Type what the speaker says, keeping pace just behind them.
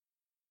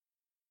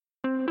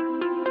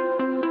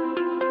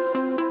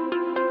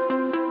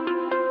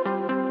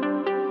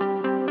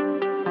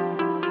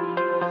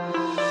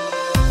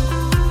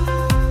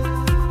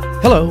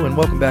Hello and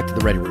welcome back to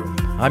The Ready Room.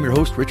 I'm your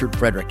host, Richard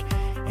Frederick,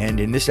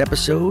 and in this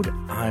episode,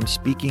 I'm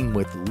speaking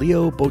with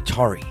Leo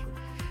Bottary.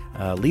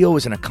 Leo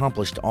is an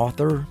accomplished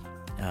author,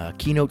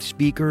 keynote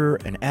speaker,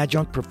 an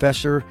adjunct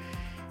professor,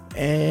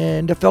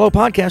 and a fellow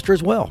podcaster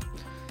as well.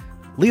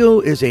 Leo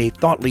is a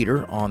thought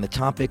leader on the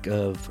topic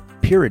of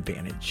peer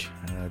advantage,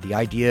 the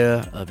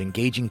idea of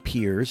engaging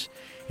peers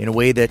in a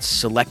way that's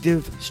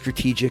selective,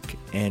 strategic,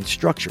 and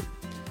structured.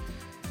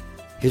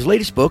 His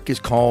latest book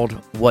is called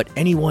What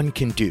Anyone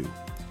Can Do: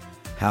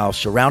 How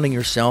Surrounding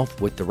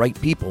Yourself with the Right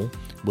People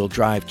Will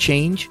Drive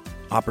Change,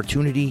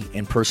 Opportunity,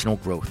 and Personal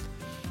Growth.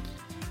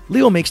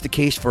 Leo makes the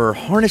case for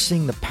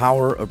harnessing the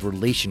power of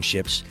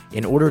relationships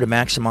in order to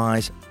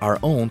maximize our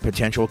own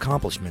potential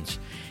accomplishments,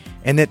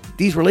 and that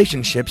these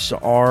relationships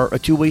are a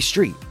two-way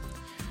street.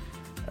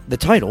 The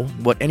title,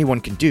 What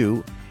Anyone Can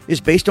Do, is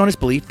based on his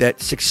belief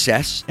that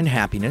success and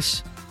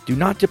happiness do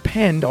not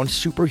depend on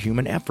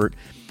superhuman effort,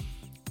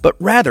 but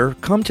rather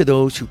come to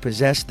those who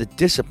possess the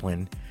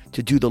discipline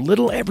to do the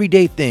little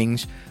everyday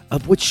things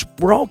of which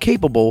we're all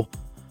capable,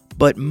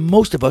 but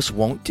most of us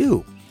won't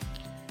do.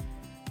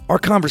 Our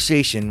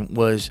conversation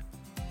was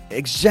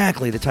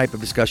exactly the type of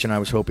discussion I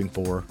was hoping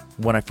for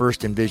when I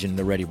first envisioned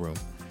The Ready Room.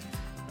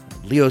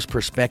 Leo's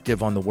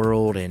perspective on the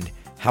world and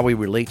how we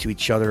relate to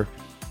each other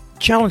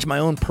challenged my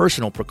own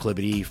personal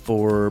proclivity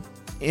for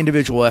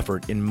individual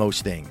effort in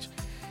most things.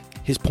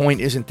 His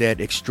point isn't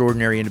that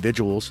extraordinary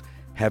individuals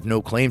have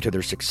no claim to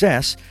their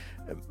success,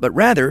 but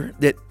rather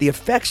that the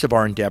effects of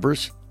our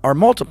endeavors are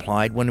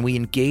multiplied when we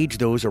engage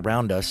those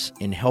around us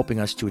in helping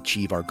us to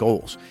achieve our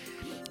goals.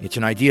 It's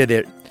an idea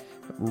that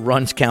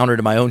runs counter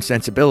to my own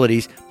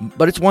sensibilities,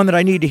 but it's one that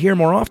I need to hear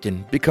more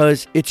often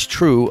because it's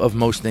true of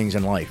most things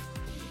in life.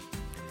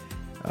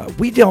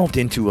 We delved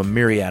into a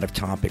myriad of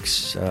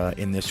topics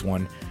in this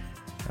one.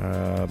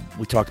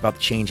 We talked about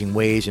the changing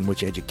ways in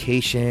which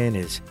education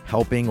is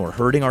helping or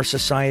hurting our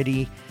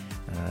society,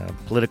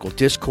 political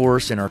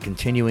discourse, and our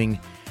continuing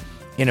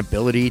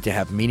inability to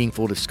have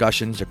meaningful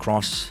discussions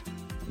across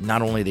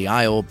not only the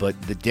aisle but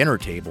the dinner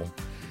table,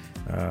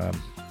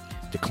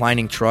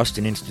 declining trust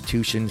in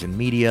institutions and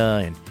media,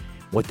 and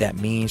what that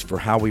means for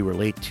how we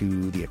relate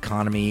to the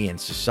economy and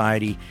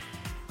society.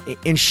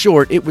 In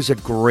short, it was a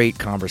great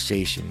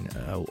conversation,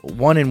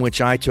 one in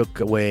which I took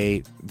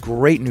away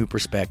great new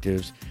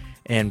perspectives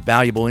and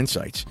valuable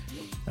insights.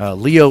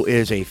 Leo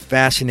is a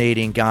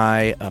fascinating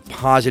guy, a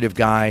positive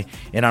guy,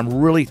 and I'm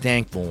really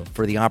thankful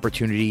for the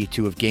opportunity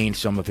to have gained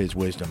some of his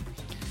wisdom.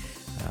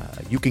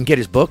 You can get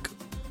his book,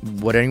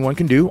 What Anyone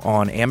Can Do,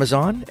 on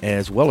Amazon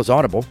as well as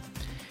Audible.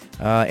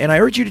 And I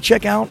urge you to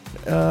check out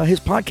his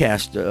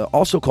podcast,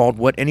 also called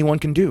What Anyone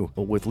Can Do,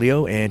 with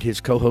Leo and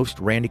his co-host,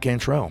 Randy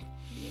Cantrell.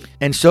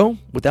 And so,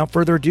 without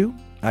further ado,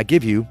 I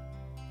give you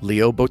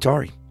Leo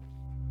Bottary.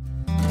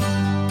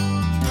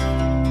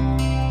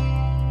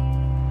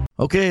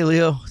 Okay,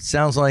 Leo,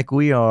 sounds like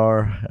we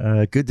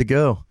are good to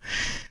go.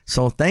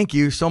 So thank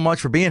you so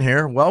much for being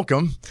here.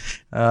 Welcome,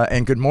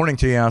 and good morning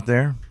to you out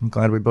there. I'm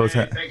glad we both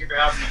Thank you for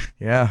having me.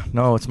 Yeah,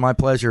 no, it's my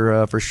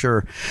pleasure for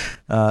sure.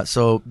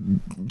 So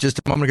just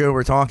a moment ago, we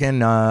were talking.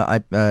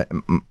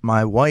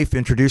 My wife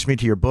introduced me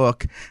to your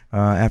book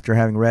after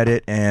having read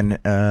it and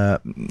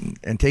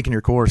taken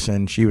your course,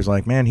 and she was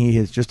like, "Man, he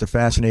is just a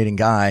fascinating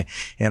guy."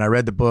 And I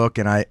read the book,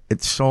 and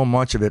it's so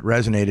much of it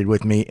resonated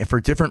with me for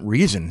different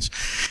reasons.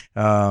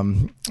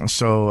 Again,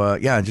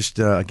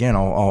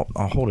 I'll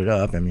hold it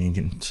up. I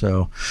mean,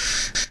 so.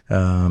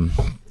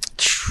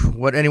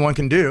 What Anyone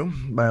Can Do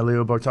by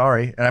Leo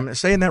Bottary. And I'm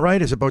saying that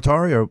right? Is it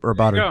Bottary or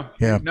Bottary?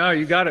 Yeah. No,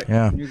 you got it.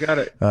 Yeah. You got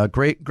it.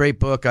 Great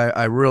book.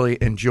 I really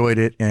enjoyed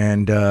it.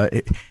 And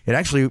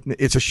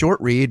it's a short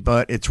read,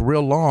 but it's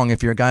real long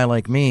if you're a guy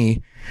like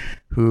me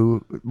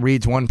who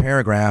reads one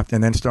paragraph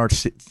and then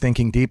starts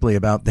thinking deeply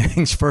about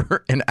things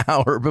for an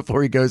hour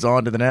before he goes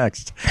on to the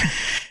next.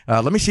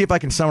 Let me see if I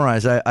can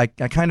summarize. I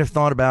kind of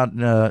thought about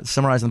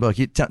summarizing the book.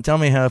 You tell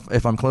me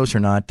if I'm close or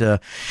not. The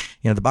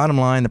bottom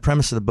line, the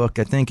premise of the book,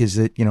 I think, is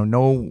that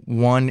no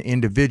one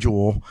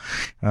individual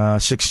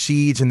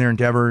succeeds in their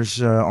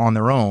endeavors on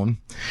their own,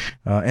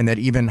 and that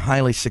even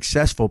highly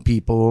successful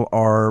people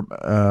are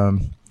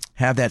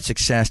have that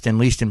success, at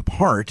least in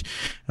part,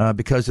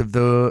 because of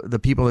the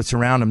people that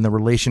surround them, the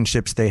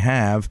relationships they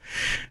have,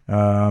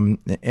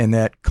 and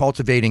that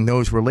cultivating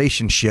those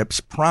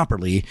relationships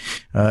properly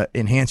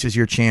enhances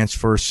your chance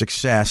for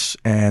success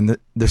and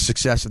the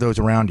success of those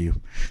around you.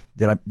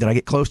 Did I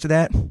get close to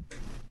that?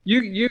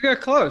 You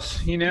got close,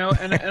 and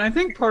I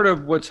think part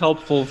of what's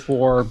helpful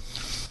for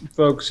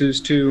folks is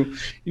to,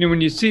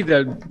 when you see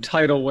the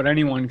title, What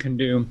Anyone Can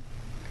Do,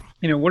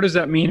 what does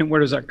that mean and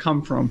where does that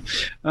come from?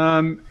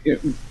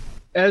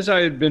 As I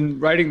had been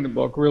writing the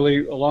book,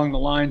 really along the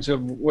lines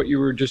of what you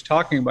were just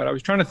talking about, I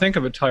was trying to think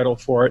of a title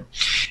for it.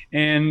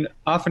 And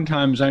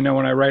oftentimes I know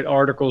when I write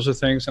articles or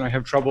things and I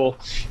have trouble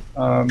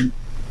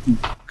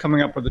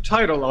coming up with a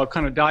title, I'll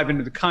kind of dive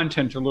into the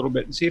content a little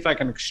bit and see if I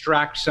can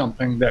extract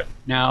something that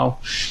now,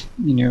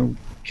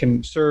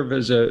 can serve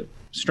as a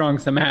strong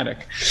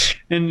thematic.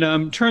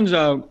 And turns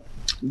out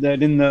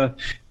that in the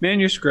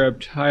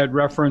manuscript, I had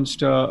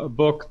referenced a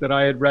book that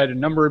I had read a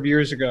number of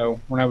years ago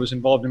when I was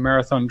involved in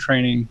marathon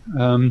training.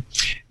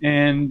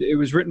 And it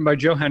was written by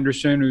Joe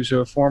Henderson, who's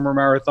a former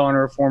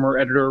marathoner, former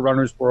editor of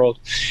Runner's World.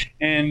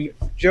 And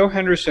Joe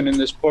Henderson, in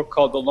this book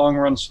called The Long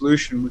Run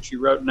Solution, which he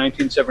wrote in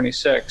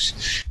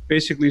 1976,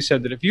 basically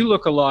said that if you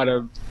look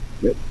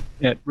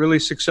at really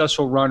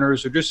successful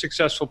runners or just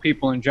successful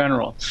people in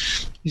general,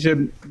 he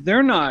said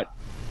they're not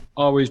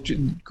always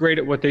great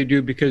at what they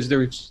do because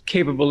they're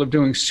capable of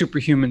doing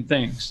superhuman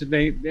things.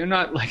 They're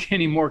not like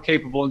any more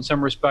capable in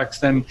some respects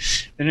than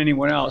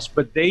anyone else,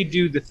 but they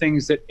do the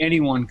things that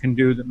anyone can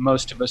do that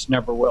most of us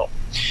never will.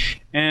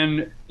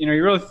 And, you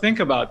really think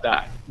about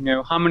that.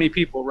 How many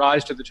people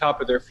rise to the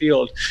top of their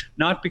field,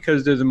 not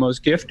because they're the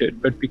most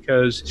gifted, but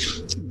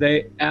because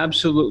they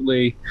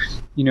absolutely,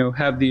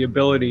 have the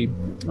ability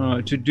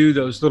to do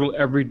those little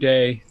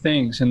everyday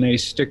things, and they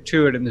stick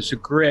to it, and there's a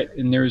grit,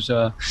 and there's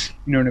an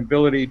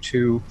ability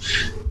to,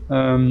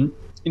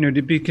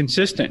 to be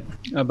consistent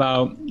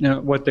about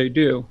what they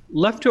do.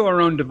 Left to our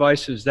own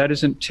devices, that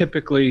isn't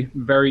typically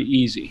very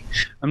easy.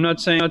 I'm not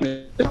saying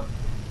that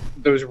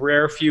those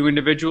rare few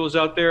individuals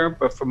out there,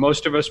 but for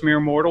most of us mere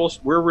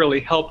mortals, we're really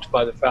helped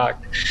by the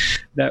fact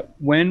that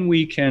when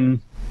we can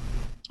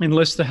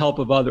enlist the help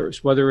of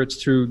others, whether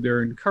it's through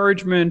their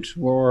encouragement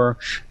or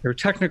their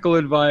technical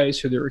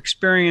advice or their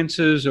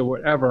experiences or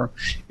whatever,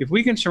 if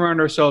we can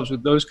surround ourselves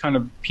with those kind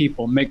of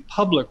people, make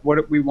public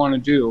what we want to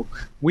do,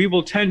 we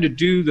will tend to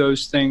do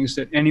those things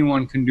that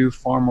anyone can do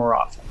far more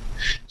often.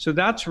 So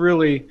that's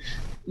really,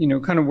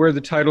 kind of where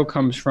the title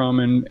comes from,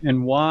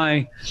 and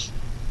why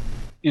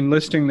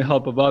enlisting the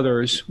help of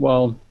others,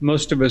 while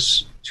most of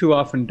us too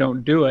often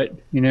don't do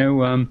it. I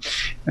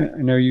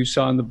know you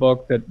saw in the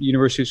book that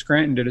University of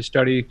Scranton did a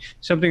study,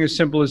 something as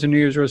simple as a New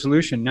Year's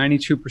resolution,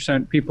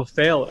 92% people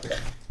fail at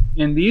it.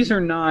 And these are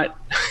not...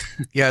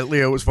 Yeah,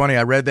 Leo, it was funny.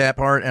 I read that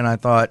part and I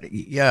thought,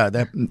 I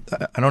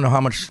don't know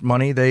how much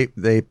money they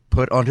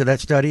put onto that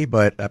study,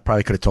 but I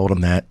probably could have told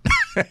them that.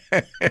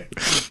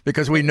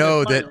 Because we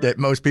know that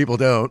most people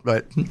don't,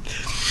 but...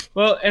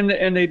 Well,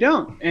 and they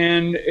don't.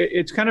 And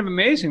it's kind of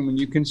amazing when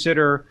you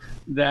consider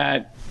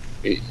that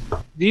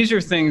these are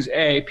things,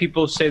 A,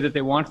 people say that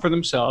they want for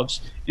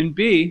themselves, and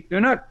B,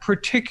 they're not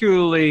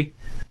particularly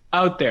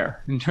out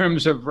there in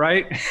terms of,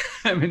 right?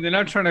 I mean, they're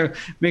not trying to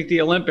make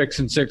the Olympics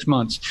in 6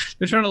 months.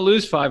 They're trying to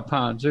lose 5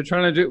 pounds. They're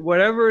trying to do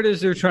whatever it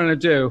is they're trying to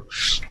do.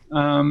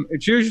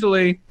 It's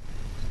usually,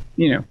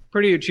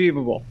 pretty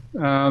achievable.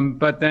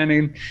 But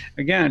then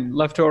again,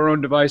 left to our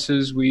own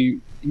devices, we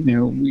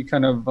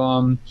kind of,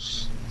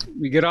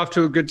 we get off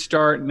to a good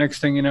start. Next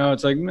thing you know,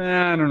 it's like,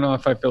 I don't know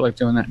if I feel like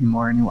doing that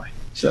anymore anyway.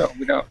 So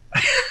we don't.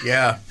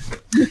 Yeah.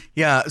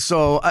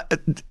 So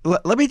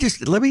let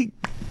me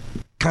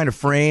kind of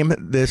frame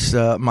this,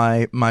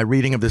 my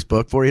reading of this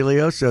book for you,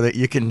 Leo, so that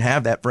you can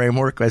have that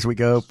framework as we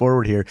go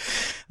forward here.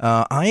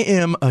 I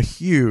am a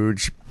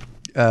huge,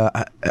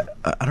 I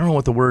don't know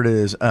what the word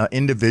is,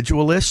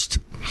 individualist.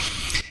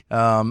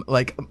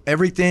 Like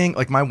everything,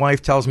 like my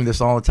wife tells me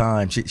this all the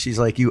time. She's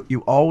like,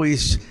 you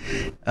always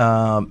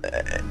want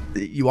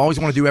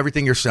to do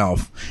everything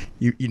yourself.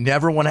 You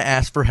never want to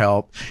ask for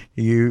help.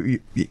 You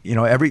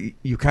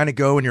kind of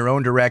go in your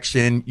own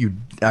direction.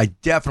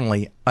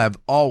 I've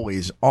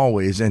always,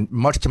 and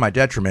much to my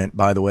detriment,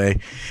 by the way,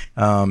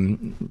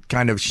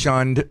 kind of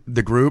shunned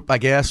the group, I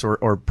guess,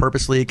 or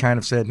purposely kind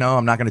of said, no,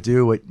 I'm not going to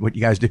do what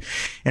you guys do.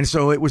 And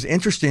so it was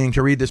interesting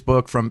to read this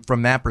book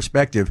from that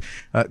perspective.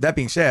 That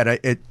being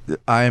said,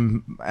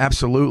 I'm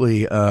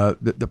absolutely,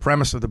 the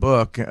premise of the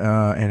book,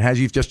 and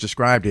as you've just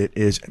described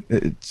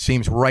it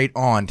seems right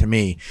on to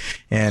me,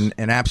 and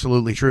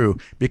absolutely true,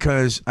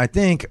 because I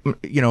think,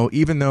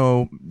 even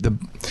though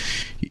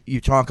you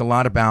talk a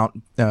lot about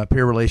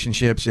peer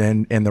relationships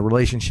and the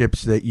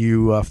relationships that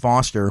you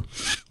foster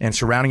and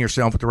surrounding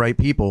yourself with the right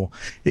people,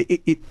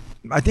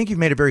 I think you've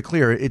made it very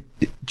clear.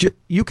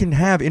 You can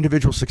have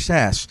individual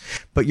success,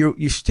 but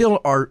you still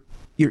are.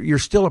 You're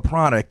still a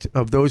product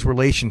of those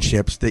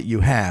relationships that you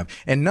have,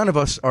 and none of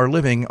us are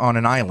living on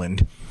an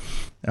island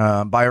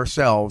by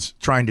ourselves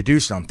trying to do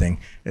something.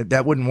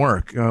 That wouldn't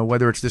work,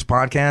 whether it's this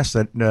podcast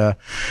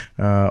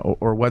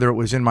or whether it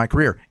was in my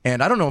career.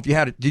 And I don't know if you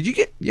have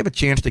a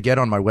chance to get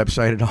on my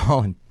website at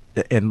all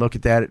and look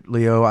at that,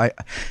 Leo? I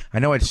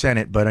know I'd sent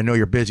it, but I know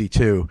you're busy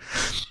too.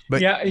 But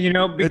yeah,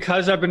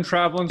 because I've been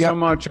traveling so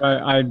much,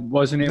 I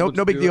wasn't able to.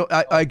 No big deal.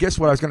 I guess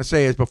what I was going to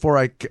say is, before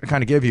I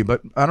kind of give you,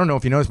 but I don't know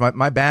if you noticed,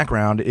 my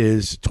background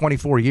is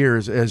 24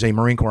 years as a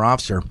Marine Corps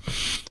officer.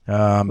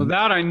 Well,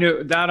 that I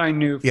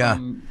knew from. Yeah.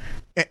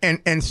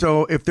 And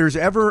so if there's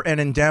ever an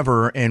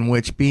endeavor in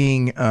which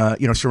being,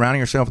 surrounding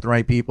yourself with the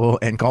right people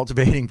and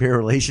cultivating peer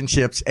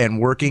relationships and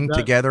working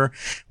together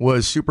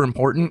was super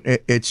important,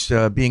 it's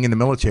being in the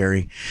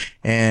military.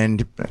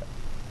 And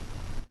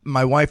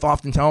my wife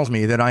often tells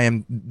me that I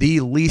am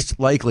the least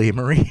likely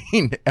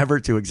Marine ever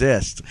to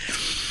exist.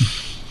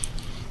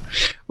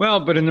 Well,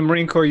 but in the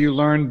Marine Corps, you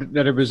learned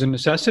that it was a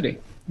necessity.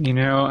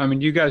 I mean,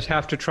 you guys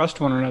have to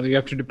trust one another. You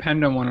have to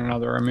depend on one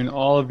another. I mean,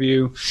 all of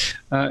you,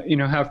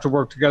 have to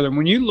work together. And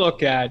when you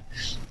look at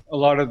a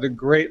lot of the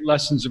great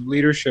lessons of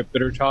leadership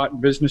that are taught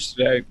in business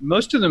today,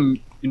 most of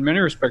them, in many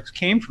respects,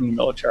 came from the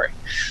military.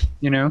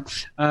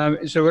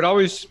 So it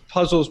always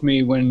puzzles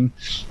me when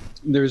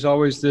there's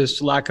always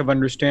this lack of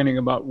understanding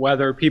about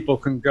whether people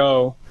can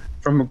go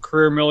from a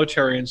career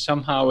military and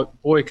somehow,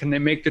 boy, can they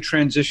make the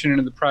transition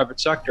into the private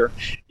sector?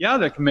 Yeah,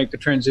 they can make the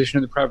transition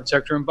in the private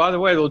sector. And by the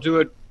way, they'll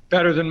do it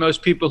better than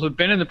most people who've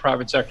been in the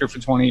private sector for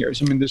 20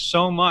 years. I mean, there's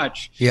so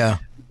much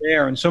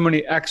there and so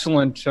many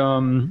excellent...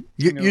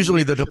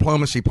 usually the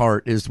diplomacy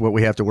part is what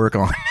we have to work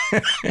on.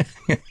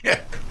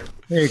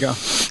 There you go.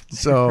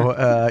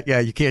 So,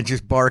 you can't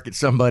just bark at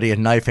somebody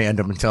and knife hand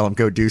them and tell them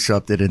go do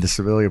something in the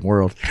civilian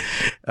world.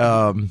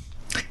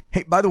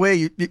 Hey, by the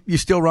way, you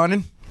still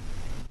running?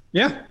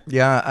 Yeah.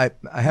 Yeah,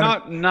 I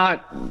haven't.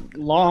 Not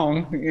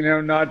long,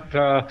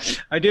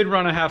 I did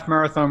run a half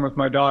marathon with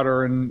my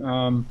daughter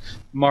in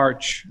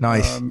March.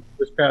 Nice.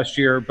 This past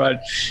year,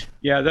 but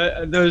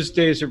yeah, those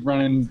days of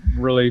running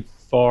really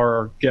far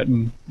are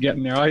getting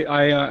there.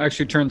 I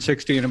actually turned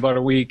 60 in about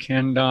a week,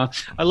 and I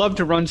love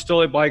to run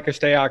still. I bike, I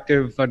stay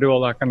active, I do all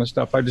that kind of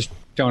stuff. I just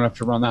don't have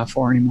to run that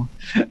far anymore.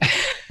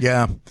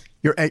 Yeah,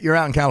 you're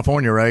out in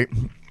California, right?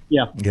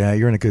 Yeah. Yeah,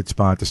 you're in a good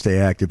spot to stay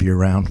active year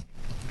round.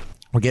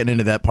 We're getting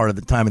into that part of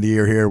the time of the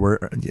year here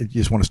where you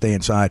just want to stay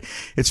inside.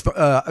 It's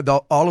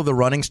all of the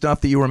running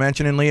stuff that you were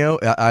mentioning, Leo.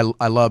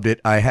 I loved it.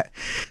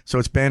 So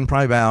it's been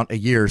probably about a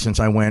year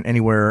since I went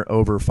anywhere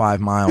over 5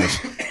 miles.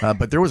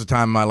 But there was a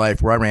time in my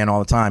life where I ran all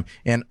the time,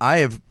 and I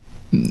have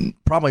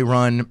probably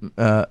run.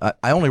 I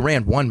only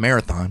ran one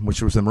marathon, which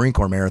was the Marine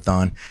Corps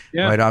marathon,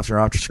 right after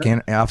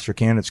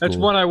candidate school. That's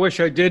one I wish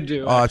I did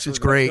do. Oh, it's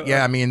great.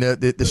 Yeah, I mean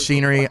the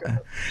scenery.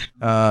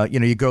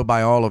 You go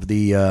by all of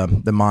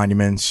the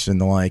monuments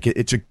and the like.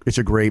 It's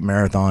a great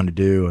marathon to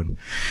do,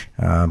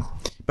 and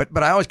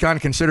but I always kind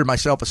of considered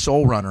myself a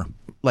soul runner.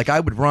 Like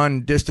I would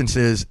run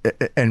distances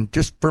and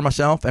just for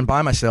myself and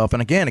by myself.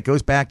 And again, it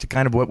goes back to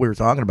kind of what we were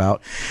talking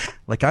about.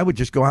 Like I would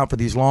just go out for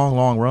these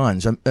long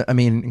runs. I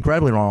mean,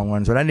 incredibly long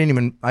ones, but I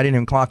didn't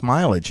even clock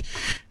mileage.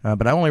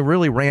 But I only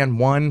really ran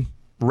one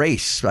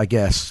race, I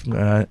guess.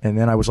 And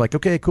then I was like,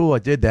 okay, cool. I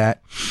did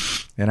that.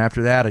 And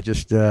after that, I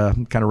just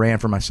kind of ran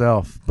for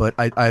myself. But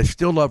I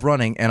still love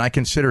running, and I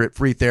consider it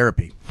free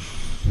therapy.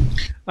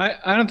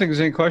 I don't think there's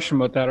any question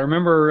about that. I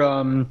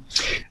remember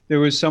there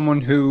was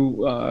someone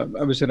who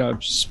I was at a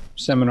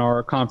seminar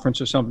or conference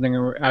or something,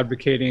 and we're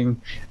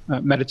advocating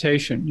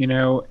meditation,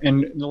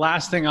 and the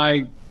last thing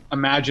I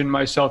imagine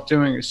myself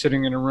doing is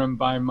sitting in a room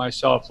by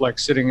myself, like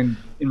sitting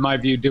in my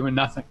view, doing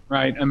nothing,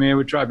 right? I mean, it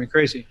would drive me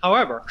crazy.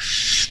 However,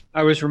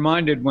 I was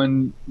reminded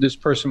when this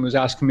person was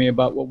asking me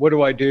about, well, what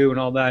do I do and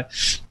all that?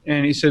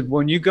 And he said,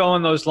 when you go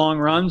on those long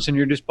runs and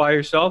you're just by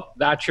yourself,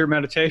 that's your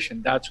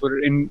meditation. That's what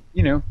and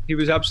he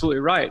was absolutely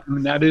right. I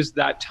mean, that is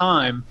that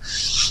time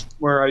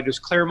where I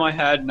just clear my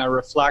head and I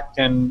reflect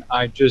and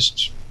I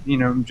just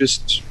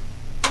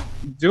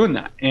doing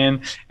that.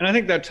 And I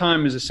think that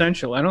time is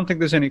essential. I don't think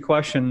there's any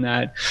question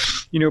that,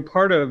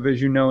 part of,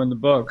 as in the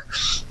book,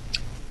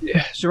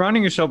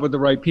 surrounding yourself with the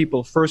right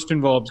people first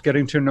involves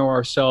getting to know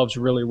ourselves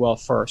really well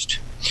first,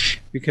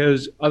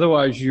 because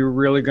otherwise you're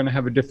really going to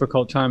have a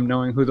difficult time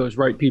knowing who those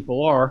right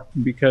people are,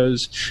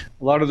 because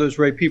a lot of those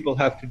right people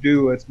have to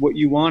do with what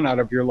you want out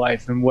of your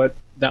life and what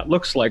that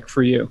looks like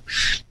for you.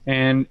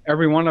 And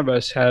every one of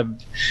us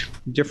have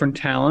different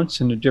talents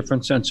and a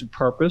different sense of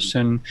purpose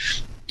and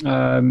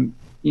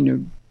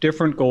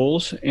different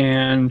goals.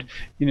 And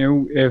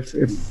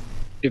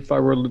if I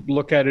were to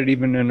look at it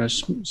even in a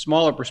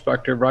smaller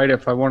perspective, right?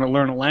 If I want to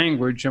learn a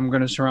language, I'm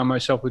going to surround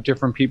myself with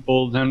different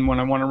people than when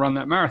I want to run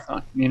that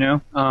marathon,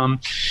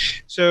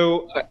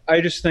 So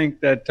I just think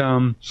that,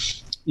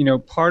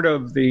 part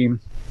of the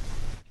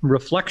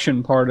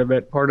reflection part of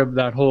it, part of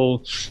that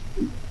whole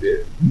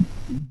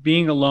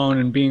being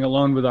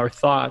alone with our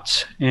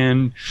thoughts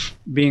and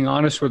being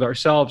honest with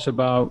ourselves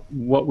about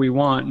what we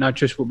want, not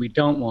just what we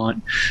don't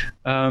want,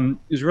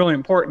 is really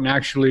important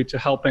actually to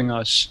helping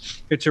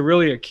us. It's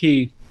really a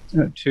key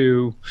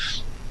to,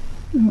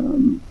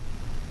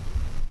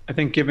 I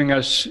think, giving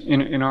us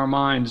in our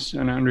minds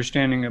an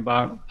understanding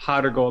about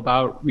how to go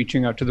about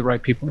reaching out to the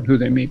right people and who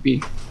they may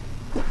be.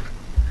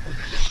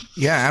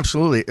 Yeah,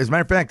 absolutely. As a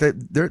matter of fact,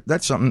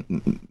 that's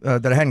something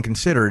that I hadn't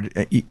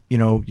considered.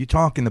 You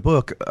talk in the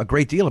book a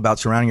great deal about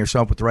surrounding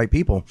yourself with the right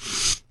people,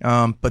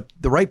 but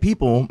the right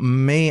people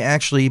may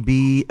actually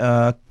be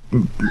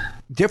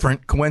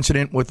different,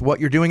 coincident with what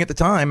you're doing at the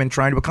time and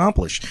trying to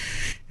accomplish.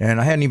 And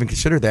I hadn't even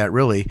considered that,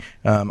 really.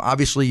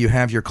 Obviously, you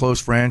have your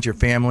close friends, your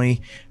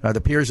family,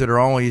 the peers that are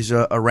always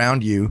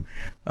around you.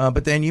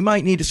 But then you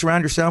might need to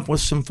surround yourself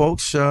with some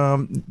folks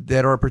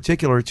that are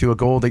particular to a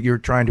goal that you're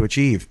trying to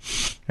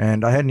achieve.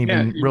 And I hadn't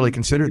even really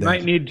considered that. You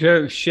might need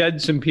to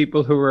shed some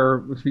people who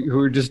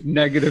are just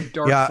negative,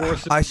 dark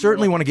forces. I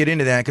certainly want to get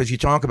into that because you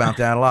talk about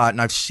that a lot,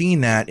 and I've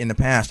seen that in the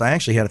past. I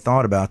actually had a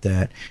thought about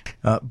that.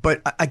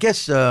 But I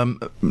guess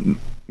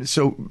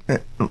So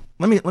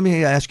let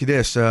me ask you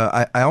this.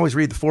 I always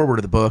read the foreword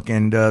of the book,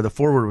 and the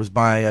foreword was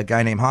by a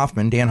guy named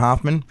Dan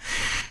Hoffman.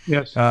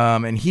 Yes.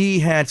 And he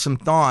had some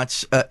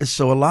thoughts.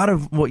 So a lot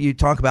of what you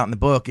talk about in the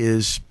book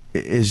is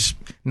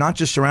not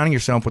just surrounding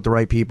yourself with the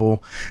right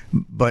people,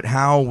 but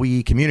how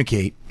we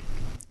communicate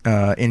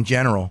in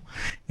general.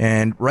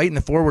 And right in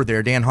the foreword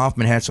there, Dan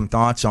Hoffman had some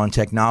thoughts on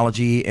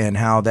technology and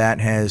how that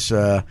has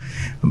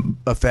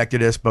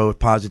affected us both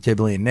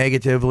positively and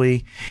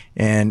negatively.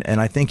 And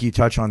I think you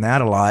touch on that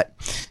a lot.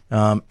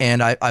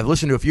 And I've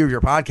listened to a few of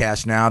your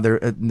podcasts now.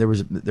 There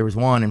was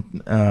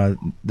one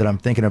that I'm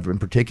thinking of in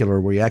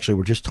particular where you actually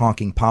were just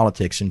talking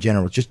politics in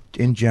general, just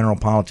in general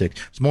politics.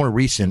 It's more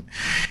recent.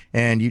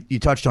 And you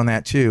touched on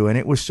that too. And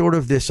it was sort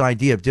of this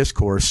idea of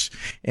discourse,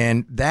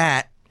 and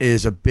that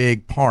is a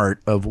big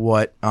part of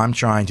what I'm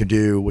trying to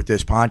do with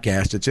this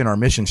podcast. It's in our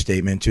mission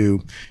statement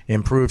to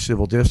improve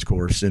civil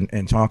discourse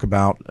and talk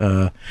about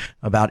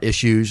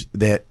issues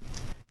that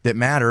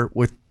matter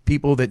with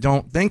people that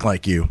don't think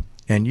like you.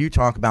 And you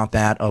talk about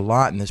that a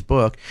lot in this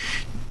book.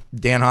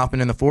 Dan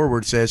Hoffman in the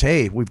foreword says,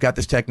 hey, we've got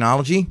this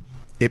technology.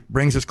 It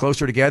brings us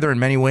closer together in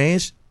many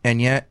ways,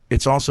 and yet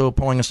it's also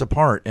pulling us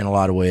apart in a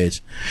lot of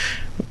ways.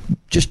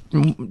 Just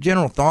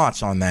general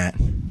thoughts on that.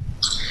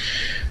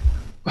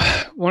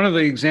 One of the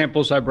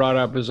examples I brought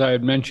up, as I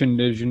had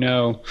mentioned, as you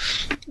know,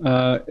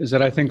 is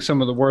that I think some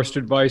of the worst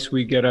advice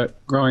we get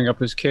at growing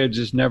up as kids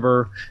is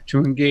never to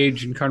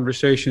engage in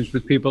conversations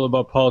with people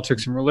about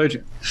politics and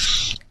religion.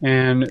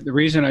 And the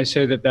reason I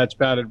say that that's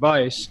bad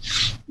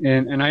advice,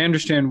 and I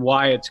understand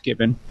why it's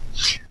given,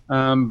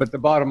 but the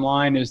bottom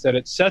line is that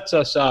it sets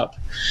us up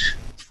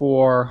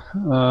for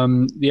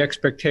the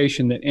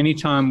expectation that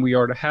anytime we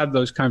are to have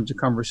those kinds of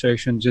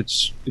conversations,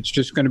 it's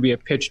just going to be a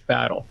pitched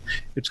battle.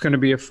 It's going to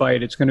be a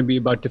fight. It's going to be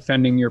about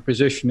defending your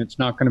position. It's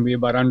not going to be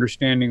about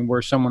understanding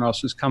where someone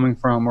else is coming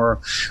from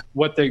or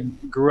what they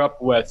grew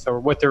up with or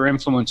what their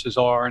influences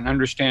are, and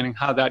understanding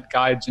how that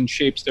guides and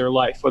shapes their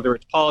life, whether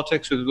it's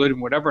politics or religion,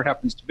 whatever it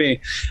happens to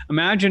be.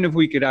 Imagine if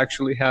we could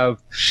actually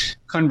have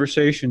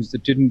conversations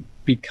that didn't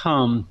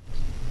become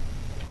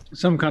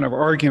some kind of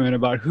argument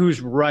about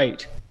who's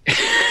right.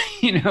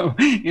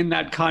 In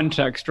that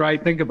context,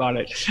 right? Think about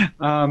it.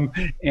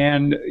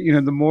 And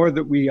the more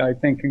that we, I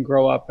think, can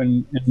grow up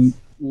and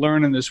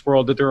learn in this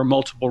world that there are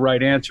multiple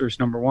right answers,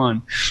 number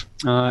one,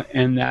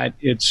 and that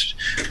it's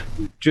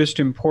just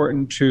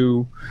important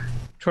to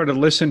try to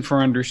listen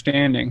for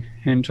understanding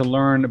and to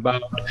learn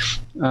about,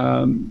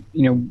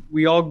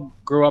 we all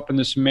grew up in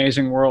this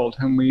amazing world,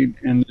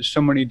 and there's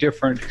so many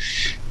different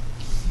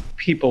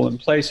people and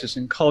places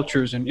and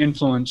cultures and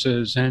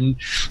influences, and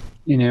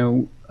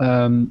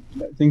I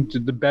think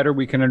that the better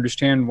we can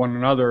understand one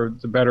another,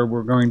 the better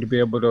we're going to be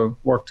able to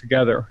work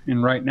together.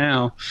 And right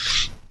now,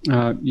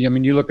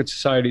 you look at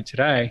society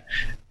today,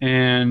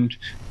 and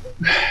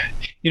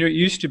it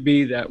used to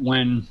be that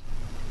when,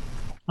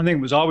 I think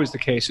it was always the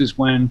case, is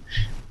when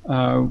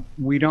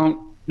we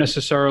don't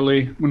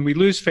necessarily, when we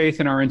lose faith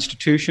in our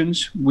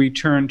institutions, we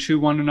turn to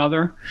one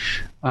another.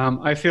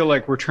 I feel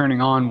like we're turning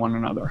on one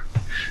another.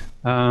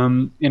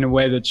 In a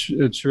way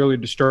that's really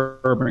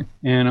disturbing.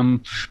 And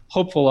I'm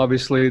hopeful,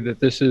 obviously, that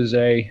this is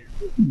a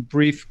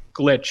brief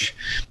glitch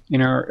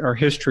in our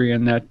history,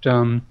 and that,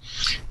 in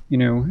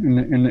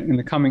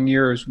the coming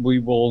years, we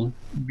will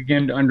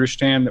begin to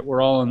understand that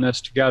we're all in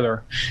this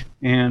together,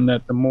 and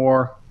that the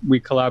more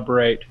we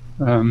collaborate,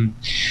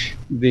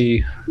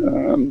 the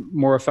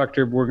more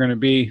effective we're going to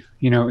be,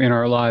 in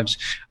our lives.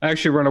 I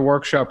actually run a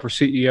workshop for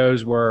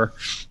CEOs where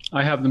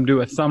I have them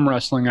do a thumb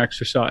wrestling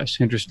exercise,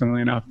 interestingly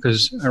enough,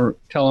 because I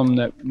tell them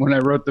that when I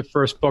wrote the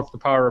first book, The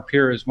Power of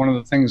Peers, one of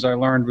the things I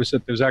learned was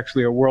that there's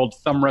actually a world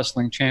thumb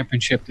wrestling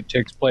championship that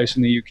takes place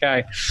in the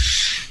UK.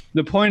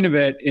 The point of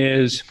it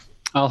is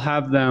I'll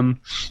have them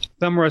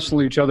thumb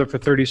wrestle each other for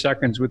 30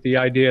 seconds with the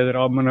idea that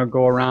I'm going to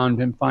go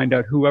around and find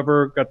out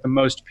whoever got the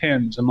most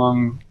pins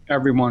among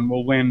everyone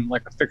will win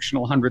like a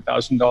fictional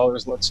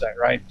 $100,000, let's say,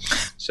 right?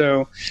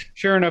 So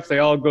sure enough, they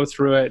all go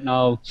through it, and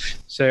I'll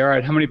say, all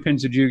right, how many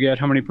pins did you get?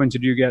 How many pins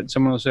did you get? And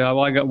someone will say, oh,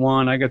 well, I got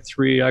 1, I got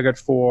 3, I got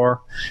 4.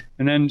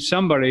 And then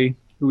somebody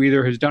who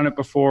either has done it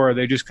before or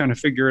they just kind of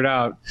figure it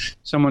out,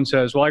 someone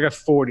says, well, I got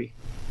 40.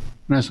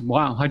 And I said,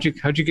 wow, how'd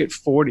you get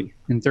 40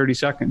 in 30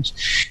 seconds?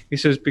 He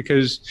says,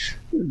 because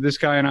this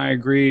guy and I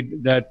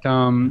agreed that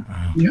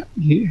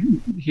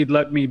he'd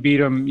let me beat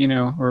him,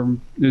 or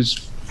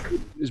as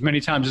many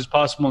times as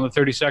possible in the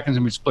 30 seconds,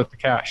 and we'd split the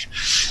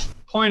cash.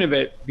 Point of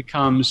it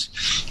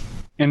becomes,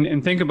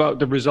 and think about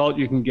the result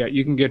you can get.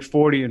 You can get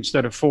 40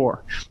 instead of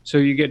 4. So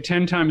you get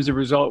 10 times the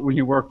result when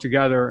you work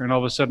together, and all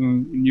of a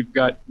sudden you've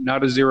got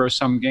not a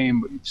zero-sum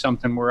game, but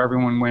something where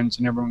everyone wins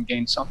and everyone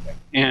gains something.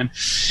 And,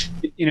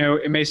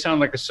 it may sound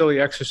like a silly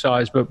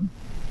exercise, but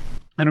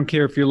I don't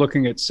care if you're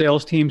looking at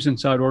sales teams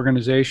inside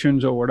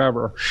organizations or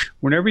whatever.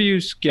 Whenever you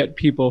get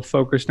people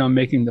focused on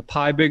making the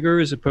pie bigger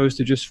as opposed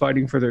to just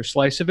fighting for their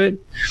slice of it,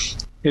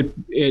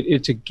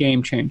 it's a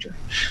game changer.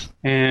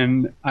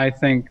 And I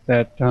think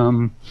that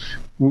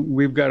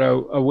we've got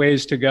a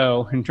ways to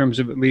go in terms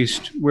of at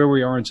least where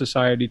we are in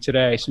society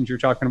today, since you're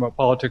talking about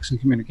politics and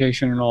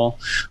communication and all,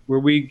 where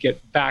we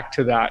get back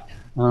to that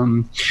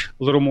a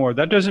little more.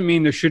 That doesn't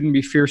mean there shouldn't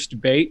be fierce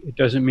debate. It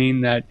doesn't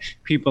mean that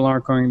people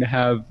aren't going to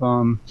have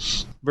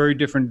very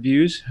different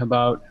views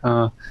about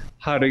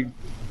how to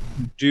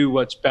do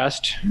what's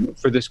best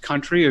for this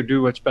country, or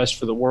do what's best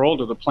for the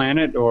world or the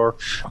planet, or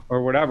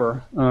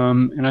whatever.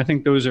 And I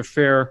think those are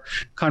fair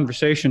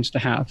conversations to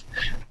have.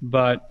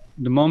 But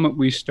the moment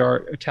we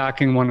start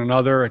attacking one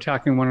another,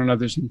 attacking one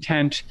another's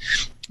intent,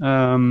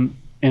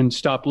 and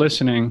stop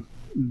listening,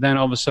 then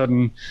all of a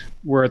sudden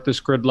we're at this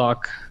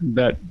gridlock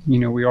that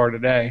we are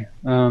today.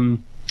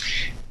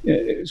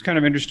 It's kind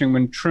of interesting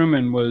when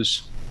Truman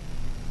was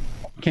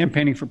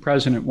campaigning for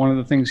president. One of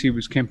the things he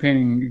was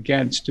campaigning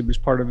against, it was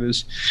part of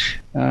his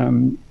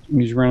when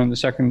he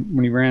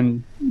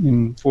ran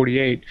in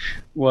 48,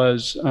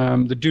 was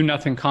the Do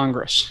Nothing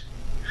Congress.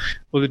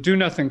 Well, the Do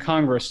Nothing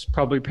Congress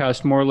probably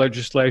passed more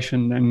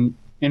legislation than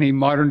any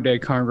modern day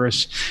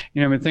Congress.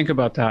 Think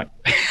about that.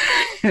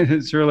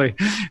 It's really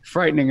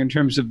frightening in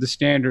terms of the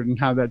standard and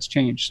how that's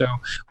changed. So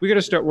we got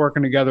to start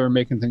working together and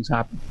making things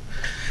happen.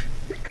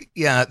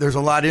 Yeah, there's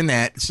a lot in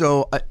that.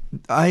 So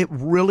I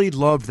really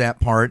loved that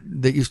part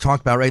that you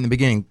talked about right in the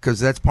beginning, because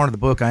that's part of the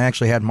book I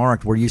actually had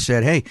marked, where you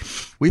said, hey,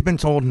 we've been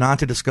told not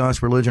to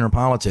discuss religion or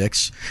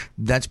politics.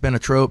 That's been a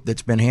trope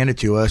that's been handed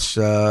to us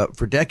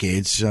for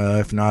decades,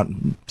 if not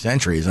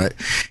centuries.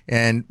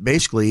 And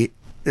basically,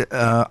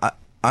 I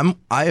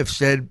have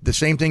said the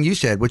same thing you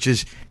said, which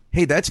is,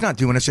 hey, that's not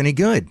doing us any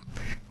good.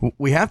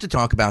 We have to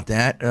talk about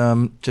that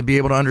to be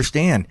able to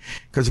understand.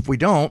 Because if we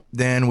don't,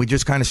 then we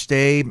just kind of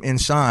stay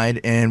inside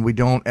and we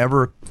don't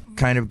ever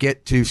kind of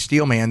get to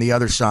steelman the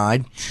other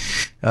side.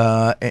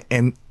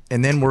 And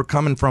then we're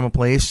coming from a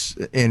place,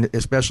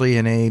 especially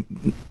in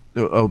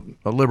a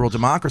liberal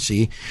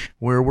democracy,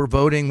 where we're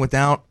voting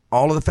without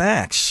all of the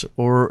facts,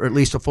 or at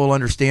least a full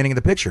understanding of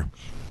the picture.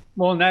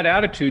 Well, and that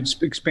attitude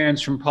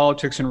expands from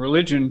politics and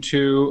religion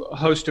to a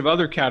host of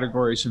other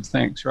categories of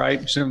things,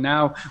 right? So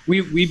now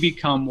we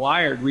become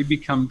wired, we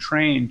become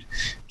trained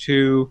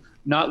to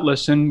not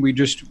listen. We're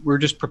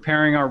just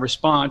preparing our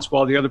response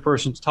while the other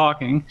person's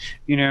talking.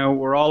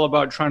 We're all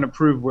about trying to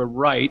prove we're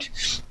right,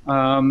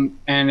 and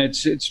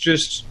it's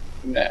just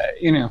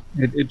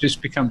it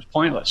just becomes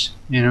pointless.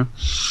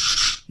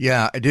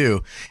 Yeah, I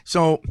do.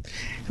 So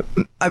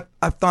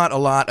I've thought a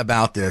lot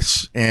about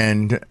this,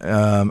 and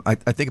I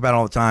think about it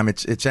all the time.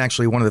 It's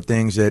actually one of the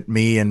things that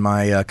me and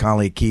my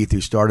colleague Keith, who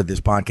started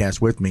this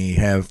podcast with me,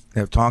 have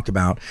talked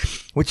about,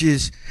 which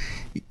is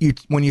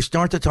when you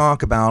start to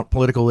talk about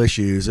political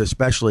issues,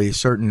 especially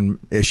certain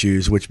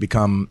issues which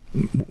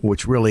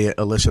really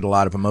elicit a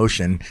lot of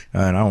emotion,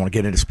 and I don't want to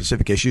get into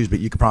specific issues, but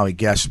you can probably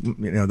guess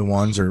the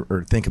ones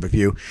or think of a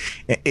few.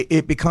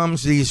 It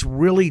becomes these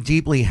really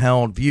deeply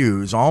held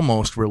views,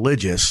 almost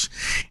religious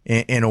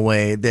in a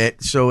way,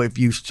 that so if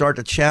you start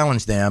to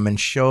challenge them and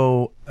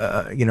show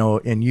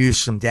and use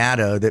some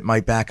data that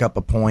might back up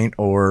a point,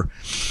 or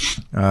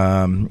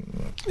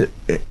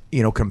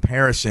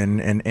comparison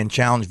and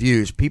challenge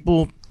views,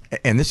 people,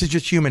 and this is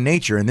just human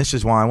nature, and this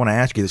is why I want to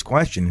ask you this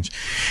question, is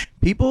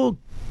people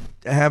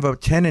have a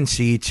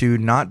tendency to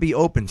not be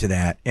open to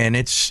that, and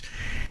it's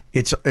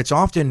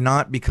often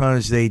not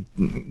because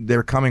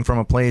they're coming from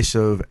a place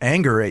of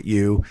anger at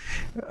you,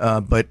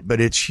 but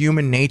it's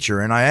human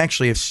nature. And I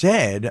actually have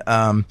said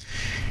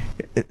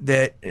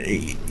that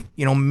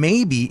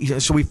maybe,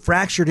 so we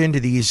fractured into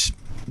these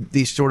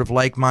sort of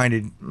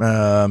like-minded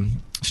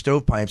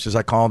stovepipes, as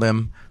I call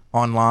them,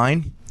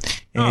 online,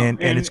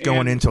 and it's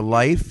going into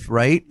life,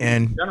 right?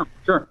 And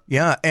sure,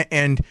 yeah,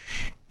 and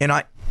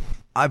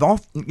I've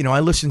often, I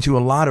listen to a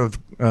lot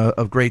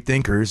of great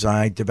thinkers.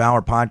 I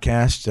devour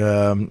podcasts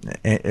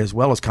as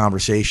well as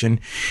conversation,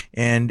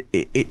 and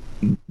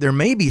there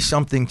may be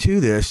something to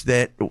this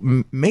that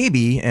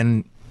maybe,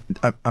 and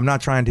I'm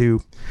not trying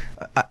to,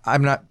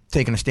 I'm not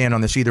taking a stand on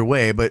this either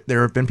way, but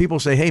there have been people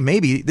say, hey,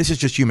 maybe this is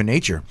just human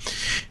nature.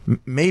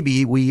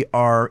 Maybe we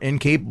are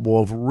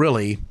incapable of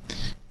really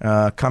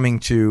coming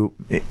to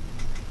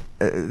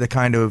the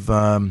kind of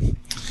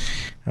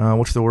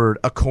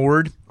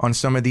accord on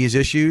some of these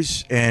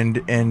issues,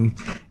 and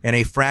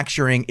a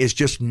fracturing is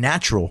just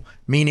natural,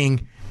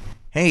 meaning,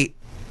 hey,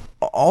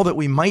 all that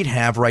we might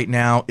have right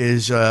now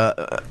is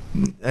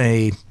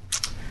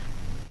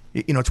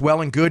it's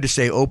well and good to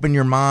say, open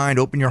your mind,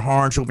 open your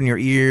hearts, open your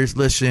ears,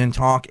 listen,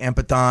 talk,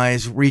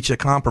 empathize, reach a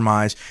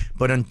compromise.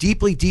 But on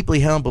deeply, deeply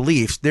held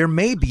beliefs, there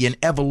may be an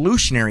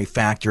evolutionary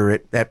factor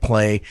at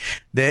play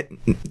that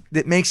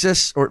makes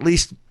us, or at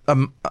least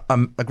a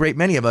great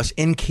many of us,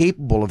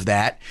 incapable of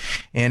that.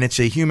 And it's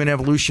a human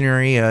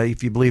evolutionary,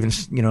 if you believe in,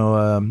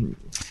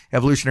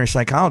 evolutionary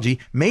psychology,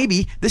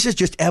 maybe this is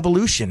just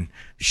evolution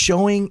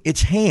showing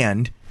its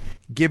hand,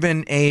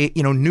 given a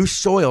new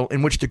soil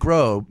in which to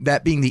grow,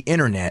 that being the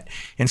internet.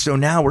 And so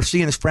now we're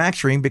seeing this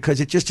fracturing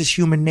because it just is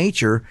human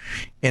nature,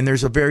 and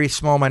there's a very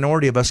small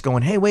minority of us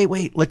going, hey,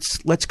 wait,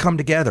 let's come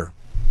together.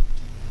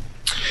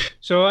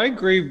 So I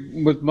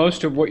agree with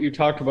most of what you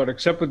talked about,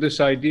 except with this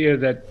idea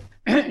that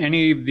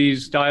any of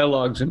these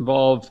dialogues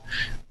involve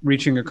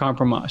reaching a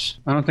compromise.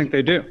 I don't think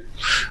they do.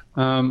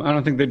 I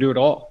don't think they do at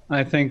all.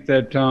 I think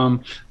that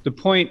the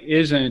point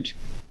isn't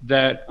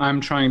that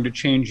I'm trying to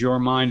change your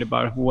mind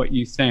about what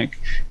you think.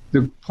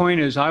 The point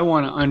is I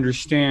want to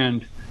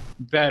understand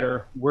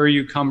better where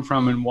you come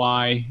from and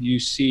why you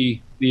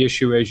see the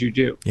issue as you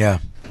do. Yeah.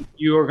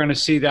 You are going to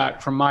see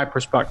that from my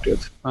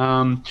perspective.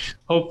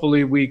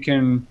 Hopefully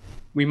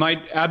we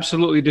might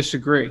absolutely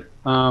disagree.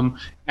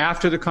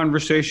 After the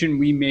conversation,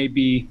 we may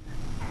be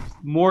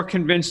more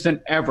convinced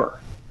than ever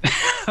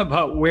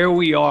about where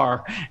we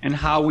are and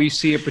how we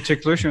see a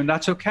particular issue, and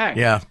that's okay.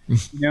 Yeah.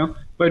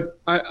 But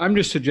I'm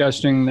just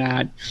suggesting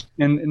that,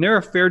 and there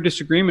are fair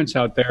disagreements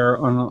out there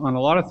on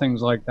a lot of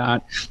things like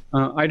that.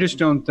 I just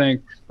don't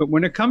think, but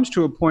when it comes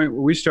to a point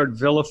where we start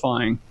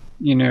vilifying,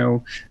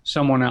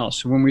 someone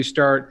else, when we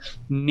start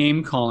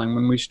name calling,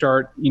 when we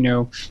start,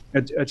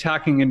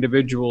 attacking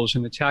individuals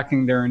and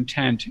attacking their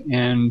intent,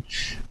 and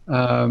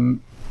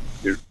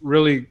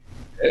really,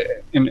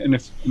 in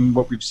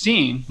what we've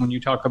seen when you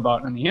talk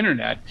about on the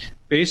internet,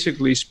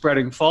 basically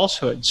spreading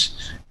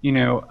falsehoods,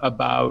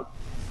 about,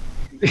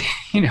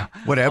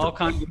 whatever, all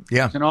kinds of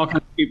and all kinds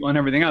of people and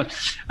everything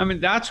else. I mean,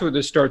 that's where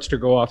this starts to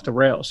go off the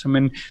rails. I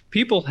mean,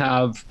 people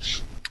have,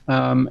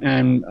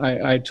 and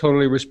I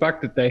totally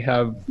respect that they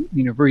have,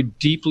 very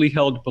deeply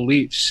held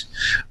beliefs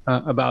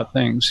about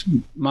things.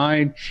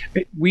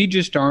 We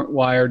just aren't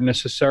wired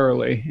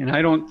necessarily, and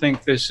I don't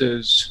think this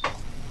is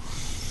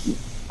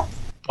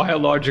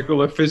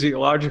biological or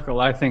physiological.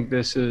 I think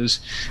this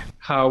is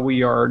how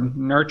we are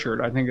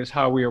nurtured. I think it's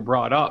how we are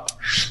brought up.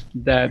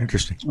 That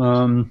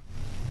interesting.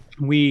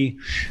 We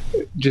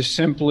just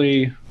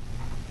simply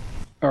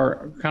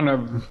are kind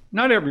of,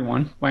 not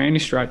everyone by any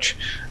stretch,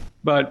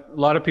 but a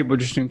lot of people are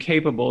just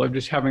incapable of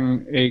just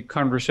having a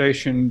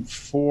conversation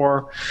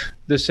for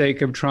the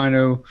sake of trying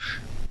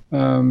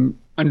to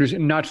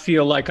not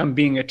feel like I'm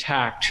being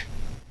attacked.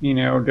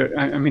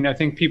 I mean, I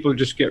think people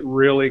just get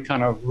really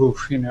kind of,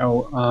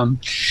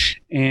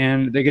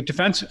 and they get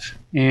defensive.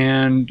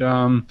 And,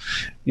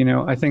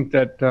 I think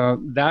that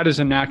that is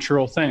a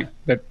natural thing,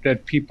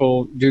 that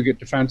people do get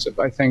defensive.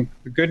 I think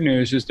the good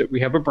news is that we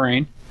have a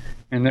brain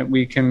and that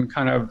we can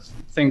kind of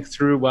think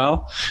through,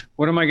 well,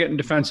 what am I getting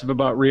defensive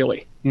about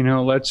really?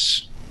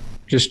 Let's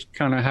just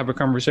kind of have a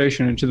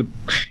conversation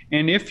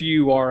and if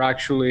you are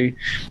actually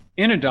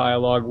in a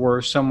dialogue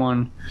where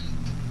someone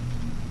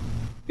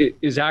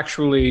is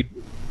actually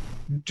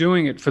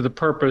doing it for the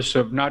purpose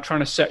of not trying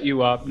to set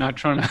you up, not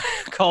trying to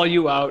call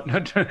you out,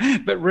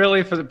 but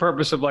really for the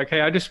purpose of like,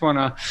 hey, I just want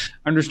to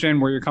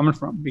understand where you're coming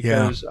from,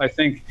 because I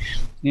think,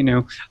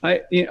 I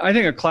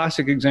think a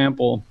classic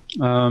example,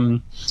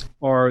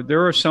 or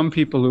there are some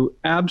people who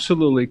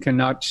absolutely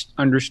cannot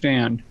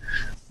understand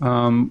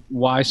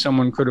why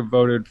someone could have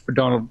voted for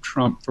Donald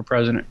Trump for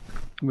president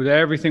with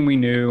everything we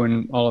knew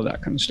and all of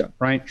that kind of stuff,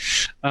 right?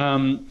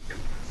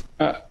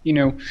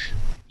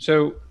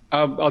 So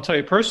I'll tell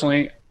you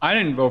personally, I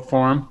didn't vote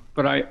for him,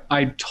 but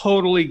I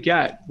totally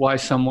get why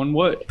someone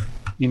would,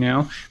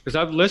 because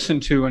I've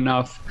listened to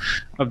enough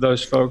of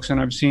those folks, and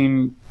I've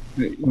seen,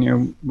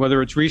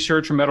 whether it's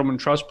research or Middleman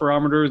Trust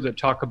Barometer that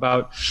talk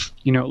about,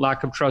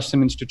 lack of trust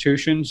in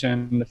institutions,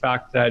 and the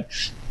fact that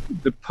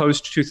the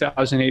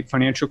post-2008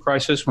 financial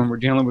crisis, when we're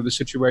dealing with a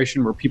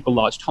situation where people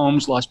lost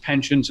homes, lost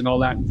pensions and all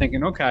that, and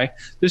thinking, okay,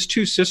 there's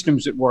two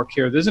systems at work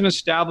here. There's an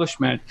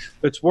establishment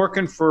that's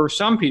working for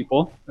some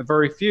people, a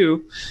very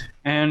few,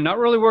 and not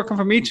really working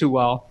for me too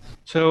well.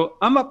 So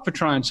I'm up for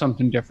trying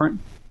something different,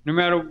 no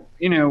matter,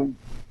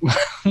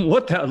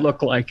 what that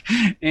looked like.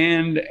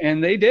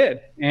 And they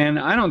did. And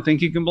I don't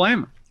think you can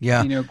blame them.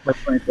 Yeah. Quite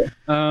frankly.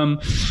 I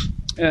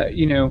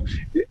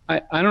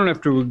don't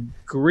have to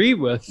agree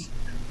with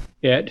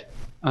it,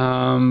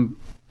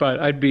 but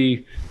I'd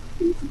be,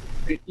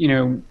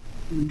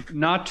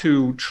 not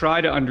to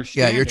try to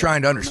understand. Yeah, you're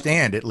trying to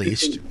understand at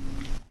least.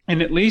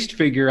 And at least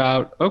figure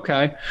out,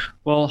 okay,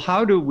 well,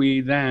 how do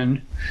we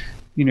then,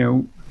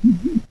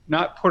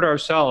 not put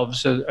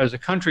ourselves as a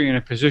country in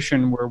a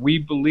position where we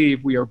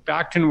believe we are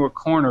backed into a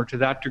corner to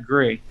that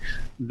degree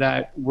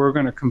that we're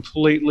going to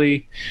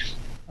completely,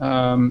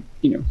 again,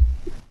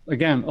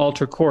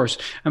 alter course.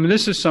 I mean,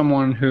 this is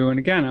someone who, and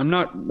again, I'm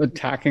not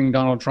attacking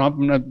Donald Trump,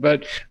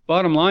 but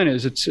bottom line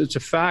is it's a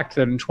fact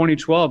that in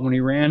 2012 when he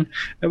ran,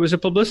 it was a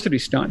publicity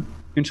stunt.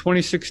 In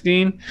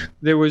 2016,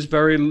 there was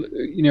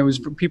it was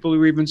people who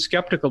were even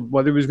skeptical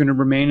whether he was going to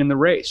remain in the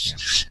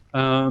race.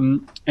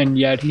 And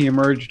yet he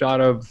emerged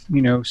out of,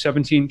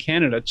 17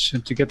 candidates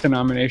to get the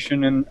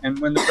nomination and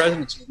win the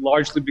presidency,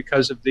 largely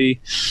because of the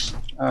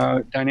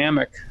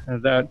dynamic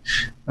that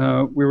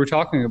we were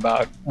talking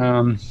about.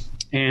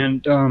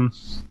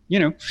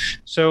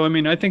 So, I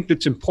mean, I think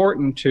it's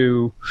important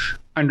to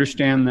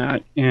understand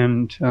that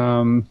and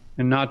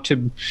not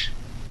to,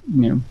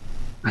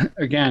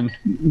 again,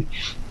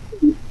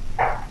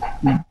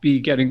 be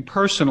getting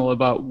personal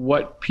about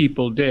what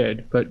people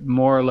did, but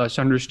more or less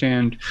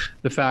understand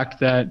the fact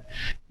that,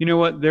 you know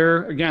what,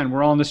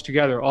 we're all in this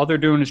together. All they're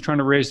doing is trying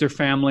to raise their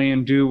family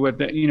and do what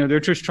they're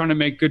just trying to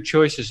make good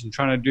choices and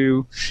trying to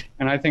do.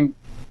 And I think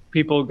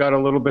people got a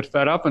little bit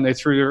fed up and they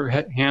threw their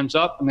hands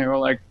up and they were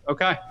like,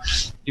 okay.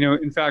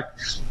 In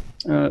fact,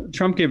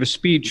 Trump gave a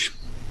speech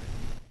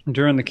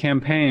during the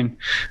campaign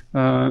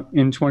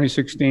in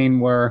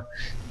 2016 where,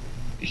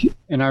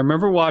 and I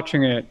remember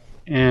watching it,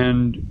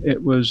 and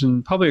it was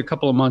probably a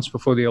couple of months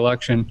before the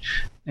election,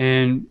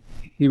 and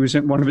he was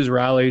at one of his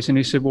rallies and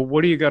he said, well,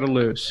 what do you got to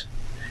lose?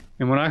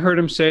 And when I heard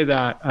him say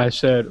that, I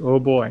said, oh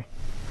boy,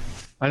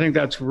 I think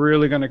that's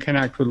really going to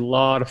connect with a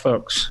lot of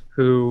folks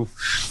who,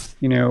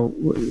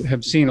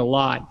 have seen a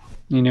lot,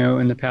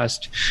 in the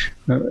past,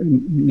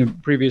 in the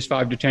previous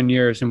 5 to 10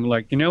 years, and we're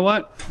like, you know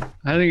what?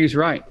 I think he's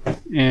right.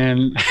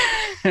 And,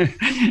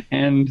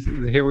 and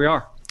here we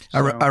are. So.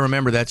 I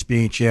remember that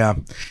speech, yeah.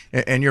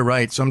 And you're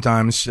right,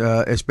 sometimes,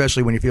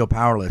 especially when you feel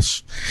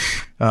powerless.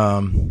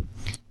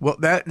 Well,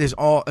 that is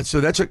all.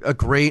 So that's a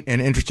great and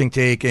interesting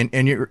take,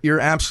 and you're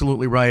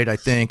absolutely right. I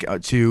think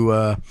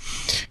to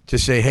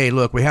say, hey,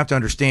 look, we have to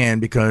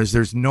understand, because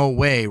there's no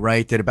way,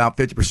 right, that about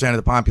 50% of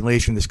the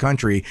population of this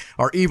country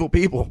are evil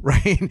people,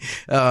 right?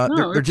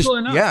 No, they're just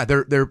not. Yeah,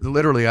 they're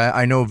literally.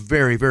 I know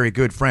very, very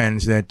good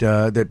friends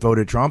that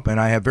voted Trump, and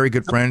I have very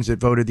good friends that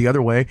voted the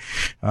other way.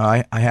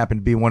 I happen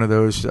to be one of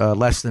those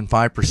less than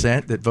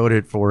 5% that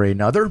voted for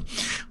another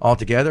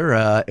altogether.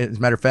 As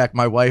a matter of fact,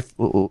 my wife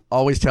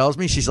always tells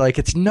me, she's like,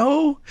 it's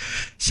no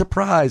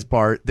surprise,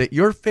 Bart, that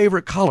your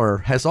favorite color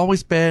has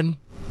always been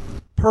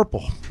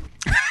purple.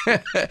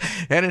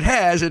 And it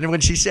has. And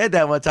when she said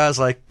that once, I was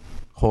like,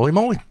 holy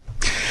moly.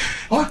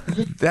 What?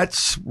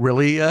 That's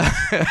really, I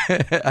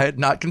had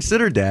not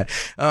considered that.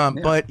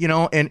 But,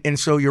 and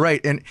so you're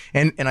right. And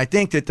I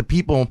think that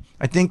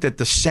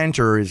the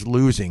center is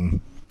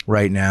losing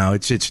right now.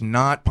 It's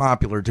not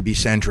popular to be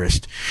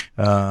centrist.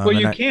 Well,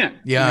 you can't.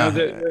 Yeah.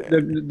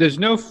 There's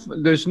no.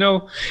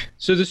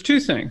 So there's two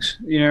things.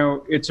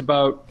 It's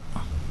about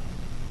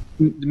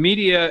the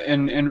media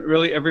and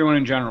really everyone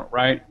in general,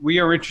 right? We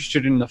are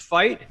interested in the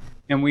fight,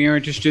 and we are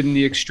interested in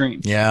the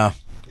extremes. Yeah.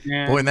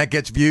 Boy, and that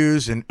gets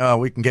views, and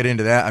we can get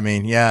into that. I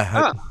mean,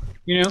 yeah.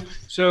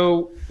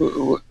 So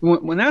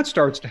when that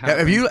starts to happen,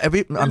 have you?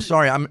 I'm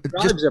sorry,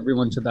 drives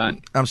everyone to that.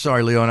 I'm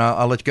sorry, Leo, and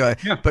I'll let you go.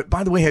 Yeah. But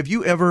by the way, have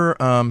you ever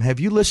have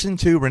you listened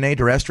to Renee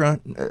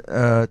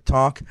DiRestra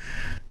talk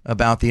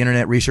about the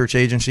Internet Research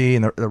Agency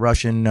and the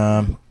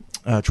Russian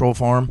troll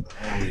farm?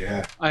 Oh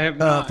yeah, I have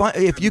not.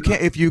 If you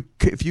find if you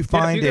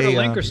get a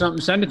link or something,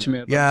 send it to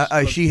me.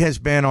 She has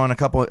been on a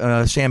couple.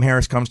 Sam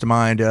Harris comes to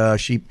mind.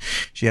 She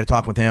had a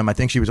talk with him. I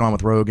think she was on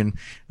with Rogan.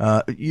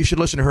 You should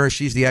listen to her.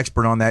 She's the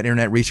expert on that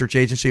Internet Research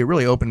Agency. It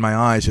really opened my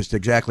eyes as to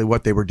exactly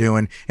what they were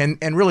doing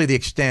and really the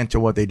extent to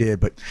what they did.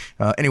 But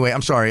anyway,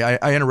 I'm sorry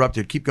I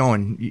interrupted. Keep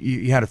going.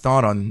 You had a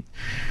thought on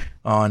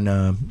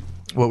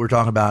what we're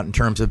talking about in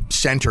terms of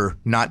center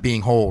not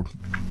being hold.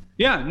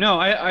 Yeah, no,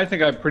 I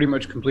think I've pretty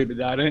much completed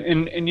that.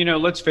 And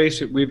let's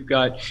face it, we've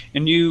got,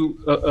 and you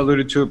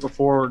alluded to it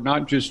before,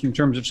 not just in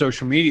terms of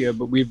social media,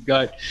 but we've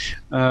got,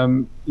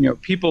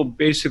 people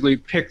basically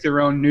pick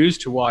their own news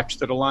to watch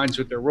that aligns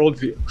with their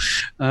worldview.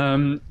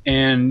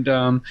 And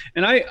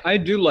I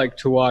do like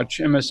to watch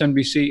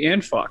MSNBC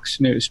and Fox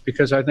News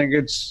because I think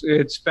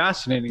it's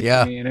fascinating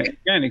to me.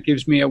 And it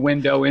gives me a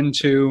window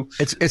into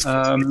it's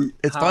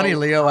funny,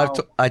 Leo.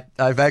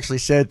 I've actually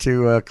said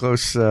to a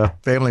close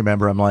family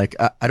member, I'm like,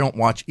 I don't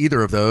watch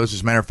either of those.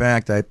 As a matter of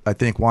fact, I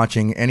think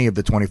watching any of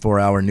the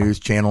 24-hour news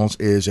channels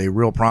is a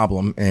real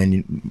problem,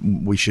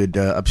 and we should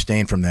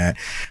abstain from that.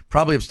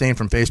 Probably abstain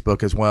from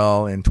Facebook as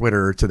well and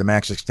Twitter to the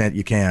max extent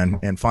you can,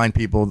 and find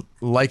people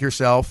like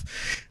yourself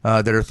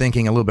that are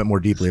thinking a little bit more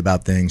deeply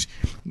about things.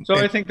 So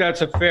I think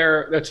that's a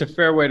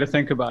fair way to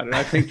think about it.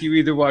 I think you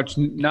either watch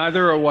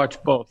neither or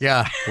watch both.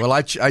 Yeah. Well,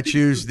 I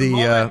choose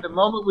the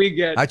moment we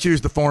get. I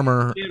choose the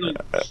former.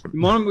 The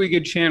moment we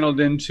get channeled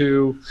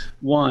into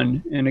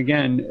one, and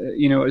again,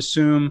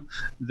 assume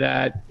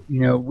that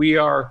we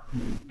are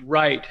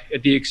right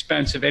at the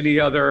expense of any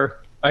other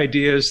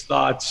ideas,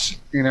 thoughts,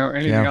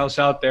 anything else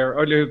out there,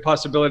 or the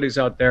possibilities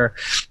out there.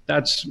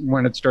 That's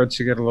when it starts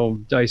to get a little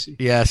dicey.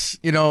 Yes,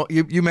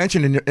 you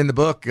mentioned in the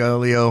book,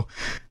 Leo,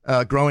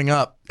 growing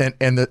up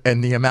and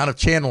the amount of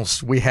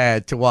channels we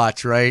had to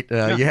watch. Right,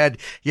 you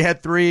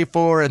had 3,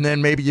 4, and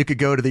then maybe you could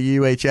go to the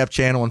UHF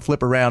channel and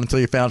flip around until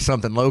you found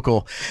something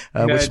local,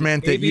 which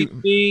meant that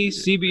ABC,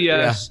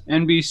 CBS,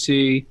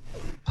 NBC.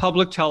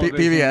 Public television.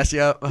 PBS,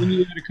 yeah. And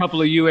you had a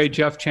couple of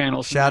UHF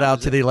channels. Shout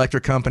out to the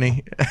electric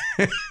company.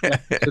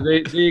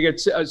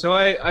 So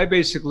I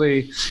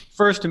basically,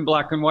 first in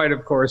black and white,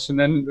 of course, and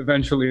then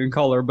eventually in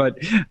color, but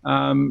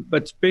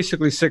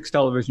basically 6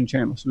 television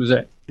channels was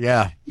it.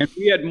 Yeah. And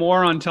we had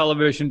more on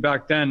television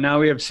back then. Now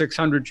we have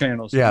 600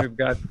 channels. Yeah. We've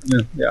got,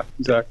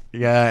 exactly.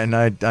 Yeah, and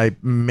I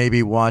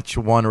maybe watch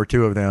 1 or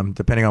 2 of them,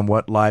 depending on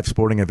what live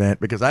sporting event,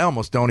 because I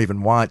almost don't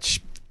even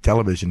watch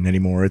television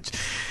anymore. It's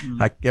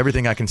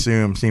everything I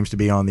consume seems to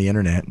be on the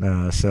internet.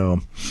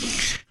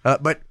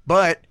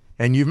 But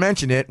and you've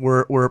mentioned it,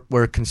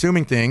 we're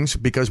consuming things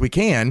because we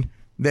can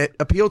that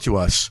appeal to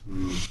us,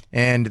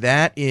 and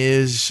that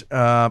is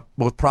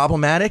both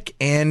problematic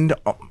and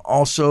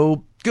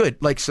also good.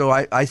 Like, so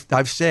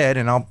I've said,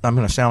 and I'm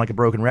going to sound like a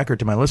broken record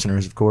to my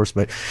listeners, of course,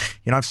 but,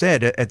 I've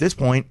said at this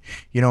point,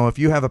 if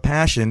you have a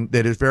passion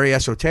that is very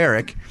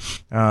esoteric,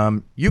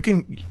 you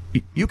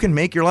can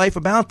make your life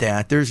about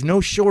that. There's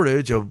no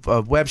shortage of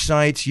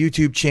websites,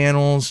 YouTube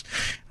channels,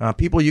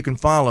 people you can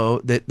follow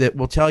that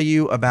will tell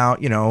you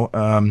about,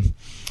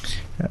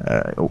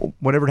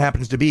 whatever it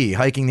happens to be,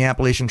 hiking the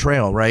Appalachian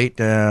Trail, right?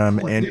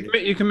 And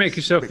you can make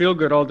yourself feel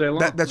good all day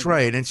long. That's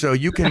right. And so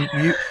you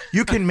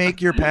can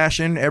make your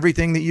passion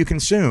everything that you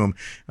consume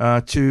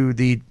to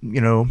the,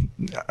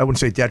 I wouldn't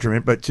say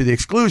detriment, but to the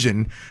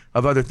exclusion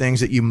of other things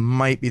that you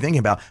might be thinking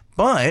about.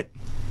 But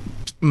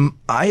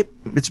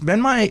it's been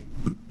my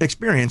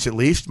experience, at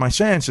least my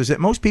sense, is that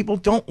most people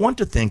don't want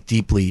to think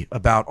deeply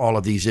about all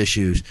of these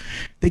issues.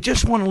 They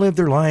just want to live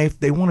their life.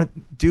 They want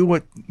to do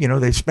what,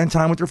 they spend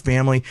time with their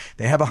family.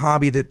 They have a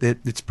hobby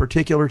that's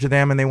particular to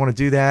them and they want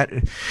to do that,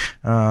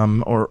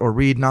 or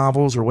read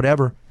novels or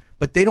whatever,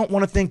 but they don't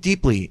want to think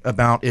deeply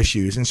about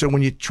issues. And so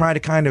when you try to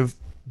kind of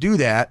do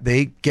that,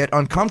 they get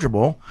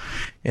uncomfortable,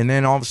 and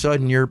then all of a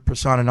sudden you're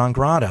persona non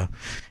grata.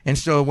 And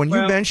so when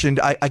you mentioned,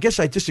 I guess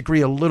I disagree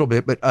a little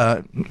bit, but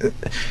that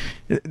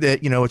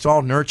it's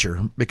all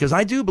nurture, because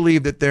I do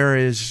believe that there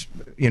is,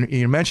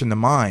 you mentioned the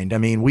mind. I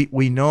mean,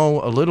 we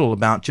know a little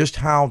about just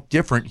how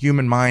different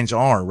human minds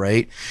are,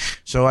 right?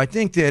 So I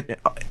think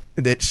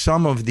that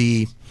some of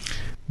the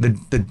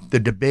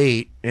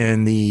debate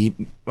and the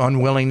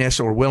unwillingness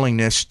or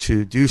willingness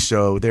to do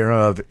so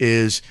thereof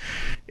is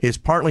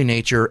partly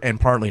nature and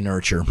partly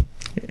nurture,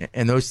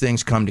 and those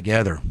things come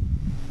together.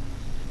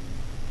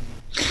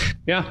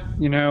 Yeah,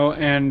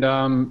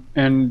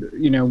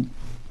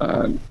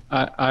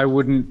 I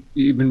wouldn't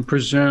even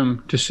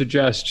presume to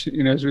suggest,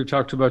 as we've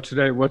talked about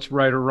today, what's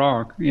right or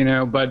wrong,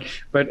 but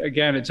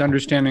again, it's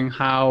understanding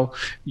how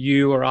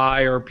you or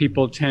I or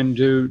people tend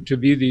to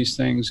view these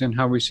things and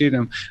how we see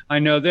them. I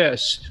know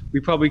this, we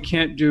probably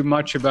can't do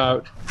much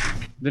about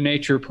the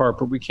nature part,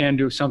 but we can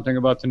do something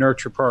about the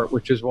nurture part,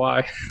 which is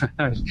why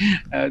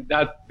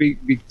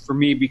for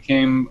me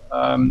became,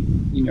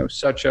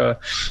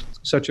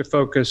 such a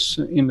focus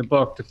in the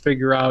book to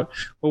figure out,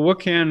 well, what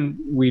can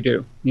we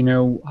do?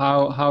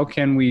 How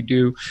can we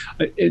do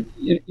it?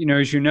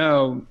 As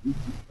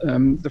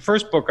the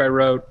first book I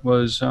wrote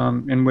was,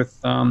 and with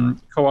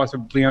co-author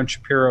Leon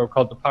Shapiro,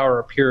 called The Power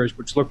of Peers,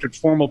 which looked at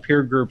formal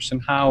peer groups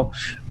and how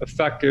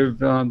effective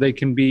they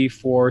can be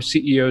for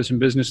CEOs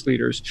and business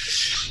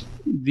leaders.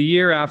 The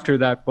year after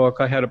that book,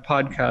 I had a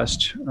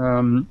podcast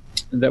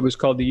that was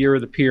called The Year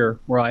of the Peer,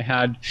 where I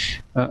had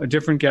a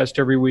different guest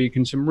every week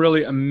and some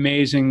really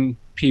amazing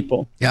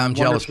people. Yeah, I'm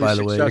jealous, by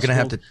the way. You're gonna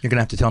have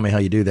to tell me how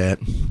you do that.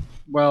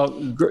 Well,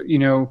 you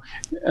know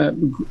how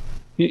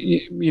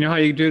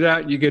you do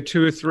that? You get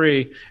 2 or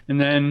 3, and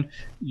then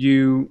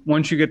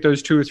once you get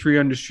those 2 or 3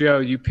 on the show,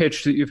 you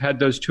pitch that you've had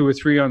those 2 or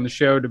 3 on the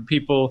show to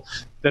people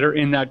that are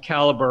in that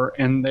caliber,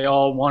 and they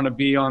all want to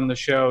be on the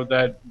show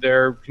that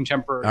they're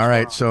contemporaries. All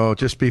right, so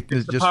just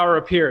the power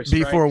of peers.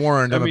 Be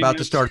forewarned. I'm about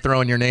to start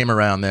throwing your name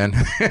around. Then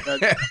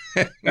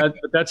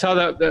that's how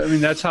that.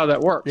 That's how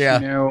that works.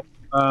 Yeah.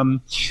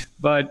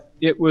 But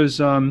it was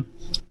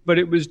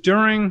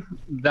during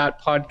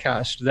that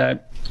podcast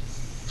that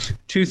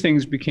 2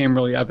 things became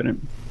really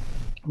evident.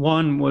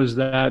 One was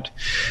that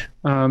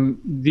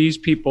these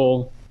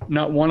people,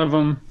 not one of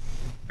them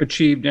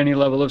achieved any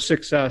level of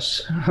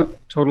success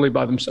totally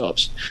by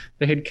themselves.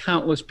 They had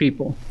countless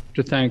people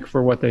to thank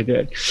for what they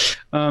did.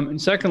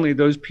 And secondly,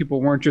 those people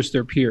weren't just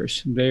their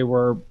peers. They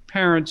were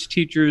parents,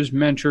 teachers,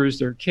 mentors,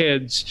 their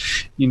kids.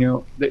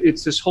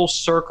 It's this whole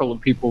circle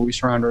of people we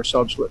surround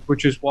ourselves with,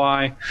 which is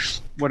why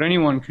what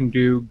anyone can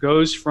do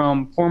goes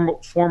from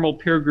formal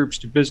peer groups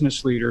to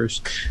business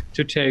leaders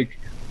to take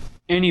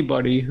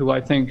anybody who I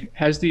think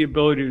has the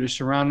ability to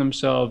surround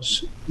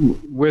themselves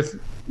with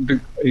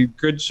a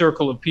good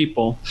circle of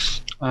people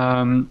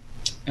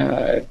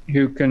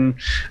who can,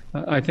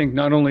 I think,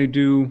 not only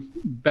do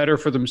better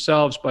for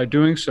themselves by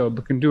doing so,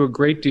 but can do a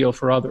great deal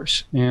for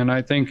others. And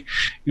I think,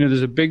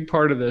 there's a big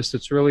part of this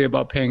that's really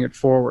about paying it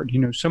forward.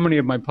 So many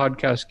of my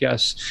podcast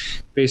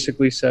guests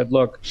basically said,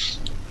 look,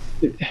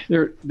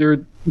 there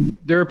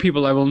are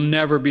people I will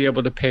never be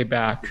able to pay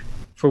back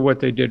for what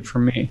they did for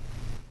me.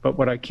 But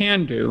what I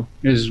can do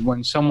is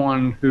when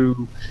someone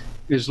who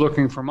is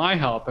looking for my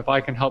help, if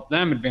I can help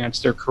them advance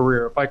their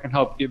career, if I can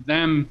help give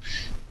them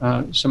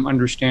some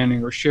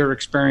understanding or share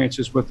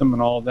experiences with them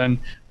and all, then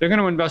they're going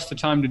to invest the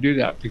time to do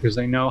that because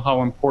they know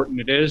how important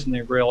it is, and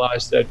they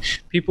realize that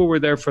people were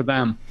there for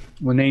them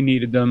when they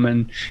needed them,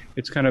 and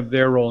it's kind of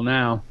their role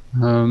now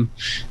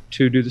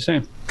to do the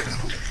same.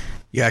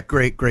 Yeah,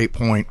 great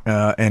point,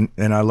 and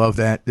I love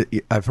that.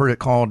 I've heard it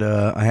called.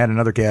 I had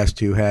another guest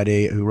who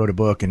wrote a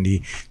book, and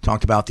he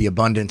talked about the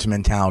abundance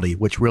mentality,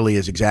 which really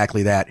is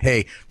exactly that.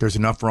 Hey, there's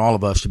enough for all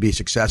of us to be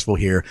successful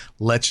here.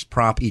 Let's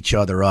prop each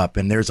other up,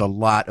 and there's a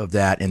lot of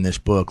that in this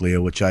book,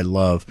 Leo, which I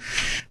love.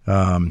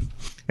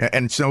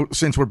 And so,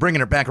 since we're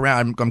bringing it back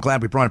around, I'm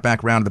glad we brought it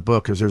back around to the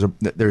book, because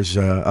there's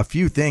a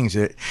few things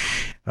that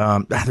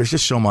there's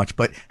just so much.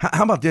 But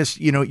how about this?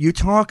 You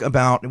talk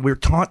about, we're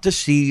taught to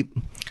see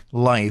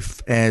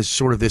life as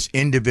sort of this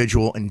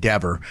individual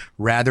endeavor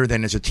rather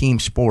than as a team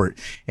sport.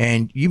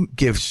 And you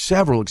give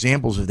several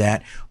examples of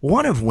that,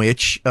 one of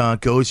which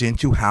goes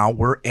into how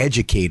we're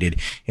educated.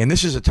 And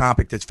this is a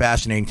topic that's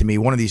fascinating to me.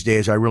 One of these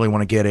days, I really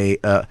want to get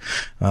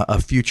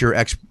a future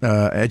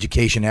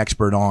education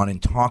expert on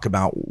and talk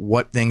about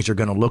what things are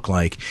going to look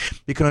like,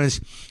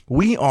 because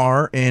we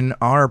are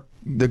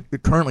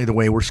currently the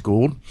way we're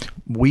schooled,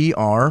 we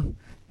are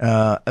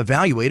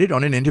evaluated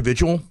on an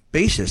individual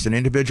basis, an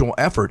individual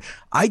effort.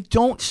 I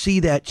don't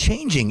see that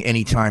changing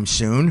anytime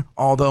soon,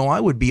 although I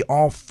would be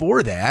all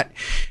for that.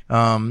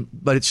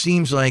 But it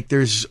seems like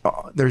there's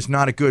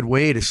not a good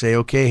way to say,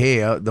 okay,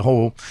 hey, the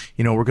whole,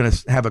 we're going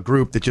to have a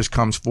group that just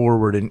comes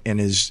forward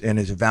and is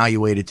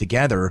evaluated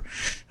together.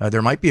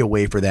 There might be a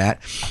way for that.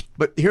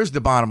 But here's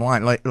the bottom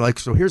line.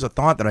 So here's a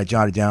thought that I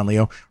jotted down,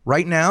 Leo.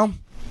 Right now,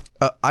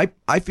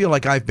 I feel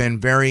like I've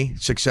been very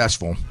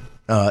successful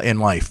in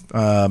life.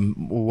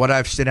 What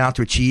I've set out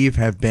to achieve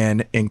have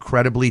been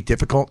incredibly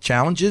difficult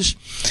challenges,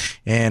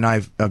 and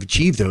I've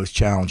achieved those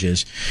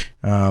challenges.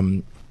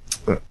 And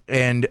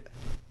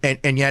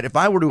yet, if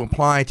I were to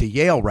apply to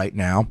Yale right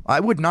now, I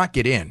would not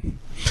get in.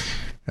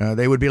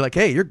 They would be like,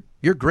 hey,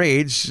 your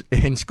grades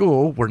in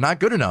school were not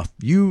good enough.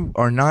 You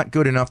are not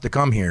good enough to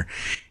come here.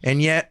 And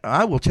yet,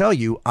 I will tell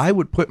you, I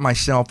would put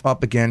myself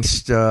up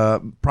against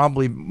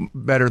probably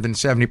better than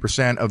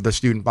 70% of the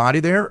student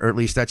body there, or at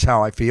least that's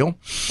how I feel.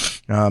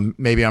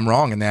 Maybe I'm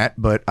wrong in that,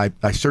 but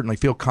I certainly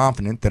feel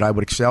confident that I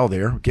would excel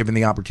there given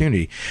the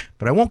opportunity.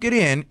 But I won't get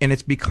in, and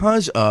it's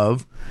because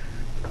of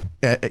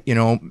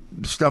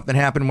stuff that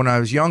happened when I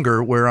was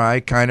younger, where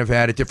I kind of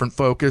had a different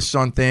focus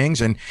on things,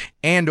 and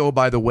oh,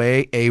 by the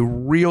way, a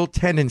real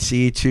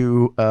tendency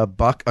to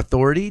buck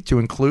authority, to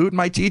include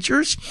my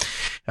teachers,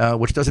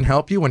 which doesn't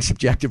help you when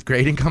subjective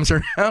grading comes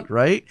around,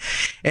 right?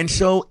 And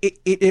so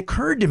it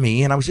occurred to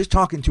me, and I was just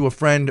talking to a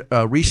friend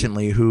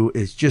recently who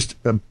is just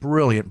a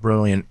brilliant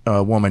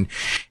woman,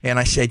 and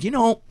I said,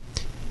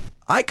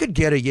 I could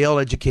get a Yale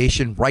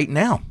education right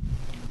now.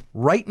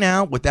 Right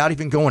now, without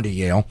even going to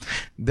Yale,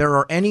 there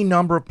are any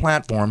number of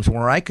platforms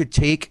where I could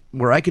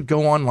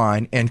go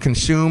online and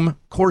consume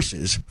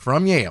courses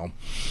from Yale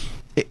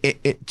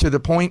to the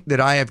point that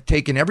I have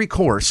taken every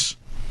course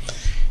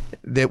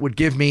that would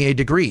give me a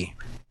degree.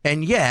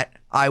 And yet,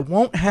 I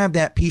won't have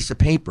that piece of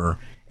paper.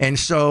 And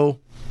so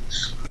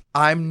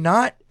I'm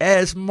not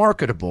as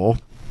marketable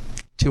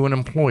to an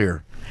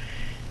employer.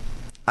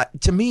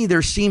 To me,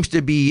 there seems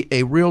to be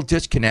a real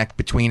disconnect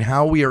between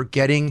how we are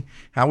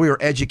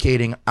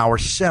educating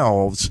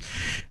ourselves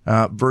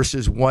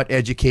versus what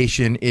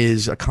education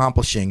is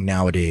accomplishing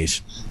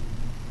nowadays.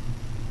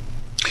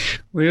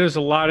 Well, there's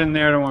a lot in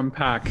there to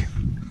unpack.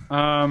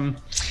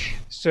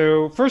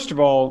 So first of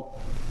all,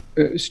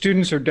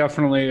 students are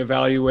definitely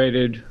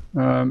evaluated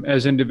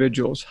as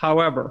individuals.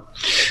 However,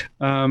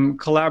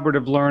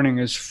 collaborative learning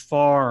is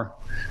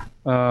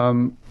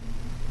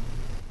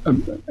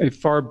a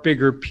far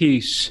bigger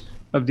piece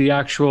of the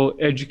actual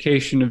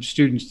education of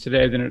students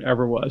today than it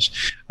ever was.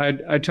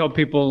 I tell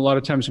people a lot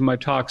of times in my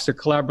talks that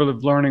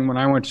collaborative learning when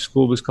I went to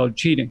school was called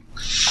cheating.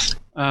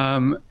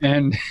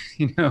 And,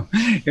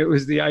 it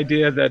was the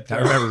idea that I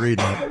remember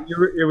reading that.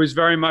 It was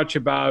very much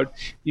about,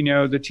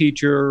 the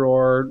teacher,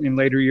 or in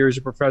later years,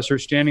 a professor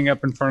standing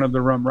up in front of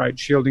the room, right,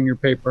 shielding your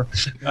paper,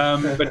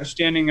 but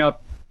standing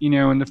up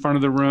in the front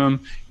of the room,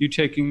 you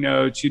taking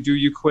notes, you do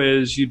your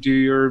quiz, you do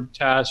your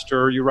test,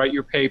 or you write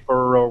your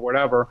paper or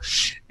whatever.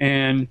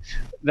 And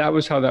that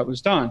was how that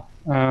was done.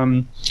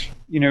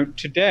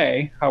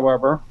 Today,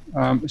 however,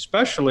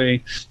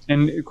 especially,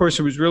 and of course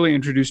it was really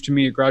introduced to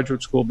me at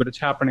graduate school, but it's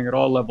happening at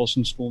all levels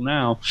in school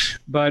now.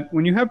 But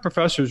when you have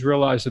professors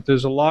realize that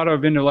there's a lot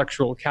of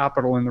intellectual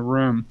capital in the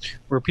room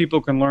where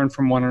people can learn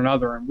from one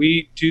another, and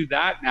we do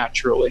that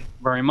naturally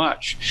very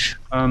much.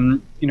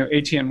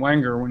 Etienne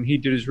Wenger, when he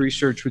did his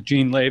research with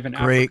Jean Lave in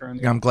Great.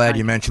 Africa. I'm glad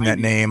you mentioned that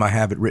name. I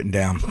have it written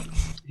down.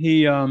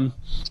 He,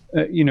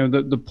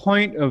 the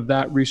point of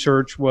that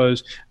research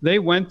was they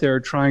went there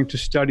trying to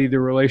study the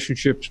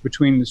relationships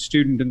between the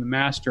student and the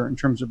master in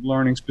terms of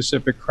learning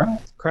specific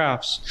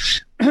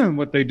crafts.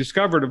 What they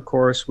discovered, of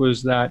course,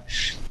 was that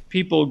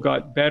people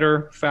got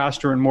better,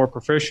 faster, and more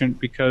proficient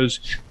because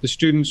the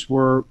students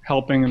were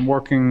helping and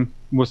working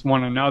with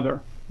one another,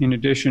 in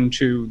addition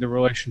to the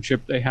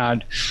relationship they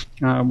had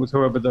with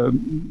whoever the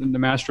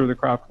master of the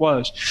craft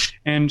was.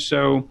 And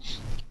so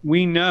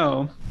we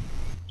know,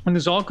 and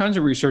there's all kinds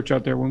of research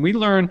out there, when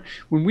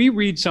we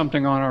read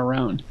something on our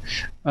own,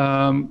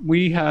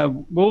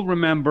 we'll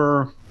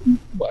remember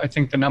I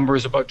think the number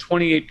is about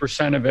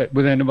 28% of it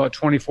within about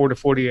 24 to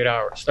 48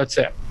 hours. That's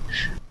it.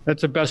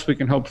 That's the best we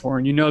can hope for.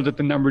 And you know that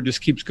the number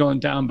just keeps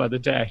going down by the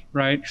day,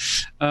 right?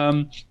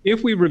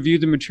 If we review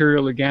the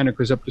material again, it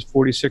goes up to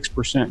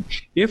 46%.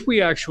 If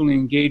we actually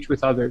engage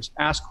with others,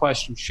 ask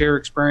questions, share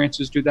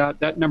experiences, do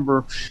that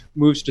number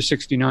moves to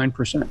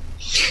 69%.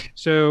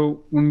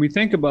 So when we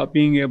think about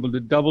being able to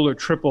double or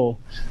triple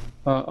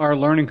our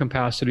learning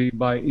capacity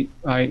by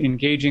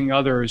engaging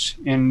others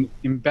and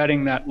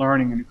embedding that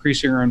learning and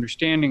increasing our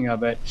understanding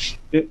of it,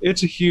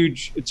 it's a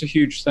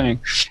huge thing.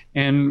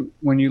 And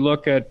when you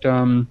look at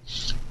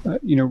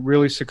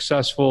really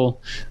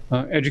successful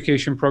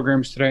education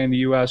programs today in the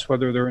U.S.,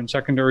 whether they're in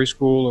secondary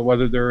school or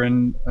whether they're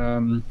in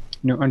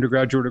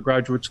undergraduate or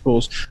graduate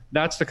schools,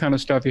 that's the kind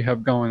of stuff you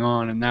have going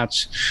on, and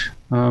that's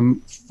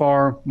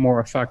far more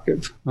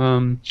effective.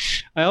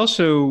 I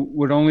also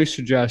would only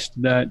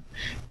suggest that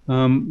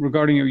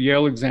regarding your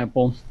Yale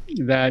example,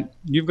 that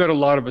you've got a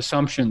lot of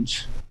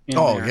assumptions in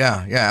there.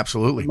 Yeah,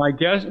 absolutely. My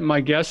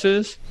guess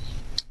is,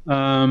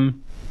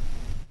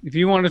 if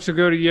you wanted to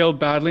go to Yale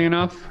badly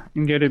enough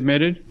and get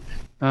admitted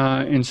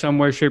in some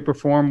way, shape, or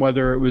form,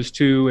 whether it was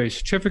to a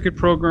certificate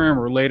program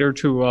or later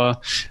to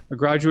a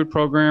graduate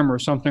program or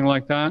something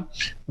like that,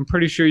 I'm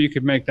pretty sure you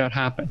could make that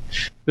happen.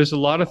 There's a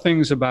lot of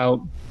things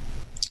about,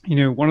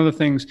 one of the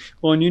things,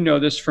 well, and you know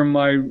this from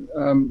my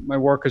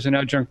work as an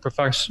adjunct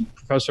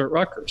professor at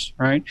Rutgers,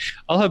 right?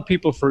 I'll have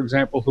people, for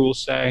example, who will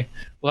say,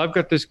 well, I've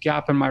got this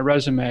gap in my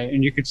resume,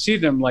 and you could see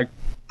them like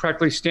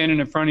practically standing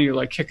in front of you,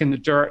 like kicking the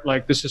dirt,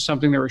 like this is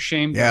something they're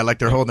ashamed of. Yeah, like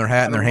they're holding their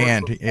hat in their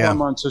hand. 4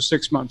 months or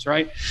 6 months,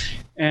 right?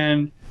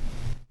 And,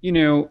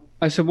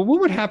 I said, well,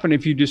 what would happen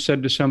if you just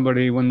said to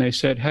somebody when they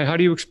said, hey, how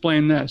do you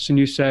explain this? And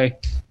you say,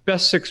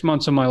 best 6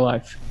 months of my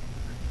life.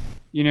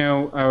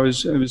 I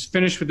was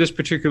finished with this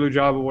particular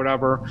job or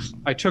whatever.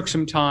 I took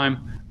some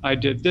time. I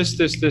did this,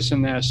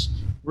 and this.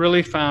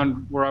 Really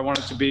found where I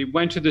wanted to be.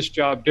 Went to this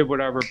job, did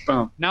whatever.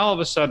 Boom. Now all of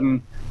a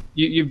sudden,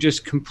 you've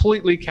just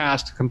completely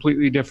cast a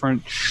completely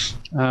different.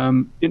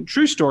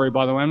 True story,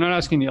 by the way. I'm not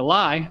asking you to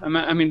lie.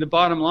 I mean, the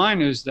bottom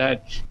line is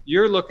that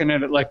you're looking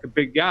at it like a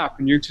big gap,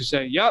 and you're to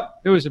say,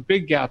 "Yep, there was a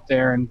big gap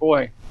there," and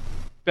boy,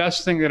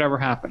 best thing that ever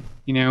happened,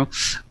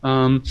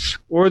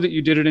 or that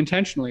you did it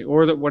intentionally,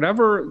 or that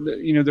whatever,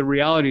 the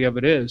reality of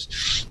it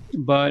is.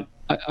 But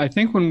I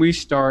think when we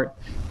start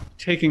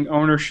taking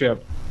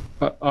ownership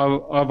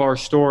of our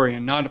story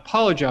and not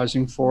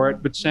apologizing for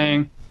it, but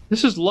saying,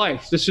 this is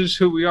life, this is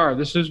who we are,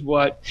 this is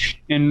what,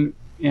 and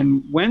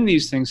when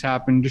these things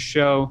happen, to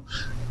show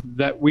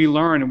that we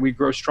learn and we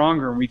grow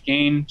stronger and we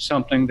gain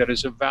something that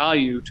is of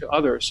value to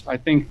others. I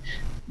think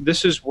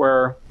this is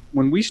where,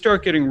 when we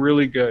start getting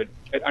really good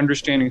at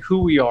understanding who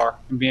we are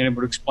and being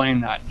able to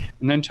explain that,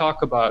 and then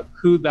talk about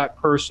who that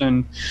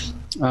person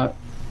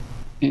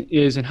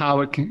is and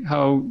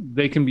how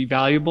they can be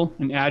valuable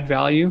and add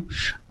value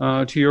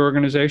to your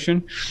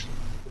organization,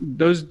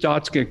 those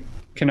dots get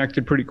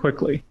connected pretty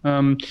quickly.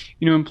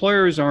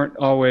 Employers aren't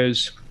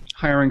always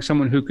hiring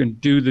someone who can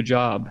do the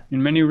job.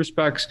 In many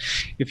respects,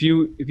 if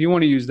you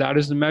want to use that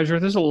as the measure,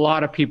 there's a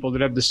lot of people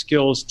that have the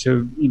skills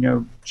to,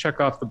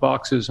 check off the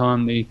boxes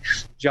on the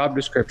job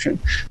description.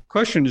 The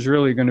question is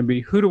really going to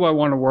be, who do I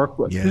want to work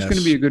with? Yes. Who's going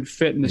to be a good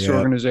fit in this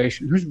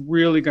organization? Who's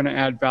really going to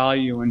add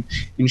value and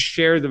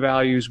share the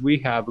values we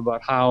have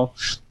about how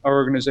our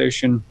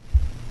organization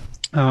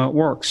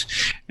works?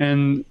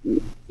 And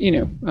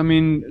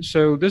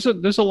so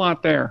there's a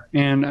lot there,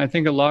 and I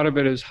think a lot of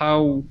it is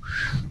how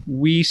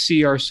we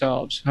see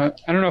ourselves. I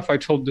don't know if I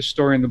told this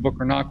story in the book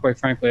or not, quite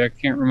frankly. I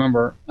can't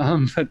remember.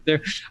 But I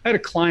had a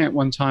client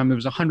one time that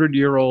was a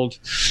 100-year-old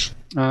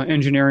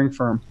engineering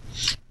firm,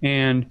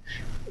 and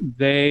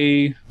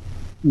they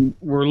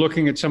were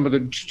looking at some of the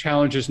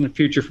challenges in the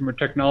future from a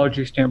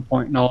technology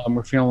standpoint, and all of them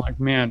were feeling like,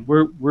 man,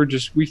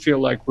 we feel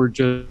like we're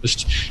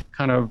just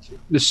kind of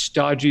this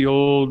stodgy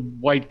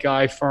old white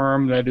guy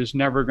firm that is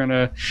never going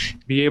to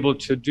be able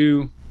to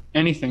do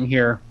anything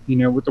here,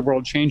 with the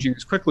world changing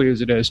as quickly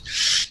as it is.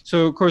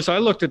 So, of course, I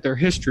looked at their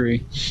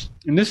history,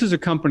 and this is a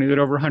company that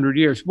over 100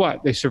 years,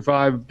 they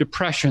survived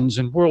depressions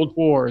and world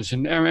wars,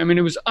 and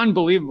it was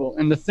unbelievable.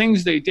 And the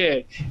things they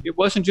did, it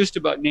wasn't just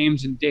about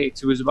names and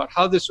dates. It was about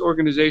how this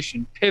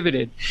organization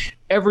pivoted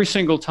every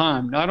single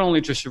time, not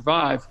only to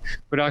survive,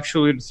 but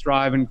actually to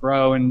thrive and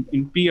grow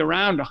and be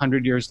around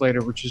 100 years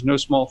later, which is no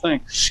small thing.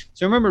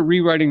 So I remember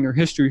rewriting their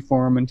history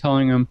for them and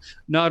telling them,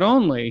 not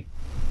only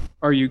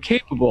are you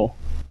capable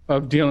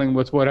of dealing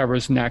with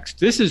whatever's next,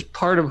 this is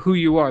part of who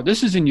you are.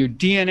 This is in your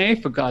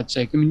DNA, for God's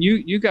sake.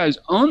 You guys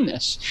own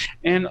this.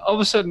 And all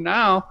of a sudden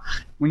now,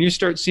 when you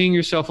start seeing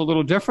yourself a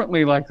little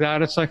differently like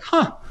that, it's like,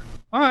 all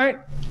right,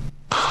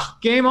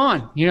 game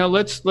on.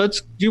 Let's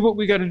do what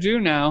we got to do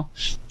now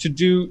to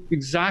do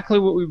exactly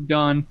what we've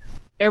done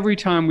every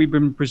time we've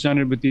been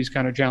presented with these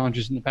kind of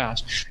challenges in the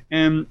past.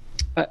 And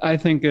I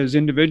think as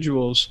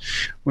individuals,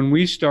 when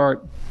we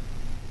start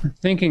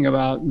thinking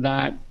about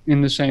that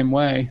in the same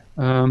way,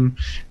 and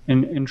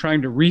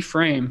trying to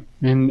reframe.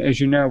 And as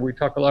you know, we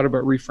talk a lot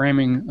about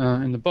reframing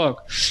in the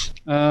book.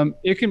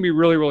 it can be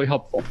really, really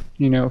helpful,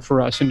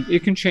 for us, and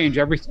it can change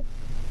everything.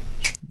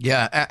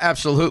 Yeah,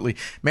 absolutely,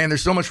 man.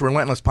 There's so much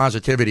relentless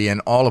positivity in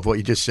all of what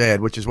you just said,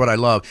 which is what I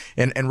love.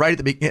 And right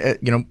at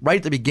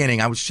the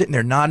beginning, I was sitting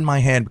there nodding my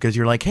head because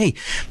you're like, hey,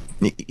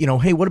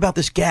 hey, what about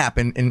this gap?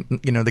 And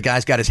the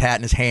guy's got his hat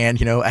in his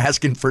hand,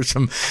 asking for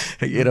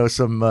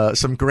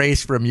some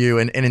grace from you.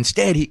 And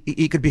instead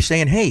he could be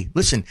saying, hey,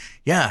 listen,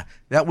 yeah,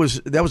 that was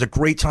a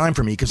great time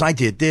for me because I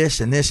did this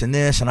and this and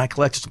this, and I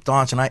collected some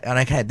thoughts, and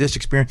I had this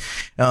experience.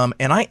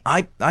 And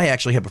I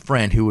actually have a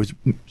friend who was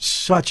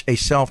such a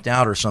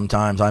self-doubter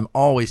sometimes. I'm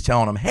always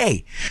telling him,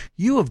 hey,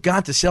 you have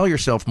got to sell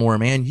yourself more,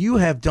 man. You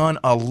have done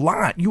a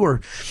lot.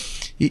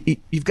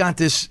 You've got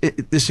this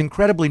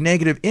incredibly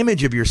negative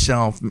image of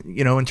yourself,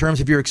 in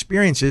terms of your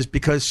experiences,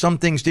 because some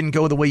things didn't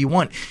go the way you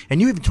want. And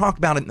you even talk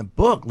about it in the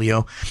book,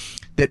 Leo,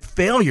 that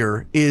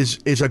failure is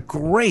a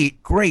great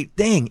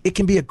thing. It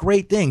can be a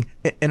great thing,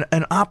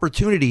 an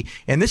opportunity.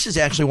 And this is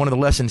actually one of the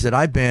lessons that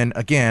I've been,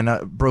 again,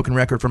 a broken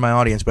record for my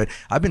audience, but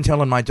I've been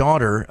telling my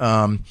daughter,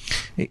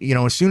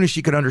 as soon as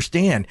she could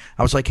understand,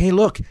 I was like, hey,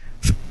 look,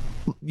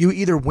 you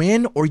either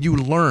win or you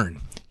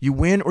learn. You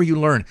win or you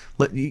learn.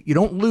 You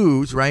don't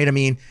lose, right? I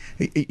mean,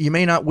 you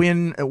may not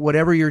win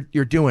whatever you're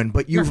doing,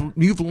 but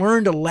you've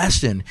learned a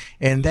lesson,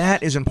 and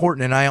that is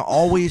important. And I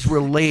always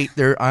relate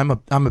there. I'm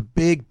a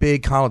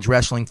big college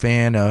wrestling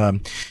fan,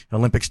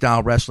 Olympic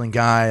style wrestling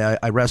guy.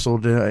 I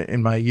wrestled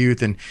in my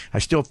youth, and I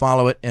still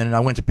follow it. And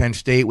I went to Penn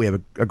State. We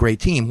have a great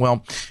team.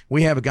 Well,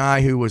 we have a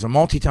guy who was a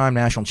multi-time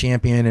national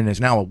champion and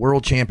is now a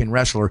world champion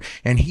wrestler.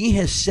 And he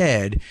has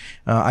said,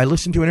 I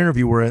listened to an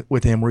interview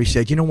with him where he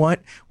said, you know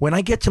what? When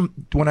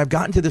I've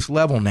gotten to this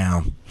level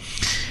now,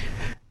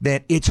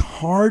 that it's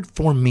hard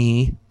for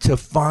me to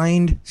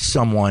find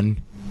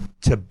someone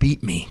to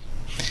beat me.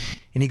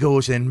 And he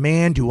goes, and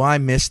man, do I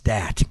miss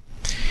that.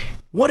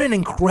 What an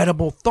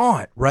incredible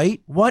thought,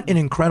 right? What an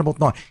incredible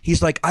thought.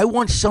 He's like, I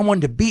want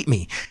someone to beat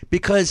me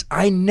because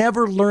I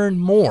never learn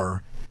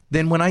more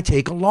than when I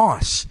take a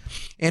loss.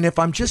 And if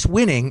I'm just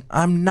winning,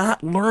 I'm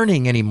not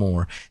learning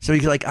anymore. So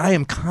he's like, I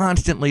am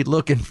constantly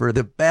looking for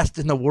the best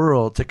in the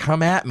world to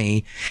come at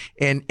me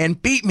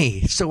and beat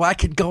me so I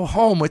can go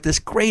home with this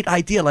great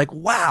idea. Like,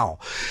 wow,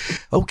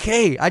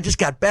 okay, I just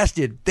got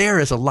bested. There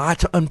is a lot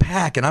to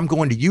unpack, and I'm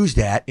going to use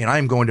that, and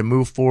I'm going to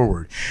move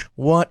forward.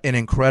 What an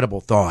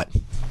incredible thought.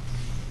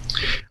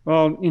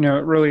 Well, it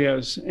really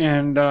is.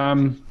 And,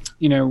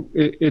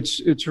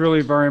 it's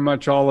really very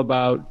much all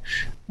about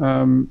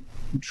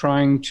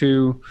trying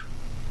to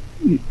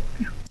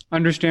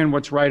understand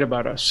what's right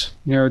about us.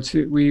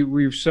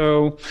 We've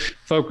so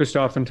focused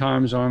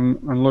oftentimes on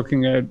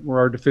looking at where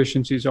our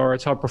deficiencies are.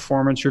 It's how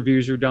performance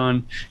reviews are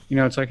done.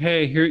 It's like,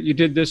 hey, here you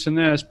did this and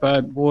this,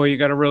 but boy, you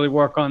got to really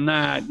work on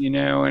that.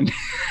 And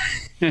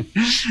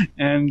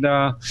and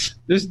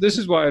this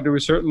is why, to a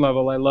certain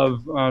level, I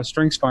love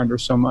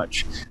StrengthsFinder so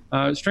much.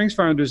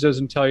 StrengthsFinder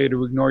doesn't tell you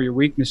to ignore your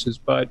weaknesses,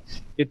 but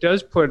it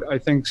does put, I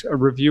think, a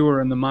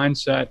reviewer in the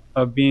mindset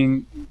of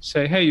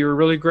say, hey, you're a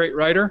really great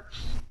writer.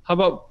 How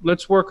about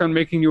let's work on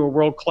making you a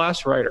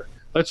world-class writer?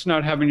 Let's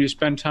not having you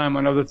spend time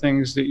on other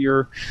things that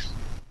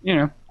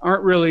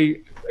aren't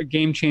really a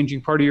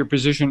game-changing part of your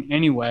position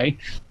anyway.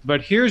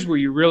 But here's where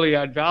you really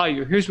add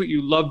value. Here's what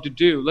you love to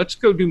do. Let's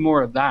go do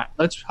more of that.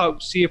 Let's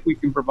see if we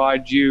can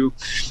provide you,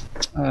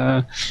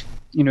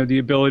 the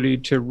ability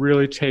to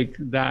really take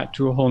that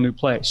to a whole new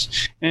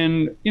place.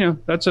 And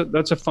that's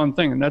a fun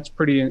thing, and that's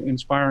pretty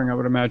inspiring, I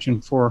would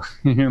imagine, for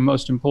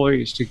most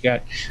employees to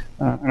get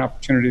an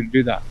opportunity to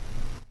do that.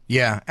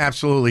 Yeah,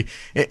 absolutely.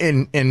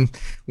 And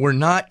we're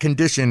not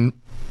conditioned,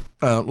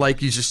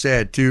 like you just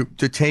said, to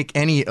take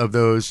any of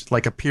those,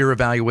 like a peer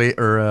evaluate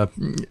or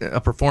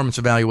a performance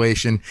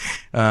evaluation,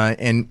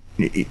 and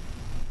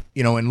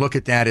look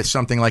at that as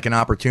something like an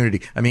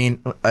opportunity. I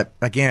mean,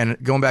 again,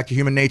 going back to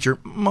human nature,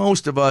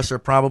 most of us are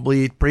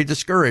probably pretty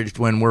discouraged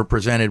when we're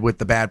presented with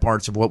the bad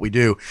parts of what we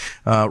do,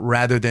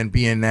 rather than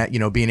being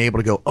able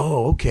to go,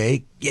 oh,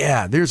 okay,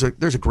 yeah, there's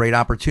a great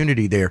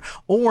opportunity there.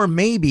 Or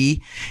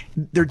maybe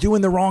they're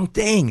doing the wrong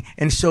thing.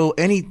 And so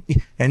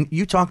and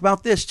you talk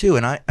about this too.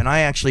 And I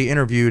actually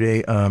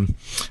interviewed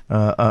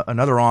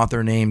another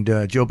author named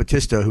Joe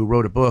Battista, who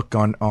wrote a book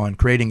on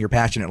creating your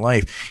passionate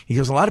life. He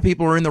goes, a lot of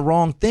people are in the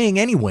wrong thing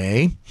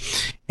anyway.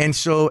 And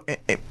so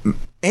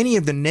any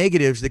of the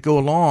negatives that go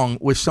along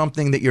with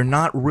something that you're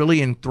not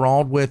really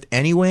enthralled with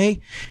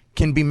anyway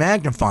can be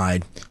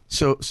magnified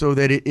so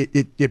that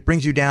it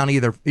brings you down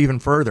even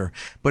further.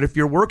 But if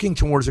you're working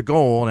towards a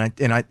goal, and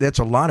that's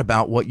a lot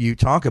about what you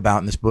talk about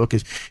in this book,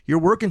 is you're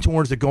working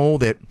towards the goal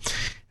that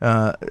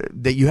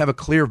you have a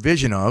clear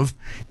vision of,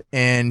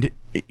 and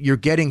you're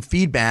getting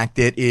feedback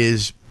that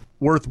is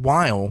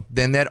worthwhile,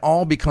 then that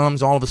all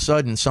becomes all of a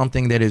sudden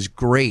something that is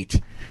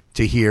great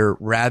to hear,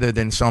 rather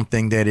than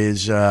something that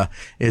is a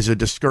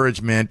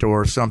discouragement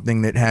or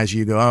something that has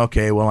you go,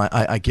 okay, well,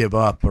 I give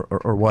up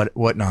or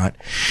whatnot,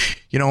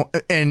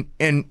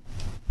 and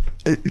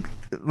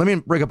let me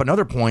bring up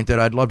another point that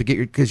I'd love to get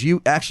you, because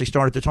you actually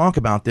started to talk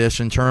about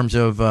this in terms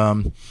of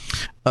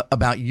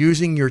about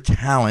using your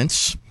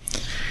talents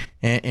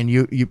and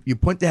you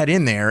put that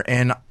in there.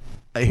 And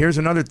here's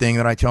another thing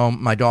that I tell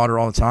my daughter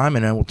all the time,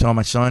 and I will tell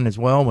my son as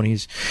well when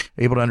he's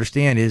able to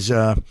understand, is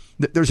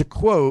there's a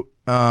quote,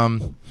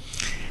 and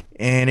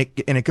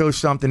it goes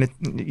something,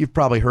 you've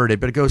probably heard it,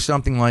 but it goes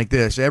something like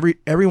this: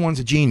 everyone's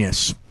a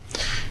genius,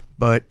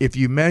 but if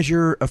you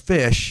measure a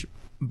fish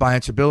by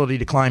its ability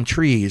to climb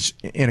trees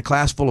in a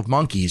class full of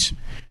monkeys,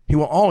 he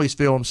will always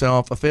feel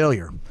himself a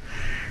failure.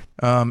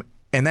 And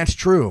that's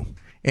true.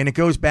 And it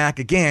goes back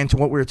again to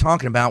what we were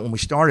talking about when we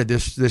started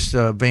this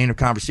vein of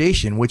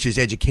conversation, which is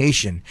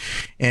education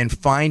and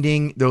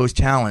finding those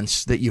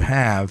talents that you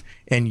have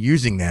and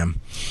using them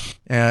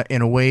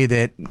in a way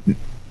that,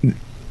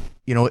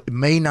 it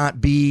may not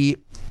be,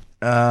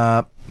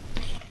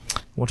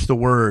 what's the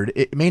word?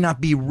 It may not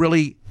be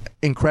really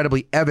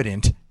incredibly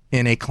evident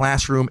in a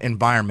classroom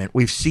environment.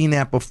 We've seen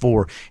that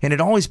before. And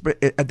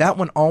that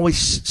one always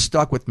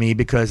stuck with me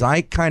because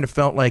I kind of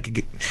felt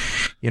like,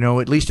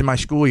 at least in my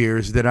school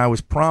years, that I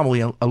was probably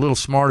a little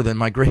smarter than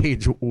my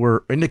grades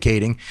were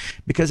indicating,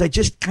 because I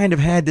just kind of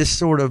had this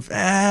sort of,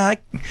 I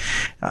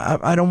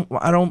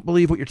don't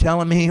believe what you're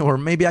telling me, or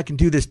maybe I can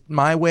do this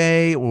my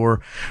way,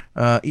 or,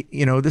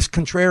 this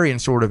contrarian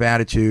sort of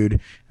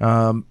attitude.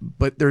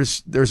 But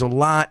there's a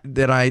lot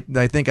that I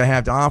think I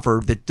have to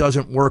offer that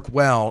doesn't work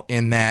well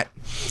in that,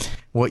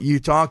 what you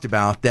talked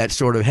about, that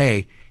sort of,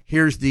 hey,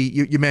 here's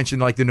you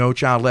mentioned like the No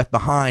Child Left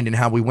Behind, and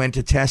how we went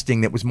to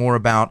testing that was more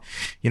about,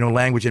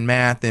 language and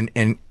math and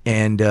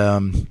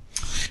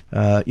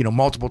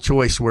multiple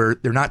choice, where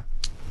they're not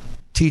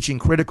teaching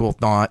critical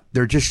thought.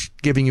 They're just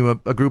giving you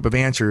a group of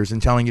answers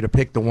and telling you to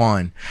pick the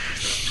one.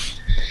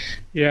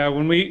 Yeah,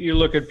 when you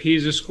look at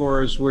PISA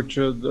scores, which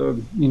are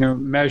the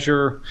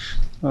measure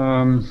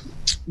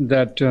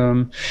that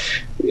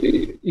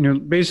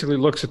basically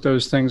looks at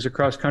those things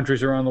across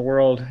countries around the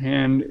world,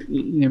 and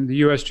the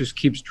U.S. just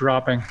keeps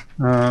dropping,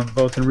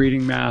 both in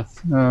reading,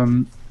 math,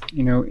 and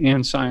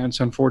science,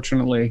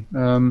 unfortunately,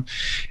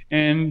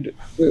 and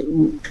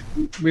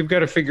we've got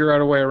to figure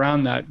out a way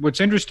around that.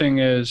 What's interesting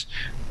is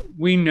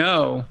we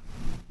know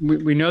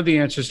the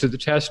answers to the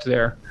test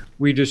there.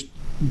 We just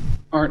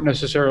aren't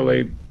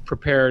necessarily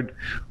prepared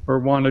or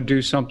want to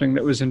do something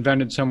that was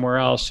invented somewhere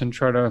else and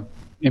try to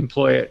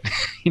employ it,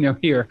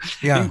 here.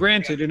 Yeah. And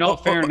granted, in all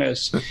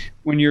fairness,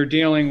 when you're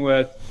dealing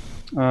with,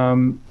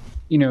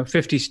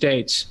 50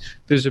 states,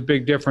 there's a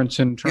big difference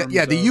in terms.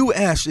 Yeah, the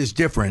U.S. is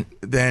different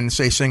than,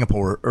 say,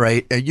 Singapore,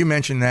 right? You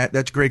mentioned that.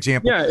 That's a great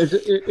example. Yeah,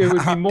 it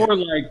would be more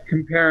like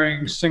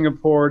comparing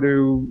Singapore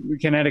to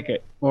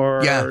Connecticut,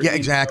 or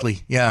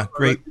exactly. Yeah,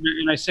 great.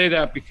 And I say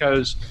that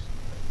because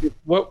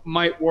what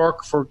might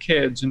work for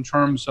kids in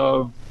terms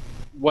of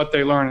what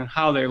they learn and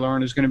how they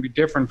learn is going to be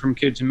different from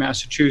kids in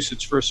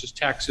Massachusetts versus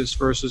Texas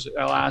versus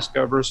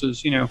Alaska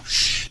versus,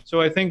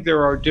 so I think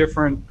there are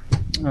different,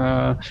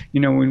 when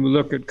we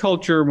look at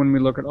culture, when we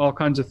look at all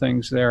kinds of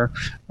things there.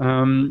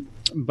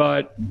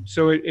 But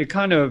so it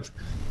kind of,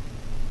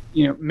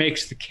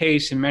 makes the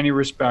case in many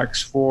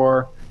respects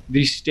for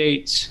these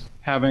states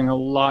having a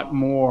lot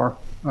more,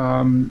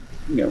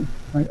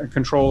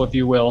 control, if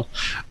you will,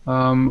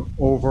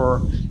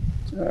 over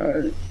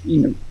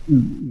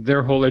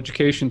their whole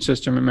education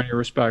system in many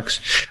respects.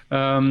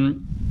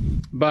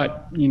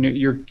 But,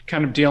 you're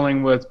kind of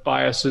dealing with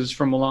biases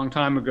from a long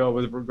time ago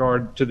with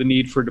regard to the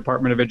need for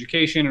Department of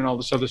Education and all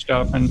this other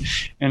stuff. And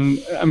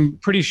I'm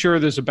pretty sure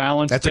there's a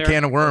balance. That's there. A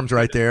can of worms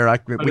right there.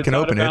 We can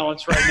open it.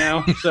 Balance right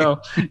now.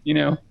 So,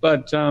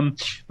 but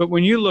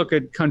when you look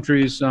at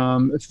countries,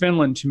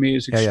 Finland to me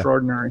is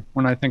extraordinary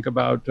when I think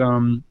about.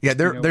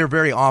 They're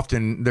very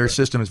often, their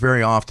system is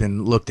very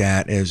often looked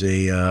at as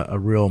a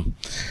real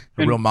model.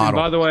 And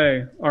by the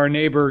way, our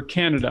neighbor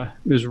Canada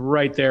is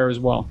right there as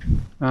well.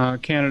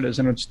 Canada is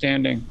an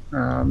outstanding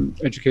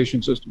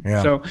education system.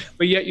 Yeah. So,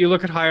 but yet you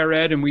look at higher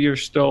ed, and we are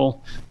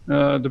still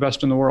the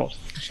best in the world.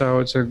 So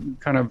it's a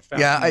kind of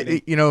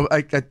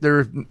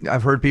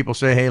I've heard people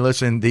say, "Hey,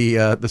 listen,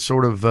 the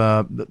sort of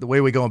the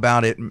way we go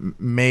about it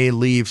may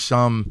leave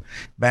some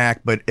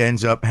back, but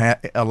ends up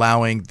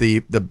allowing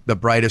the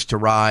brightest to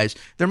rise."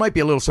 There might be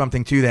a little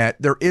something to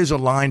that. There is a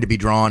line to be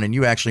drawn, and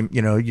you actually,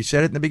 you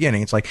said it in the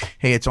beginning. It's like,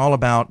 hey, it's all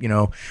about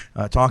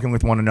talking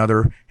with one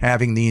another,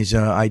 having these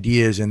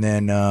ideas, and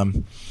then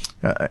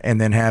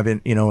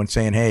having and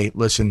saying, hey,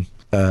 listen.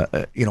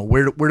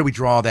 Where do we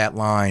draw that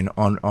line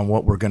on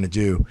what we're going to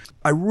do?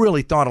 I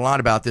really thought a lot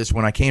about this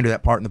when I came to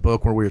that part in the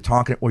book where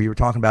you were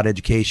talking about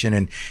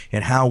education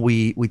and how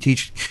we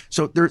teach.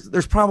 So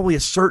there's probably a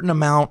certain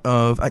amount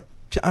of I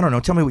don't know.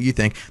 Tell me what you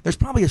think. There's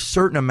probably a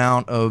certain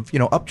amount of,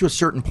 up to a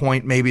certain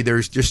point, maybe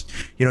there's just,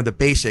 the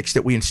basics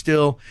that we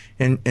instill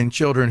in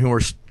children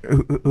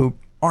who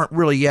aren't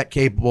really yet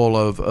capable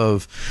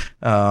of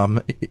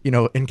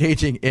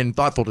engaging in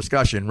thoughtful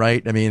discussion,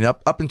 right? I mean,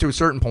 up until a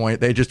certain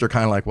point, they just are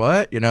kind of like,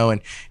 what,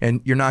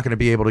 and you're not going to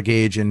be able to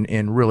gauge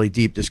in really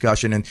deep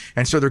discussion,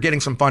 and so they're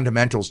getting some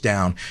fundamentals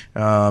down,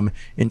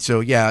 and so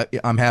yeah,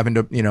 I'm having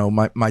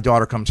to, my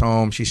daughter comes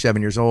home, she's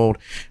 7 years old,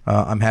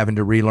 I'm having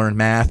to relearn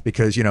math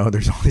because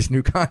there's all these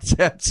new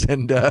concepts,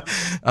 and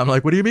I'm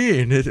like, what do you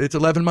mean? It's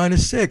 11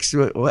 minus 6,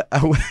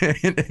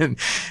 and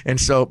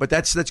so, but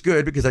that's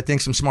good because I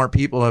think some smart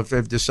people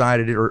have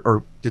decided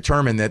or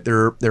determined that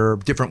there are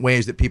different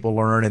ways that people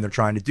learn, and they're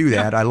trying to do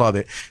that. I love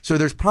it. So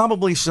there's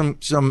probably some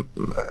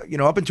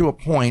up until a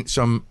point,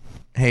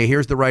 hey,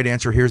 here's the right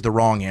answer, here's the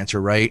wrong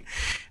answer, right?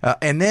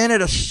 And then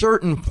at a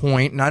certain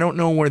point, and I don't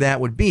know where that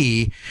would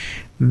be,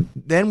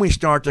 then we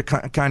start to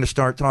kind of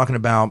start talking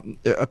about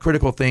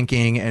critical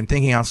thinking and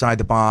thinking outside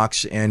the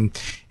box, and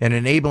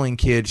enabling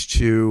kids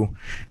to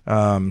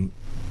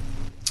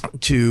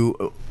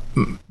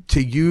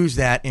use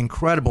that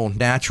incredible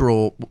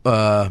natural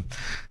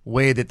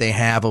way that they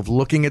have of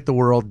looking at the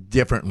world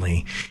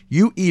differently.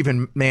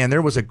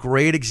 There was a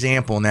great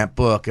example in that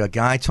book, a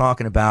guy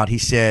talking about, he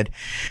said,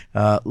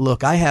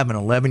 look, I have an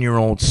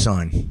 11-year-old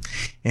son,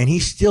 and he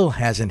still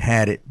hasn't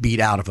had it beat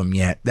out of him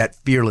yet, that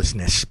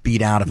fearlessness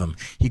beat out of him.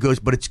 He goes,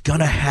 but it's going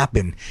to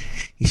happen.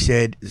 He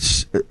said,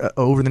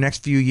 over the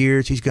next few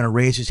years, he's going to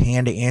raise his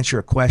hand to answer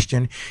a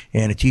question,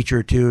 and a teacher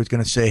or two is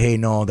going to say, hey,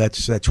 no,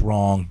 that's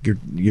wrong.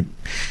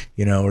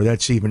 Or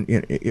that's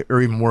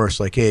even worse,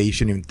 like, hey, you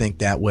shouldn't even think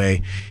that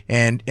way.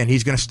 And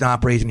he's going to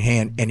stop raising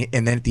hand, and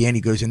then at the end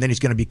he goes, and then he's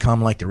going to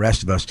become like the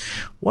rest of us.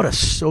 What a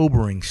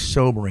sobering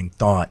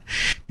thought,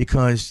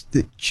 because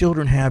the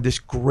children have this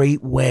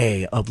great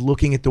way of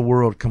looking at the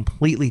world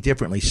completely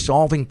differently,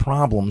 solving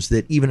problems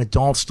that even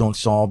adults don't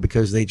solve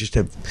because they just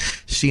have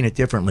seen it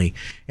differently.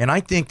 And I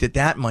think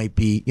that might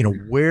be,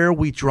 where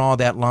we draw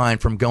that line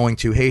from going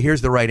to, hey,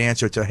 here's the right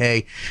answer, to,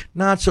 hey,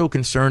 not so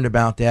concerned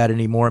about that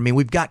anymore. I mean,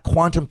 we've got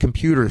quantum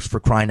computers, for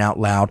crying out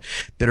loud,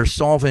 that are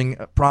solving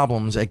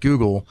problems at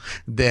Google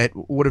that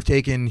would have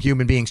taken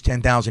human beings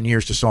 10,000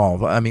 years to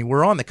solve. I mean,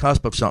 we're on the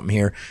cusp of something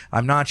here.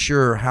 I'm not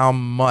sure how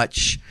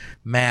much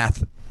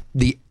math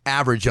the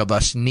average of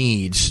us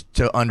needs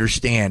to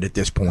understand at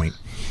this point.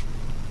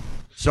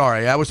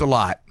 Sorry, that was a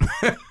lot.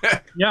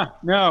 Yeah,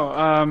 no,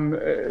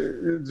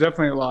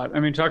 definitely a lot. I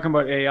mean, talking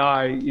about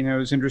AI,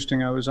 it's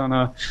interesting.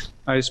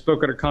 I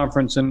spoke at a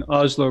conference in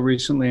Oslo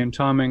recently, and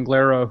Tom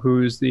Anglero,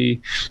 who is the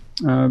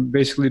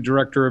basically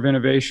director of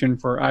innovation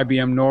for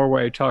IBM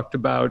Norway, talked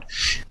about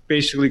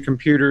basically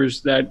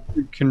computers that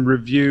can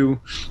review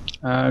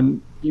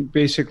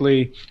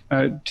basically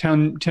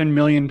 10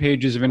 million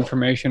pages of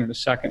information in a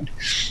second.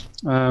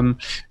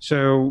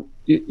 So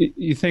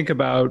you think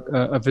about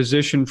a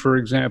physician, for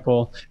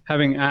example,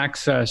 having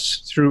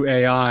access through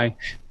AI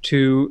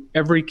to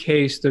every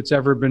case that's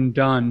ever been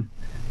done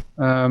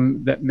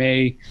that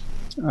may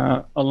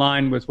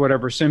align with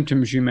whatever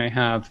symptoms you may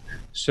have.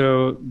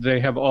 So they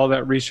have all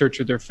that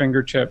research at their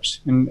fingertips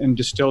and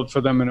distilled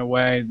for them in a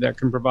way that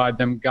can provide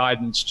them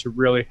guidance to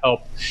really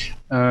help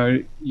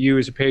you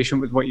as a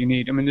patient with what you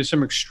need. I mean, there's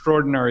some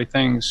extraordinary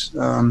things,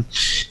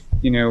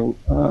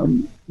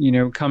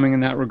 coming in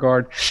that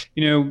regard.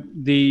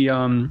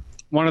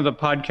 One of the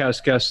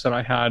podcast guests that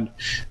I had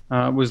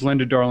was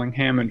Linda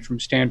Darling-Hammond from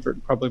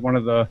Stanford, probably one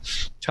of the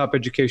top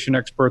education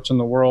experts in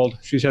the world.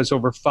 She has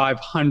over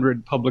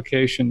 500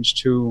 publications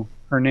to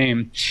her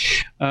name.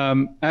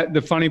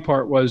 The funny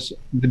part was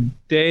the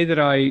day that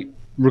I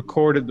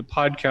recorded the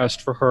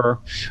podcast for her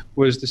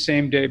was the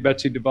same day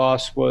Betsy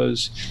DeVos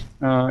was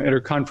at her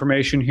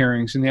confirmation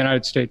hearings in the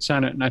United States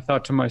Senate. And I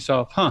thought to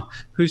myself,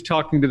 who's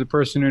talking to the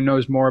person who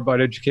knows more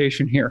about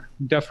education here?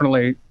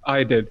 Definitely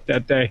I did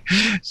that day.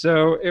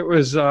 So it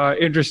was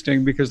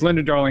interesting because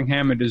Linda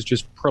Darling-Hammond is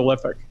just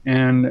prolific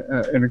and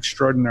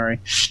extraordinary.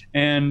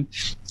 And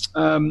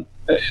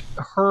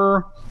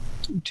her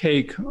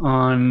take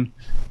on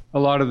a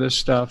lot of this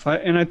stuff.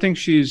 And I think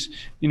she's,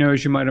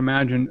 as you might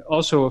imagine,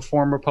 also a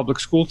former public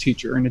school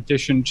teacher, in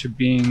addition to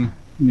being,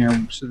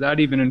 so that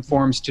even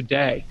informs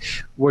today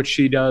what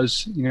she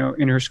does,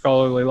 in her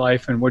scholarly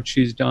life and what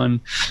she's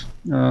done,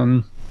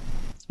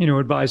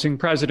 advising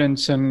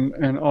presidents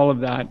and all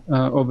of that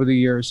over the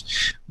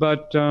years.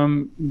 But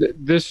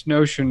this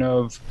notion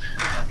of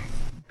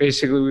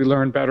basically we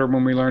learn better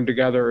when we learn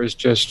together there's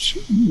just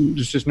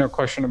no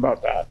question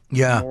about that.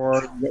 Yeah. The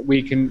more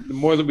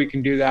that we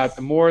can do that,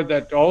 the more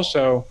that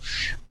also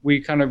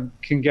we kind of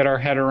can get our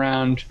head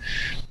around,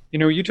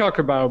 you talk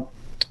about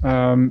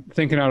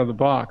thinking out of the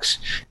box.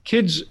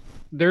 Kids,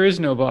 there is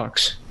no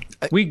box.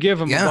 We give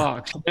them a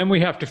box, and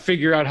we have to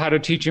figure out how to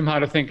teach them how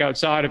to think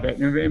outside of it,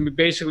 and we're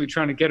basically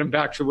trying to get them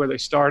back to where they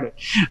started.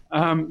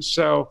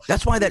 So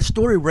that's why that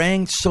story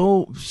rang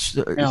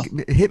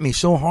it hit me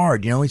so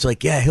hard. He's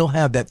like, he'll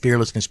have that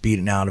fearlessness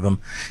beaten out of him,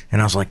 and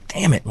I was like,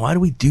 damn it, why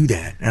do we do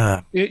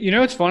that?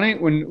 It's funny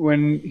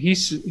when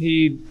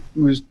he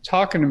was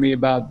talking to me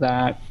about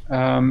that.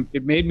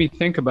 It made me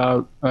think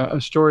about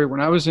a story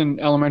when I was in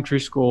elementary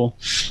school,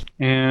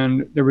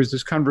 and there was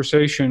this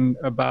conversation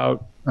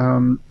about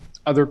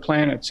other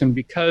planets, and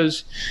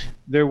because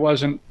there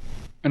wasn't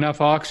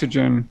enough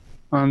oxygen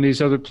on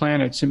these other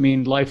planets, it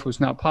means life was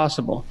not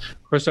possible.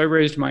 Of course, I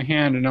raised my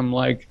hand, and I'm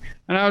like,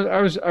 and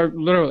I was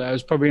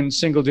probably in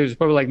single digits,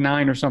 probably like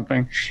 9 or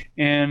something,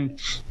 and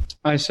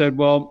I said,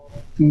 well,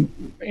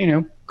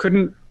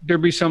 couldn't there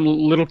be some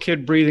little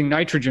kid breathing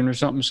nitrogen or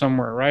something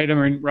somewhere, right? I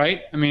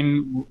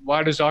mean,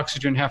 why does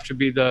oxygen have to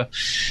be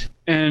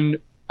and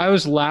I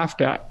was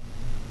laughed at.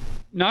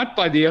 Not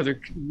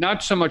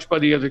so much by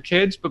the other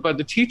kids, but by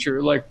the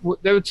teacher. Like, what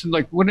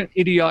an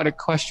idiotic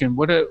question.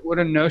 What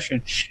a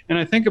notion. And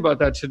I think about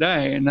that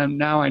today, and then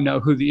now I know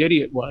who the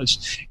idiot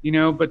was.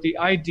 But the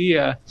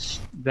idea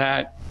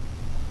that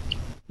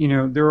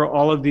there are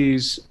all of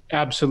these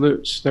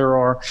absolutes.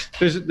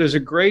 There's a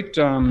great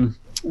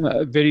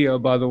video,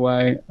 by the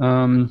way,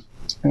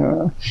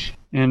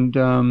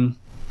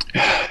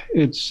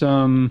 it's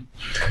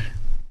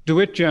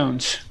DeWitt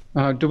Jones,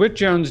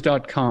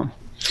 DeWittJones.com.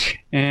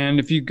 And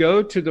if you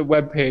go to the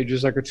webpage,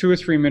 there's like a 2 or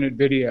 3 minute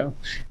video.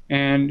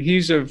 And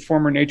he's a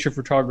former nature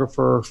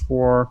photographer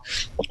for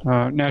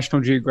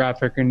National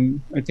Geographic, and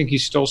I think he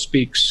still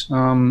speaks,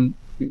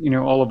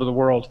 all over the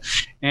world.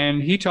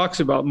 And he talks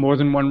about more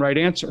than one right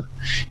answer.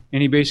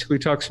 And he basically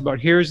talks about,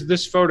 here's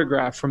this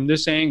photograph from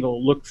this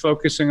angle,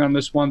 focusing on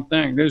this one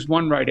thing. There's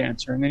one right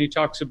answer. And then he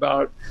talks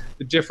about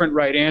the different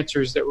right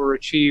answers that were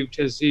achieved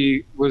as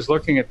he was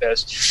looking at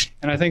this.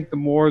 And I think the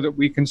more that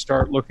we can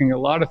start looking at a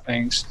lot of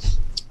things,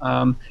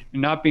 and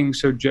not being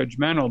so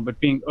judgmental, but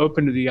being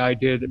open to the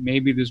idea that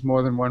maybe there's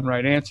more than one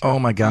right answer. Oh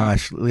my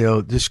gosh,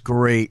 Leo, this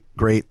great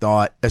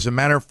thought. As a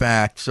matter of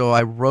fact, so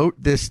I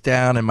wrote this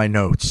down in my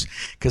notes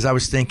because I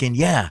was thinking,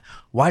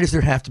 why does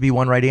there have to be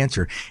one right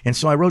answer? And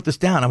so I wrote this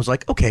down. I was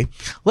like, okay,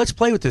 let's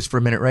play with this for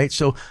a minute, right?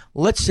 So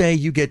let's say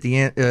you get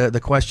the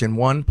question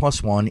 1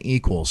 + 1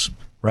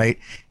 = right?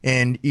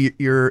 And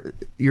your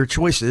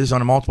choices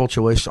on a multiple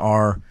choice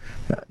are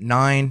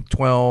 9,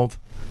 12,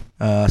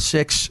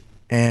 6,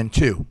 and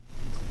 2.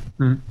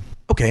 Mm-hmm.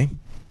 Okay,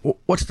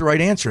 what's the right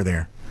answer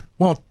there?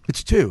 Well,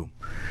 it's 2.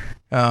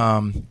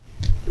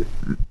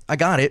 I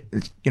got it.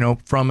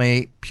 From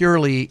a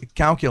purely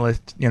calculus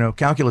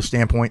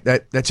standpoint,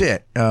 that's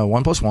it.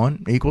 1 +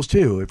 1 =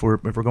 2 if we're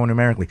going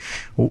numerically.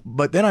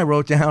 But then I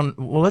wrote down,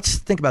 well, let's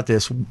think about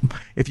this.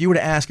 If you were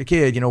to ask a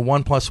kid,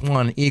 1 +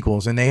 1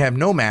 =, and they have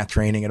no math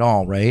training at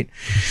all, right?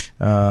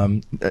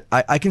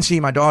 I can see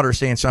my daughter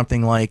saying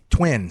something like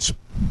twins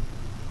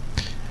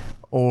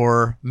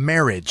or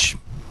marriage,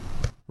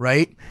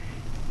 right?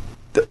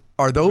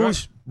 Are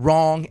those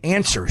wrong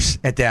answers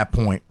at that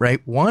point, right?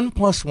 1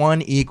 +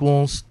 1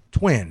 =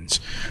 twins.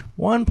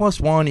 1 +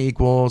 1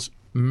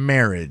 =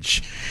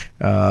 marriage.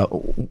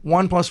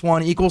 1 +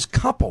 1 =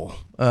 couple.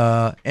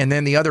 And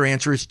then the other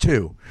answer is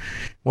 2.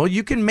 Well,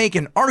 you can make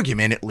an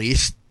argument at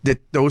least that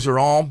those are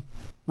all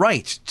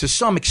right to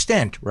some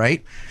extent,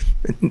 right?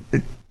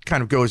 It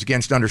kind of goes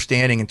against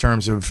understanding in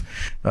terms of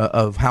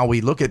how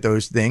we look at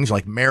those things.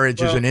 Like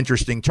marriage is an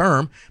interesting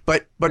term,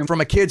 but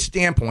from a kid's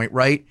standpoint,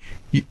 right?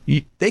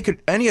 They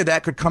could, any of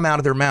that could come out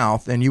of their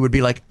mouth, and you would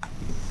be like,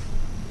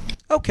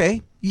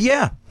 okay,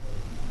 yeah,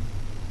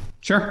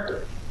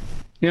 sure,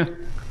 yeah.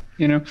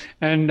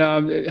 And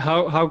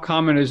how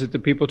common is it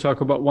that people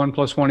talk about 1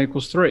 +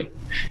 1 = 3?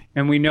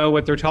 And we know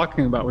what they're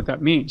talking about, what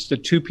that means. The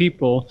 2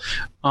 people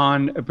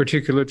on a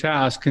particular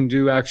task can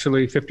do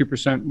actually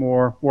 50%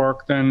 more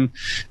work than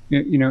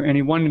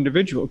any one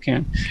individual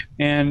can.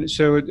 And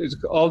so it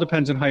all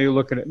depends on how you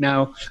look at it.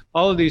 Now,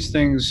 all of these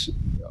things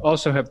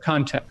also have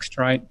context,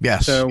 right?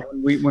 Yes. So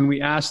when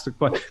we ask the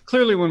question,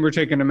 clearly when we're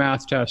taking a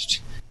math test,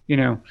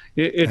 it's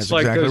That's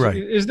like exactly right.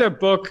 Is that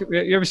book?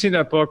 You ever seen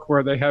that book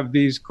where they have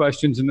these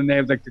questions and then they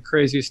have like the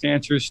craziest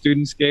answers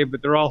students gave,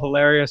 but they're all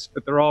hilarious,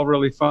 but they're all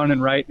really fun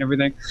and right and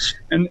everything,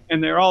 and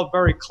they're all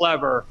very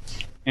clever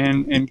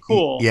and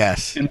cool.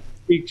 Yes. And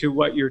speak to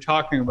what you're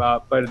talking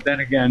about. But then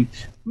again,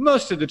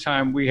 most of the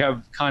time we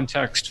have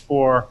context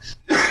for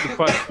the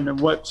question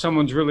of what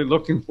someone's really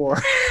looking for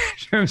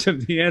in terms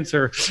of the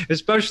answer,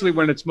 especially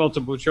when it's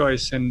multiple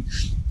choice. And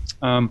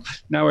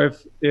now,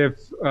 if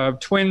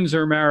twins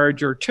or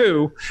marriage or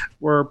 2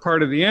 were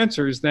part of the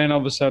answers, then all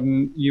of a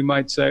sudden you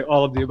might say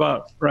all of the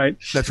above, right?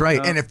 That's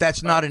right. And if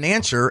that's not an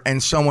answer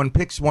and someone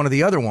picks one of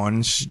the other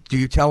ones, do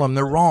you tell them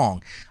they're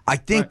wrong? I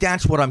think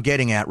that's what I'm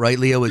getting at, right,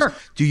 Leo, is Sure.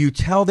 Do you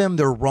tell them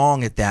they're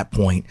wrong at that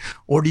point?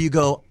 Or do you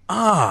go,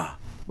 well,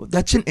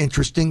 that's an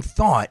interesting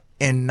thought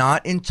and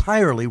not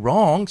entirely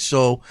wrong.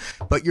 So,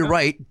 but you're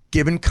right,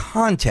 given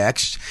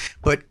context,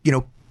 but,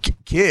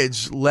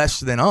 kids less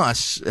than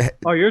us.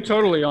 Oh, you're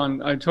totally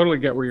on. I totally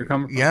get where you're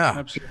coming from. Yeah.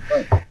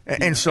 Absolutely. Right.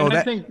 And so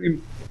I think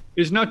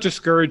it's not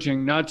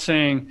discouraging, not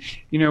saying,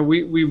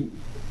 we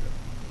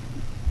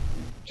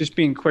just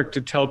being quick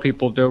to tell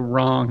people they're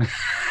wrong.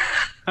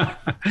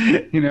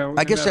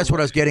 I guess that's what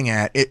I was getting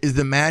at. It is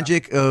the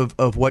magic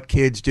of what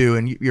kids do.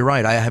 And you're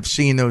right. I have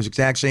seen those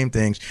exact same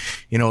things,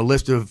 a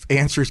list of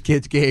answers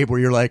kids gave where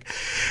you're like,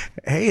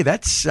 hey,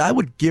 I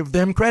would give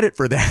them credit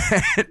for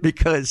that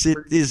because it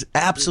is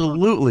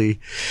absolutely,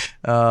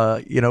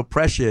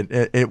 prescient.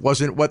 It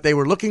wasn't what they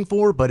were looking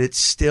for, but it's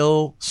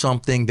still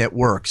something that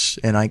works.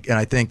 And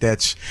I think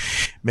that's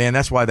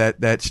why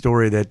that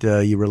story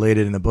that you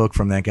related in the book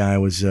from that guy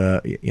was,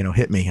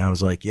 hit me. I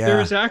was like, yeah.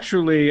 There's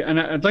actually, and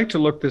I'd like to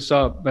look this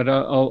up, but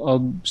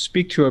I'll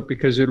speak to it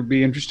because it'll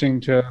be interesting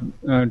to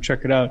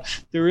check it out.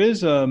 There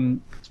is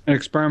an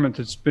experiment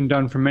that's been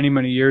done for many,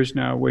 many years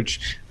now,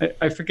 which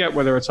I forget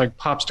whether it's like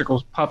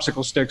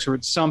popsicle sticks or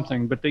it's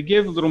something, but they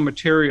give little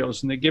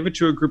materials and they give it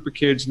to a group of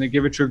kids and they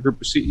give it to a group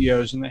of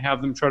CEOs and they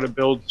have them try to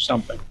build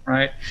something,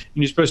 right? And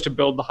you're supposed to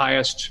build the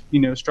highest,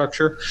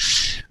 structure.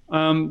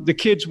 The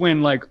kids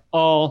win like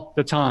all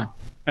the time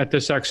at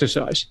this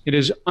exercise. It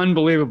is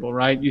unbelievable,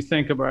 right? You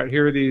think about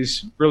here are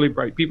these really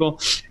bright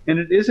people, and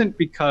it isn't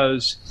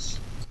because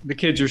the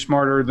kids are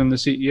smarter than the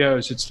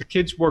CEOs. It's the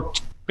kids work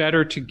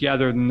better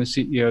together than the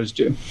CEOs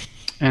do.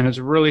 And it's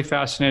a really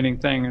fascinating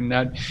thing. And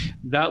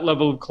that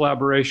level of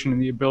collaboration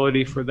and the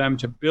ability for them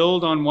to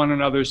build on one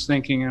another's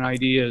thinking and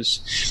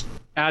ideas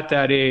at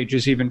that age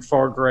is even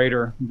far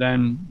greater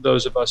than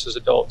those of us as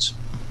adults.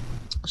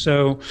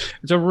 So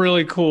it's a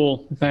really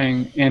cool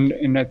thing,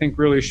 and I think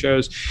really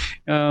shows.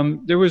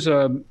 There was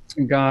a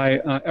guy,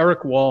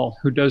 Eric Wall,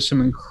 who does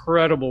some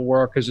incredible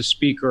work as a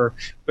speaker,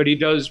 but he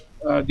does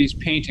these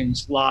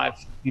paintings live,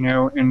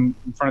 in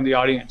front of the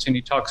audience, and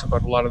he talks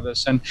about a lot of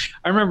this. And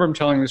I remember him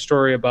telling the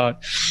story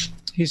about,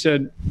 he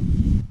said,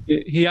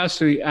 he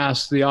actually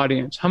asked the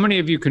audience, how many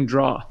of you can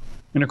draw?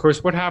 And of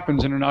course, what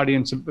happens in an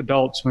audience of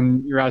adults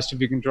when you're asked if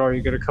you can draw?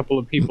 You get a couple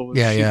of people who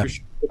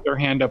put their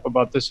hand up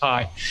about this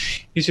high.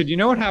 He said, you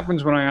know what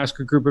happens when I ask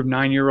a group of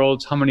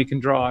 9-year-olds how many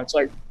can draw? It's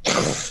like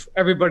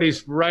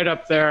everybody's right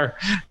up there,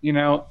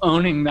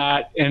 owning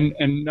that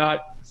and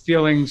not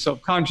feeling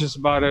self-conscious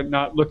about it,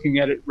 not looking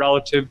at it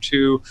relative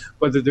to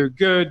whether they're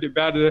good, they're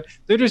bad.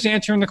 They're just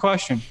answering the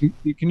question.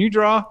 Can you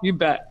draw? You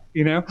bet,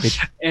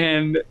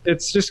 and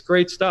it's just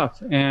great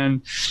stuff.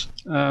 And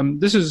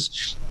this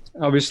is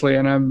obviously,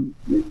 and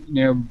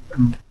I've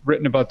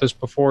written about this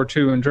before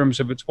too, in terms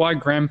of it's why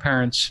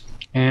grandparents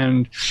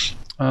and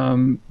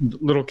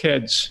little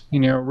kids,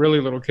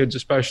 really little kids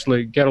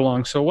especially, get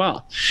along so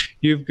well.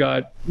 You've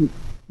got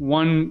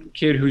one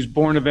kid who's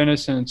born of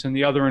innocence and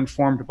the other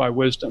informed by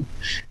wisdom.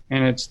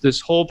 And it's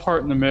this whole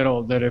part in the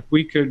middle that if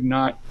we could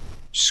not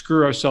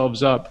screw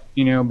ourselves up,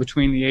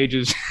 between the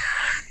ages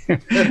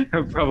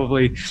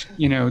probably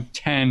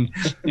 10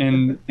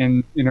 in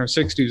our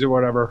 60s or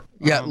whatever.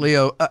 Yeah,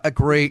 Leo, a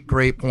great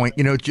point.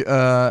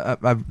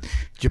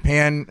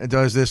 Japan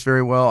does this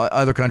very well.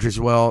 Other countries as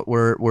well,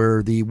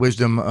 where the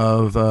wisdom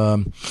of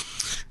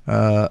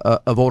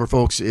older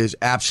folks is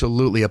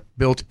absolutely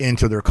built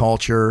into their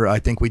culture. I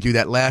think we do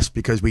that less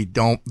because we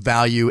don't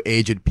value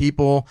aged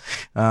people,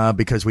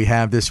 because we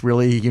have this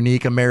really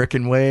unique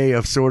American way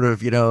of sort of,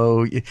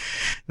 the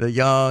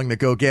young, the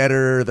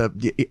go-getter,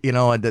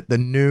 the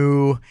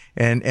new,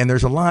 and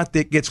there's a lot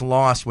that gets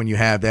lost when you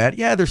have that.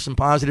 Yeah, there's some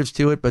positives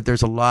to it, but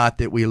there's a lot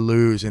that we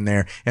lose in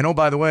there. And oh,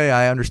 by the way,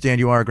 I understand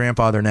you are a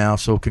grandfather now,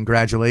 so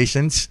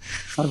congratulations.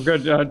 I've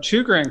got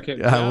 2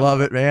 grandkids. I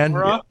love it, man.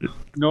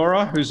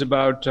 Nora, who's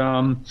about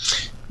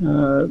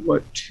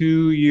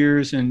 2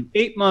 years and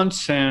 8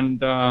 months, and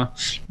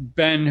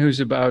Ben,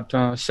 who's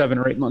about 7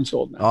 or 8 months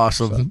old now.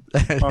 Awesome.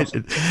 So,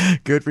 awesome.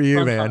 Good for you,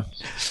 fun man.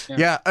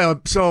 Yeah.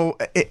 So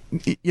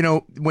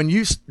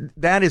when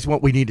that is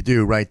what we need to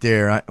do right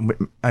there.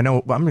 I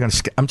know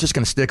I'm just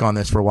gonna stick on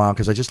this for a while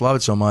because I just love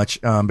it so much,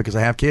 because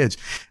I have kids.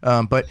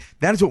 But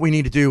that is what we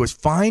need to do, is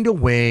find a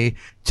way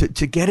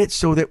to get it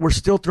so that we're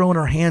still throwing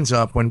our hands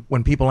up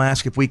when people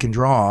ask if we can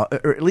draw,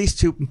 or at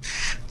least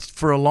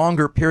for a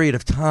longer period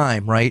of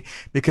time, right?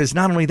 Because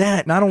not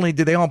only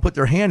do they all put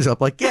their hands up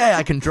like, yeah,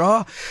 I can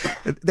draw,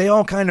 they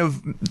all kind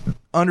of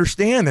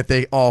understand that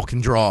they all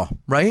can draw,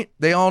 right?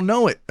 They all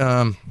know it.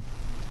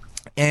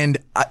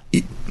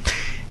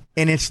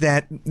 And it's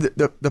that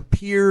the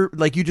peer,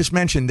 like you just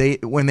mentioned,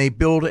 when they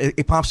build a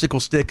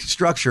popsicle stick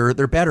structure,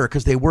 they're better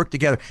because they work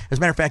together. As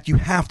a matter of fact, you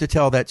have to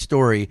tell that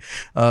story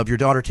of your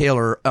daughter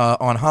Taylor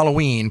on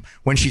Halloween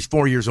when she's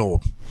 4 years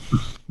old,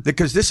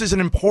 because this is an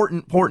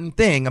important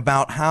thing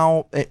about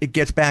how it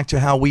gets back to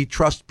how we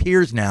trust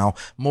peers now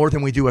more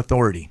than we do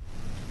authority.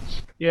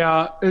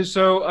 Yeah.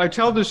 So I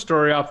tell this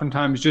story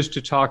oftentimes just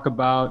to talk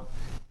about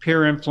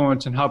peer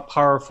influence and how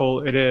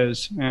powerful it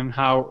is and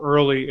how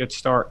early it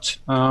starts.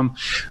 Of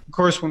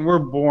course, when we're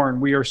born,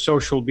 we are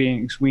social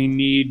beings. We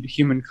need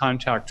human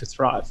contact to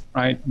thrive,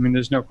 right? I mean,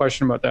 there's no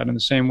question about that. In the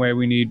same way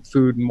we need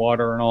food and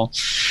water and all.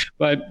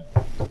 But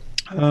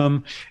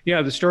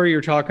Yeah, the story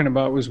you're talking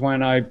about was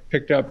when I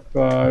picked up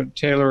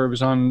Taylor. It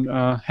was on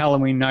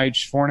Halloween night.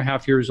 She's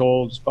 4.5 years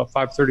old. It's about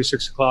 5:30,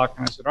 6 o'clock.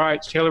 And I said, all right,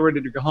 is Taylor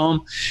ready to go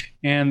home?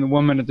 And the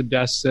woman at the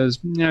desk says,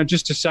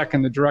 just a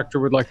second. The director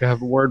would like to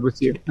have a word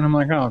with you. And I'm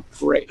like, oh,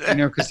 great.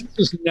 Because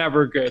this is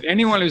never good.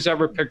 Anyone who's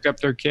ever picked up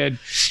their kid,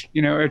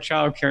 at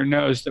childcare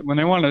knows that when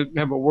they want to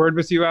have a word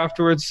with you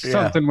afterwards,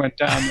 something went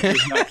down that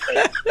was not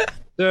great.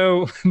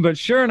 So, but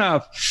sure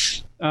enough,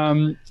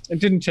 it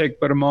didn't take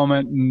but a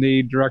moment, and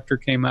the director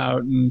came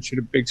out, and she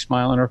had a big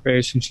smile on her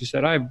face, and she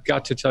said, I've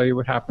got to tell you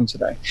what happened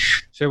today.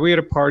 So we had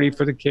a party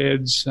for the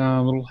kids,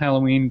 a little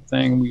Halloween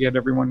thing. We had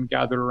everyone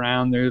gathered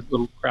around. There were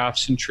little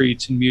crafts and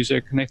treats and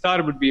music, and they thought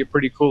it would be a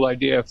pretty cool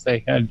idea if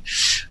they had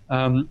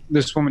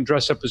this woman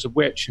dress up as a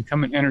witch and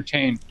come and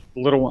entertain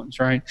the little ones,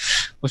 right?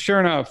 Well, sure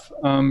enough,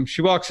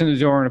 she walks in the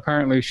door, and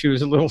apparently she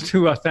was a little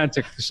too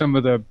authentic to some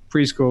of the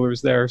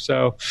preschoolers there.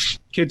 So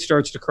kid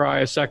starts to cry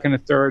a second, a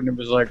third, and it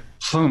was like,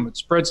 boom, it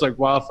spreads like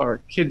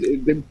wildfire.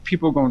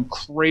 People are going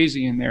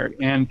crazy in there,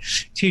 and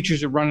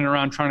teachers are running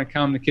around trying to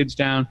calm the kids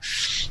down.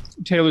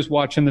 Taylor's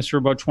watching this for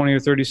about 20 or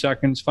 30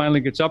 seconds, finally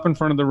gets up in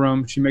front of the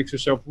room. She makes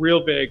herself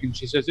real big, and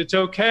she says, it's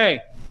okay.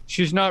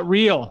 She's not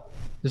real.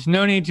 There's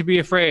no need to be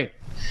afraid.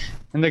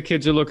 And the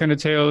kids are looking at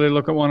Taylor. They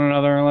look at one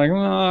another and like,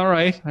 well, all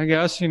right, I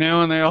guess,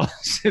 and they all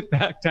sit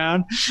back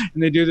down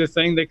and they do their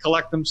thing. They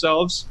collect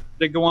themselves.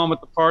 They go on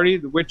with the party.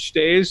 The witch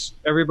stays.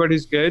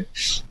 Everybody's good.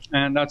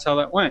 And that's how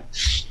that went.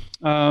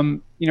 I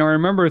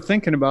remember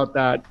thinking about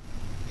that.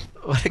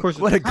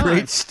 What a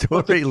great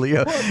story,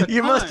 Leo.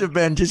 You must have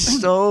been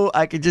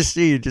I could just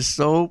see you just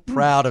so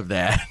proud of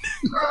that.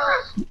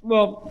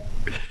 Well,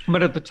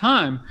 but at the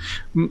time,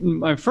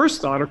 my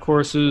first thought, of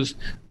course, is,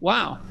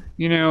 wow,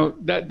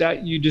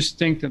 that you just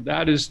think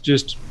that is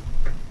just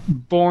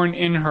born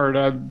in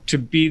her to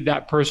be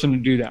that person to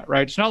do that,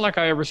 right? It's not like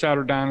I ever sat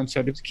her down and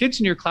said, if the kids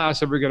in your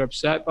class ever get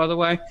upset, by the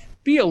way,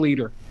 be a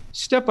leader.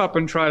 Step up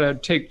and try to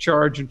take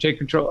charge and take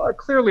control.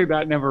 Clearly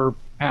that never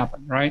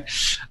happened, right?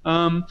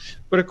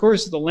 But of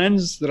course, the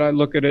lens that I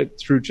look at it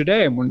through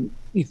today, when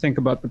you think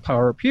about the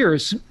power of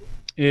peers,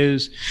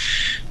 is,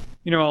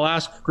 I'll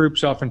ask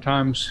groups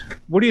oftentimes,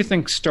 what do you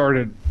think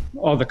started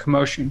all the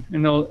commotion?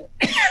 And they'll,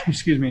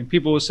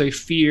 people will say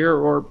fear,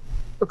 or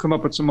they'll come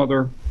up with some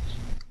other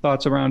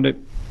thoughts around it.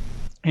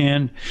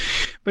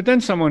 But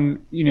then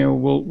someone,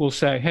 will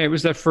say, hey, it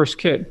was that first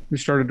kid who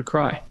started to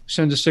cry.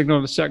 Sends a signal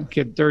to the second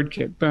kid, third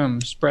kid,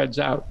 boom, spreads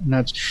out.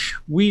 And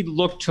we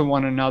look to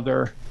one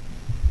another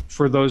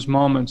for those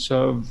moments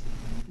of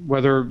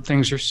whether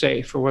things are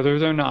safe or whether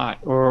they're not,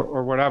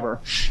 or whatever.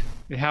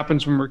 It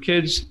happens when we're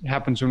kids. It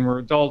happens when we're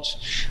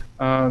adults.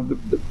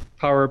 The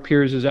power of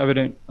peers is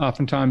evident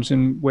oftentimes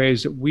in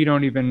ways that we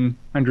don't even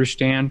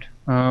understand.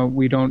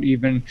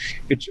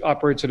 It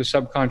operates at a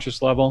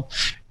subconscious level.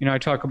 I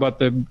talk about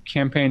the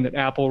campaign that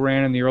Apple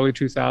ran in the early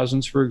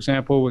 2000s, for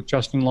example, with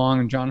Justin Long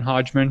and John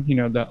Hodgman.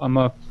 I'm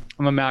a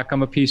Mac,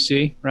 I'm a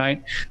PC,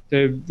 right?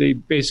 They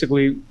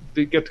basically,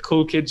 they get the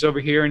cool kids over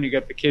here, and you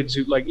get the kids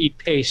who like eat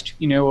paste,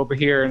 over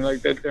here, and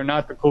like they're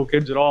not the cool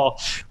kids at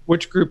all.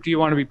 Which group do you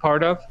want to be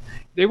part of?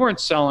 They weren't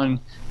selling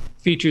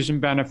features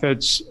and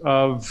benefits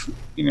of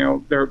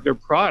their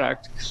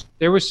product.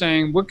 They were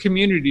saying, what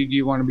community do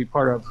you want to be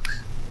part of?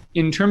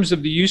 In terms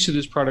of the use of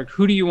this product,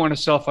 who do you want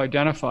to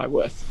self-identify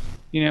with?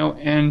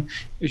 And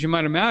as you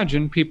might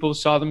imagine, people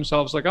saw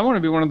themselves like, I want to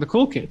be one of the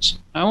cool kids.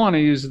 I want to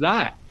use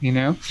that,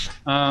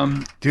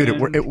 Dude,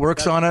 it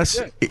works on us.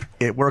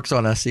 It works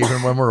on us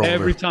even when we're older.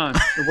 Every time.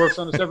 It works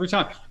on us every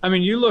time. I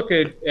mean, you look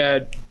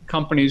at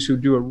companies who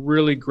do a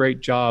really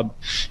great job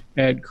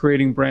at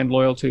creating brand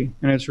loyalty,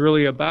 and it's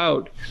really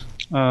about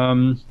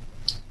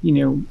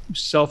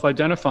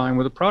self-identifying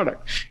with a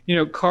product.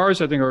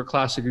 Cars, I think, are a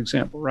classic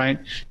example, right?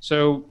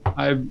 So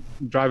I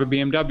drive a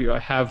BMW. I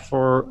have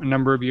for a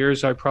number of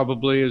years. I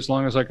probably, as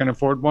long as I can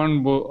afford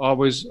one, will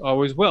always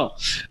will.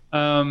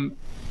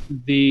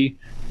 They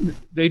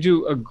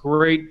do a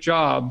great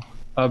job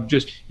of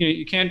just,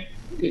 you can't,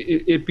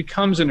 it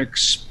becomes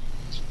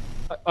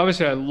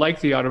obviously I like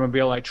the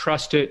automobile. I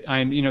trust it.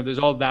 There's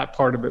all that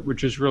part of it,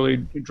 which is really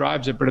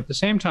drives it. But at the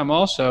same time,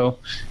 also,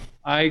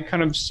 I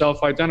kind of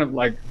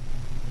self-identify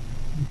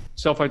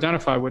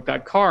with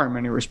that car in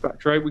many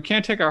respects, right? We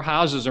can't take our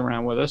houses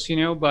around with us,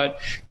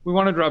 but we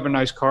want to drive a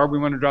nice car. We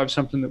want to drive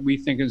something that we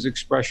think is an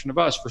expression of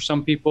us. For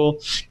some people,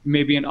 it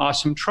may be an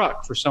awesome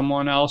truck. For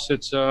someone else,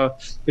 it's a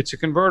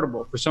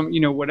convertible. For some,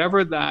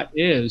 whatever that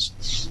is.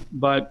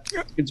 But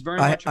it's very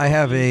much. I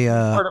have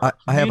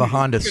a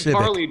Honda Civic.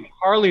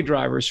 Harley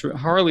drivers,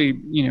 Harley.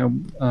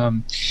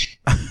 I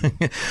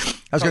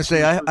was going to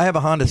say I have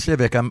a Honda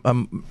Civic.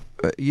 I'm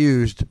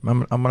used.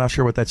 I'm not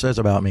sure what that says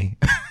about me.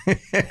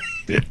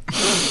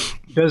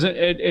 It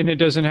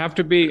doesn't have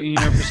to be,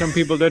 for some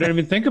people they don't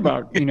even think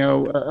about,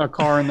 a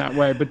car in that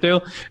way, but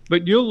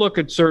you'll look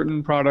at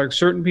certain products,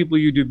 certain people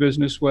you do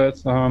business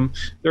with.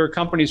 There are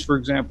companies, for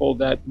example,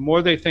 that the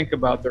more they think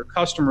about their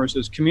customers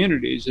as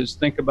communities, is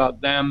think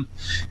about them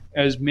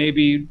as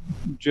maybe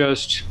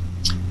just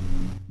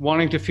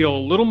wanting to feel a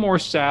little more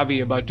savvy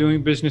about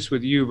doing business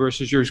with you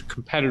versus your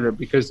competitor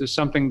because there's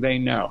something they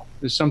know.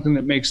 There's something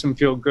that makes them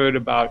feel good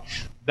about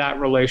that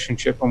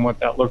relationship and what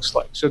that looks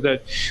like, so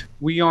that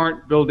we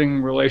aren't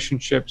building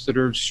relationships that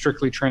are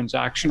strictly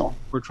transactional.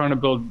 We're trying to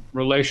build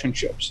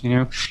relationships.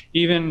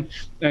 Even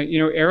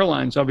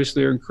airlines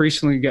obviously are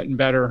increasingly getting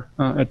better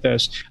at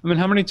this. I mean,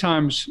 how many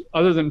times,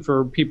 other than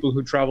for people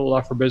who travel a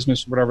lot for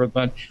business or whatever,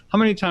 but how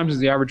many times is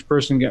the average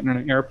person getting on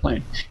an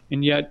airplane?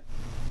 And yet,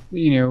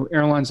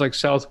 airlines like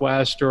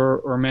Southwest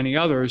or many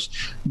others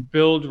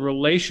build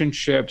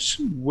relationships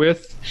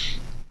with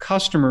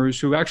customers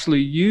who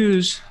actually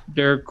use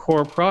their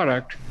core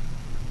product,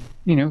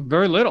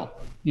 very little,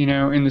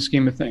 in the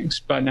scheme of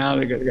things. But now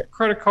they got to get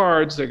credit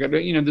cards. They got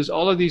to, there's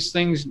all of these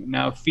things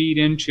now feed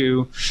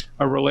into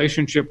a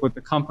relationship with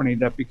the company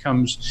that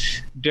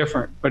becomes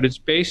different. But it's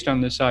based on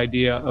this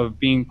idea of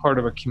being part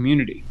of a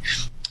community.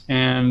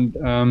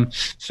 And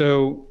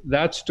so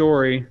that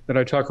story that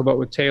I talk about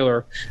with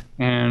Taylor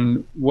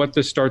and what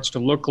this starts to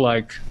look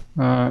like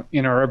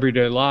in our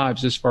everyday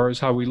lives, as far as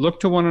how we look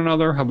to one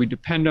another, how we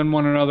depend on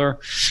one another.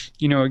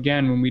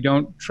 Again, when we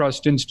don't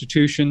trust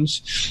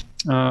institutions,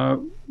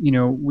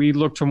 we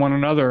look to one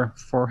another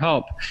for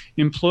help.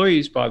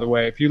 Employees, by the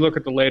way, if you look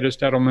at the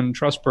latest Edelman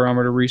Trust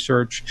Barometer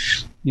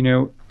research,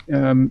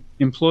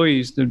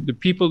 employees, the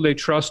people they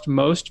trust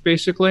most,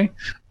 basically,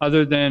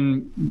 other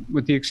than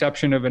with the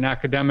exception of an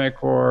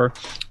academic or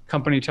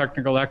company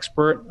technical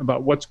expert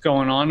about what's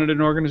going on at an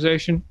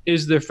organization,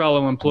 is their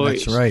fellow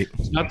employees. That's right.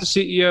 It's not the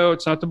CEO,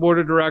 it's not the board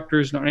of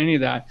directors, not any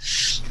of that.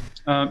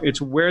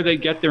 It's where they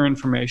get their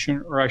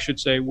information, or I should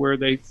say where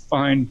they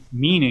find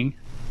meaning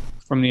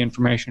from the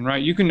information,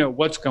 right? You can know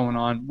what's going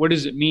on. What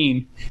does it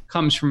mean?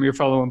 Comes from your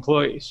fellow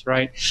employees,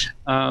 right?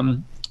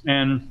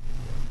 And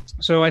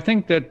so I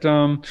think that,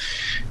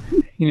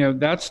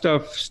 that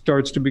stuff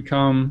starts to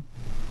become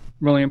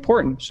really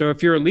important. So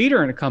if you're a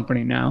leader in a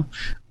company now,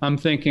 I'm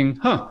thinking,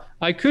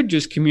 I could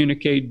just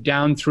communicate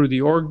down through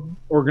the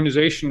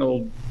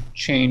organizational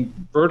chain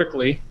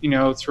vertically, I'm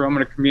going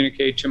to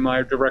communicate to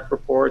my direct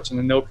reports and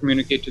then they'll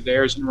communicate to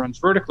theirs and runs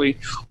vertically.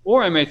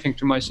 Or I may think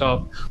to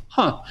myself,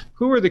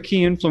 who are the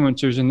key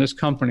influencers in this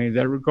company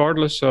that,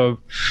 regardless of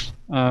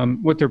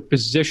what their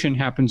position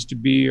happens to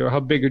be or how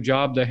big a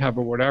job they have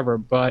or whatever,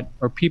 but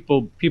are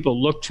people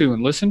look to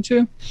and listen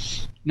to?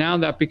 Now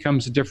that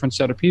becomes a different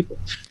set of people.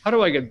 How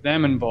do I get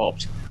them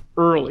involved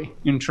early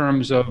in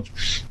terms of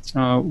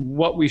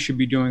what we should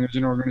be doing as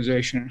an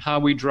organization and how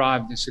we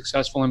drive the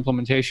successful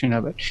implementation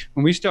of it?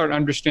 When we start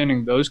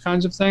understanding those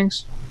kinds of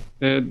things,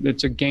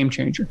 it's a game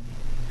changer.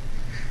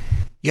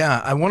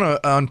 Yeah, I want to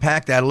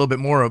unpack that a little bit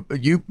more.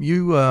 You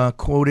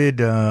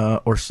quoted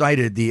or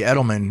cited the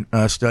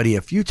Edelman study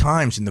a few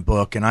times in the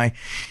book, and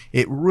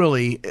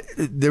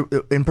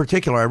in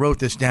particular, I wrote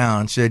this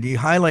down. Said you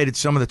highlighted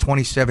some of the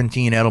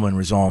 2017 Edelman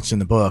results in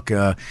the book.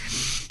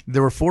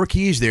 There were 4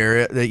 keys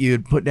there that you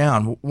had put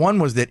down. One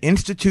was that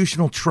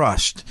institutional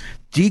trust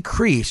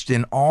decreased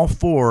in all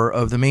 4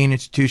 of the main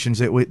institutions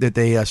that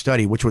they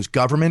study, which was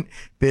government,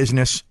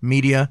 business,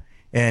 media,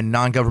 and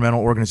non-governmental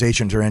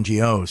organizations or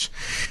NGOs.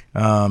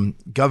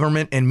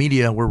 Government and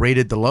media were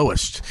rated the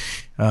lowest.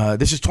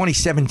 This is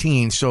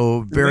 2017,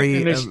 so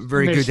very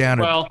good down.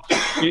 Well,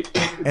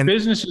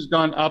 business has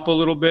gone up a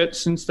little bit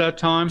since that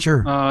time.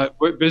 Sure.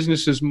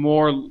 Business is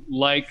more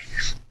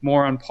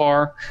on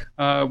par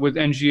with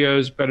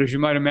NGOs, but as you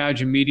might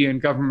imagine, media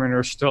and government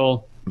are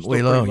still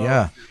way low.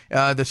 Yeah.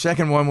 The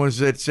second one was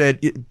that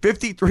said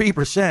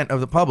 53%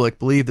 of the public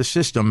believe the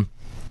system,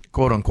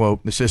 quote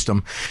unquote, the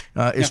system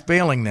is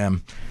failing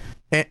them.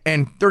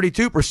 And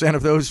 32%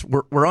 of those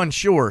were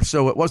unsure.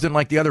 So it wasn't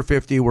like the other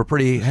 50 were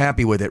pretty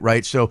happy with it,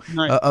 right? So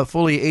right.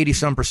 Fully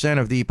 80-some%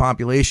 of the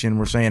population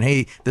were saying,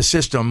 hey, the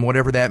system,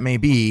 whatever that may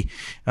be,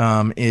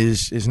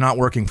 is not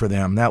working for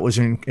them. That was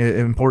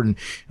important.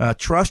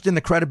 Trust in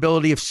the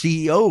credibility of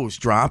CEOs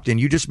dropped, and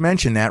you just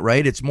mentioned that,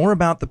 right? It's more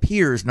about the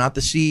peers, not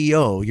the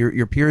CEO,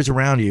 your peers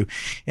around you.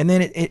 And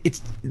then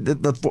it's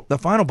the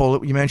final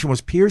bullet you mentioned was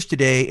peers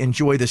today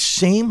enjoy the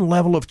same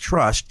level of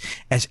trust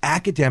as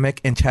academic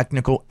and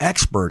technical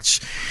experts.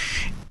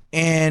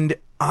 And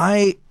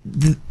that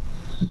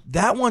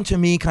one to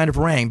me kind of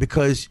rang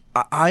because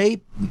I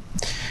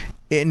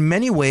in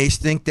many ways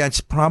think that's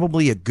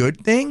probably a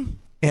good thing,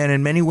 and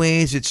in many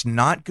ways it's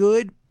not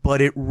good, but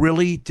it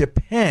really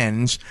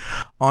depends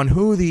on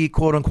who the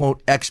quote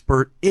unquote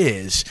expert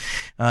is.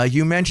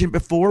 You mentioned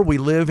before, we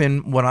live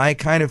in what I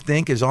kind of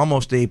think is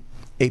almost a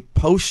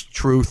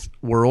post-truth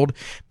world,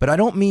 but I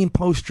don't mean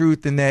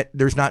post-truth in that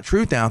there's not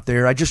truth out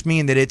there. I just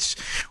mean that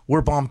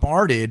we're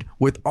bombarded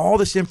with all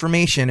this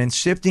information, and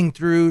sifting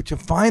through to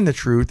find the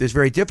truth is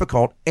very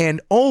difficult.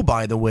 And oh,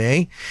 by the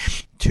way,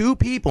 2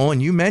 people,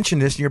 and you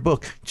mentioned this in your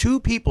book, 2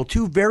 people,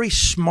 2 very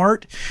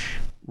smart,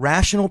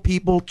 rational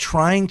people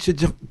trying to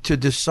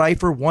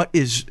decipher what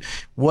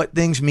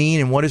things mean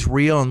and what is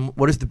real and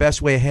what is the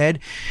best way ahead,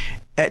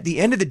 at the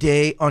end of the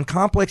day, on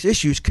complex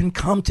issues, can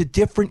come to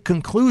different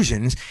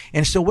conclusions.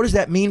 And so what does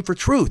that mean for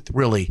truth,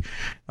 really?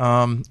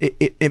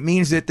 It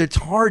means that it's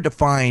hard to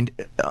find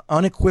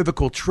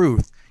unequivocal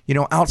truth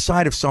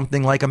outside of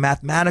something like a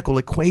mathematical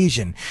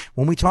equation.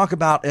 When we talk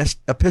about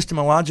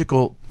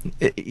epistemological,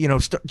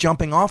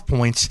 jumping off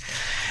points,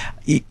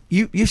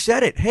 you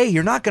said it. Hey,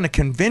 you're not going to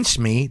convince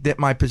me that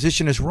my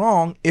position is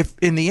wrong if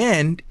in the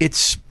end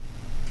it's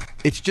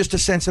just a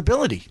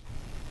sensibility.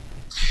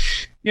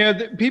 Yeah,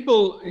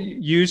 people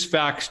use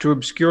facts to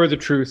obscure the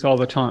truth all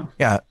the time.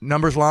 Yeah,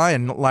 numbers lie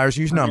and liars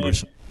use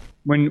numbers.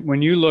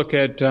 When you look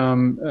at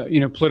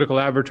political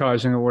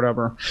advertising or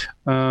whatever,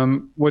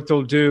 what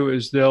they'll do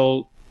is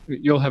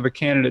you'll have a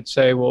candidate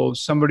say, well,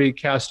 somebody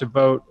cast a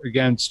vote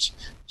against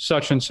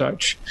such and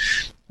such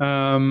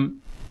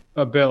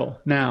a bill.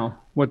 Now,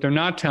 what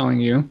they're telling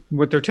you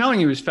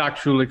is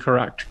factually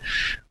correct.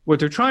 What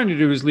they're trying to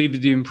do is leave you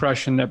the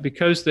impression that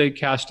because they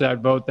cast that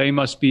vote, they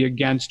must be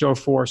against or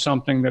for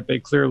something that they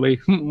clearly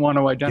want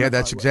to identify. Yeah,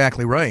 that's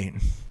exactly right.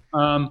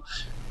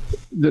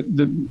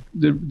 The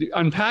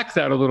unpack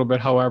that a little bit,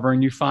 however,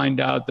 and you find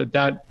out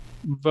that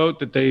vote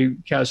that they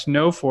cast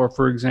no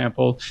for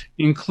example,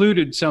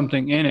 included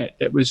something in it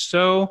that was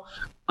so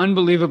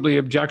unbelievably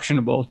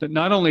objectionable that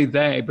not only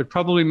they, but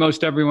probably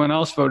most everyone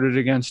else voted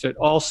against it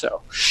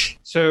also.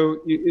 So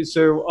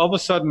all of a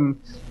sudden,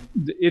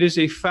 it is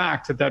a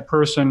fact that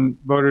person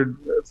voted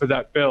for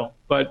that bill,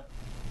 but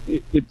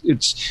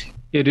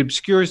it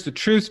obscures the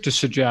truth to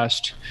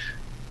suggest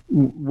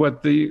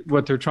what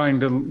they're trying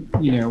to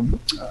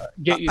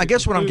get you. I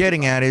guess what I'm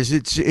getting at is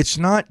it's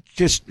not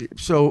just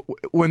so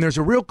when there's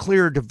a real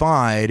clear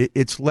divide,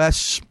 it's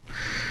less.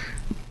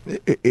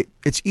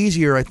 It's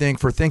easier, I think,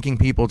 for thinking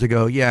people to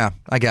go, yeah,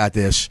 I got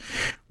this.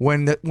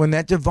 When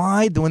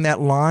that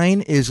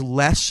line is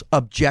less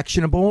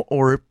objectionable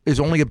or is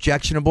only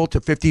objectionable to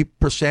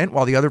 50%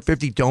 while the other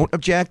 50 don't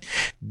object,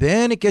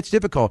 then it gets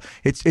difficult.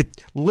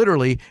 It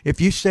literally, if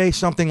you say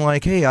something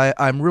like, hey,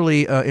 I'm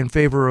really in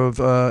favor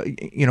of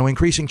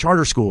increasing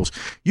charter schools,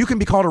 you can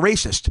be called a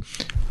racist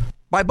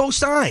by both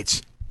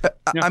sides.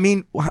 I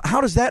mean,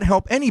 how does that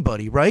help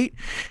anybody, right?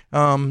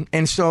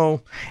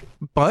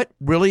 But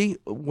really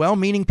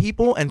well-meaning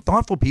people and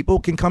thoughtful people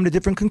can come to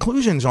different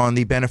conclusions on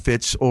the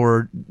benefits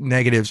or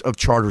negatives of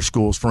charter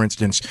schools, for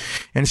instance.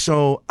 And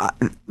so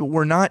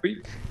we're not.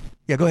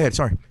 Yeah, go ahead.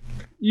 Sorry.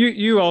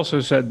 You also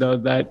said, though,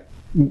 that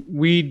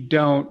we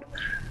don't,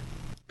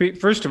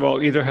 first of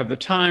all, either have the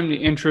time, the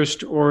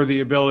interest, or the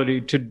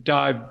ability to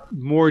dive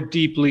more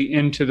deeply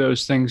into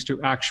those things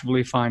to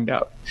actually find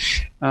out.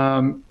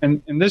 And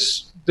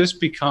this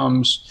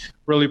becomes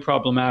really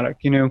problematic.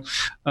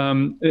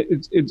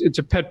 It's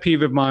a pet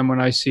peeve of mine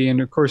when I see, and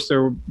of course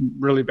they're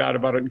really bad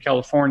about it in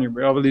California,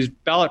 but all of these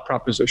ballot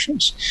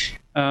propositions.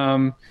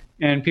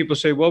 And people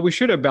say, well, we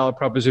should have ballot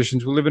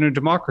propositions. We live in a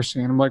democracy.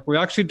 And I'm like, we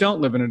actually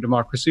don't live in a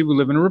democracy. We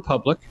live in a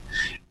republic.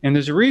 And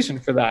there's a reason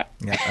for that.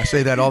 Yeah, I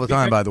say that all the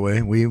time, by the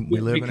way. We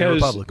live in a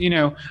republic.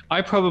 Because,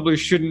 I probably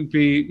shouldn't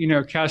be,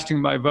 casting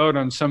my vote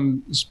on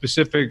some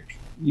specific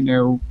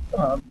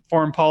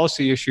foreign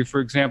policy issue,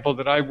 for example,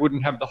 that I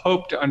wouldn't have the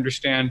hope to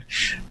understand,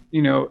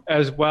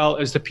 as well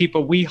as the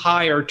people we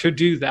hire to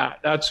do that.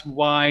 That's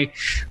why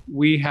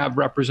we have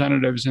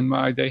representatives and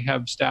why they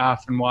have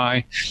staff and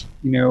why,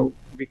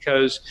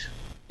 because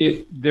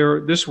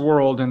this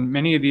world and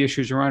many of the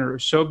issues around it are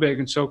so big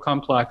and so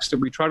complex that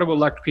we try to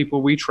elect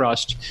people we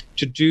trust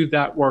to do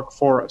that work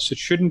for us. It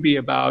shouldn't be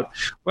about,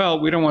 well,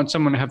 we don't want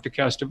someone to have to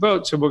cast a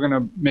vote, so we're going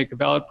to make a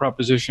ballot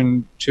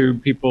proposition to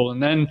people.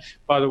 And then,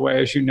 by the way,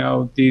 as you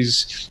know,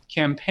 these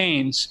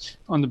campaigns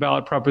on the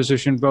ballot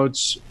proposition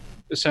votes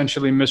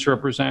essentially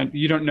misrepresent.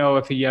 You don't know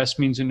if a yes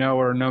means a no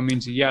or a no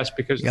means a yes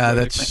because of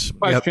the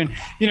question.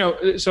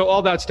 Yep. So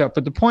all that stuff.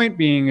 But the point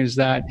being is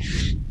that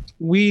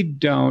we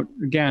don't,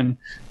 again,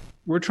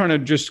 we're trying to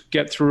just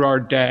get through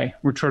our day.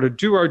 We're trying to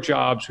do our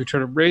jobs. We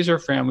try to raise our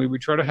family. We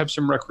try to have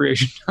some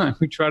recreation time.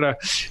 We try to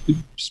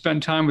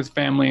spend time with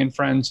family and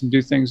friends and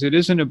do things. It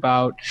isn't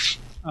about,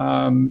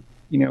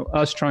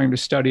 us trying to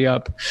study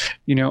up,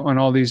 on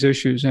all these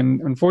issues. And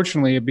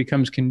unfortunately, it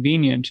becomes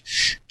convenient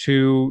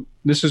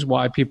this is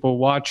why people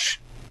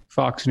watch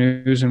Fox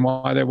News and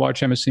why they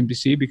watch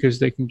MSNBC, because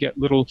they can get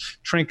little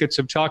trinkets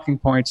of talking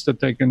points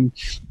that they can,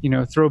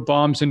 throw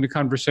bombs into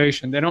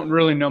conversation. They don't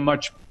really know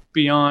much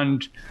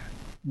beyond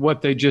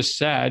what they just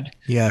said.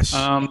 Yes.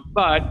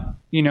 But,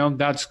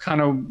 that's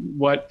kind of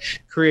what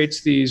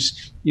creates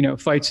these,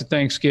 fights at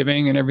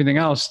Thanksgiving and everything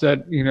else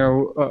that,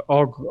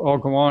 all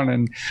go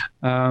on.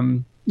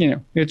 And,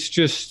 it's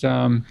just.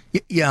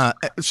 Yeah.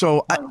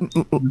 So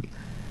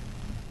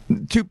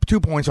two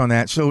points on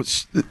that. So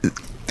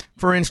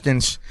for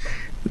instance,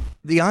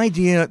 the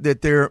idea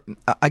that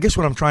I guess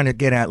what I'm trying to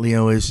get at,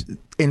 Leo, is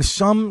in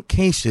some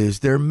cases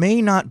there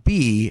may not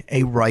be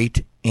a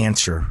right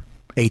answer,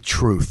 a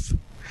truth.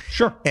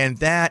 Sure. And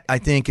that, I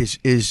think,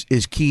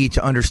 is key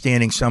to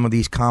understanding some of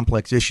these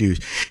complex issues,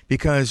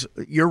 because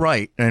you're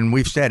right, and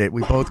we've said it,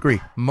 we both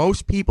agree.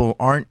 Most people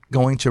aren't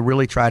going to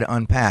really try to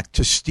unpack,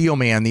 to steel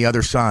man the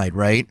other side,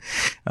 right?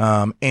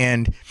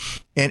 And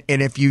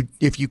if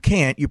you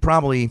can't, you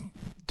probably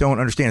don't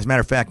understand. As a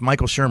matter of fact,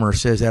 Michael Shermer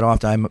says that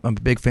often. I'm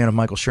a big fan of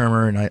Michael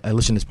Shermer, and I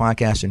listen to his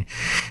podcast. And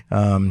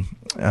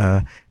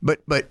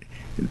but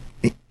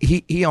he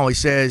he always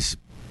says,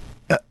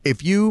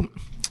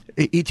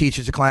 he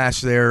teaches a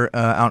class there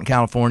out in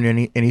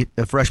California, and he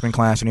a freshman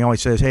class, and he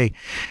always says, hey,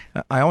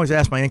 I always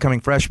ask my incoming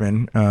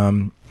freshmen,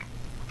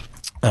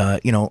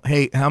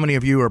 hey, how many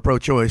of you are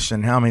pro-choice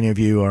and how many of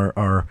you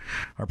are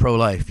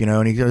pro-life?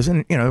 And he goes,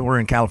 and we're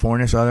in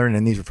California, Southern,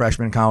 and these are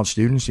freshman college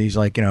students. He's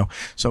like,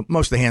 so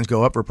most of the hands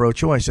go up for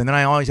pro-choice, and then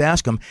I always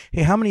ask him,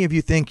 hey, how many of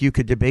you think you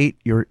could debate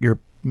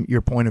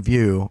your point of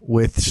view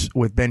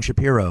with Ben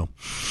Shapiro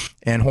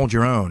and hold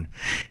your own?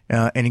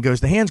 And he goes,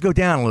 the hands go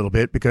down a little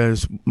bit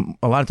because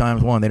a lot of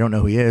times, one, they don't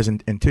know who he is,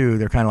 and two,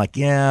 they're kind of like,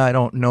 yeah, I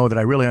don't know that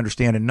I really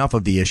understand enough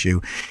of the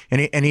issue.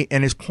 And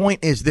his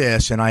point is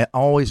this,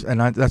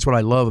 that's what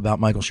I love about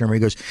Michael Shermer. He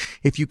goes,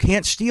 if you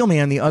can't steel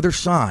man the other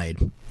side,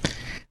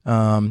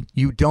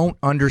 you don't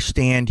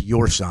understand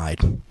your side.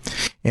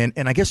 And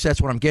I guess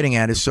that's what I'm getting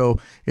at is, so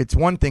it's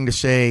one thing to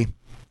say,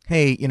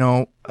 hey,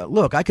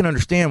 look, I can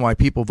understand why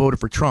people voted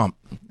for Trump.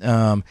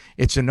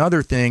 It's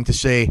another thing to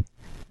say,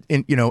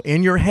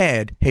 in your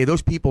head, hey,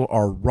 those people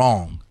are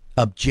wrong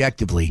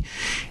objectively.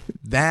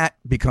 That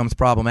becomes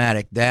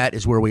problematic. That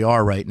is where we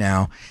are right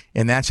now.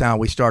 And that's how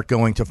we start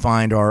going to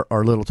find our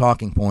little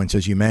talking points,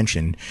 as you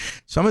mentioned.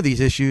 Some of these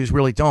issues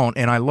really don't.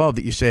 And I love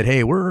that you said,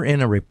 hey, we're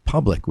in a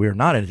republic. We're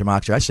not in a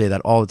democracy. I say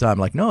that all the time.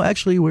 Like, no,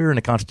 actually, we're in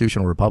a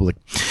constitutional republic.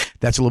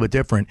 That's a little bit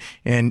different.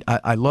 And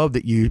I love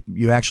that you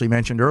actually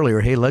mentioned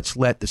earlier, hey, let's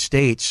let the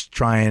states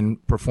try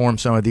and perform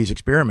some of these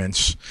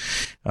experiments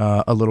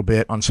a little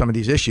bit on some of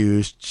these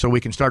issues so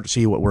we can start to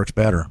see what works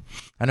better.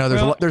 I know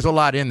there's a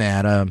lot in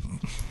that.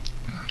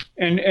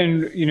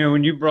 And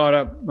when you brought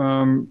up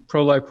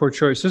pro-life,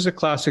 pro-choice, this is a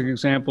classic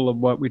example of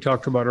what we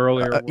talked about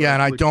earlier.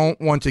 And I don't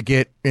want to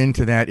get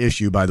into that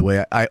issue, by the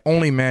way. I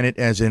only meant it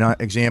as an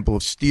example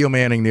of steel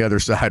manning the other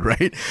side,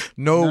 right?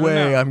 No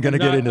way I'm going to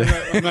get into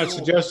that. I'm not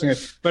suggesting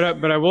it.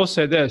 But I will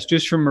say this,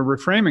 just from a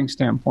reframing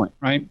standpoint,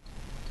 right?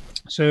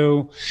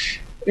 So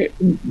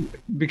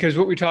because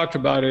what we talked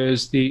about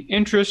is the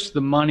interest,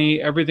 the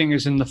money, everything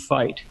is in the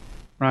fight,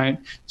 right?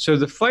 So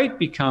the fight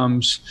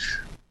becomes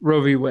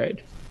Roe v.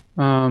 Wade.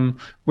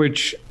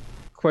 Which,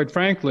 quite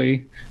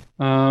frankly,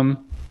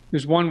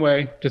 is one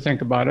way to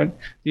think about it.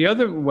 The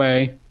other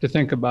way to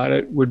think about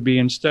it would be,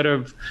 instead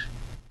of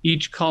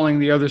each calling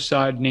the other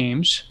side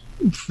names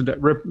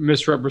that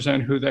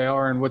misrepresent who they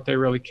are and what they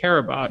really care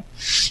about,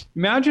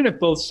 imagine if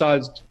both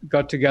sides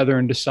got together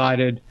and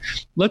decided,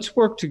 let's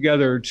work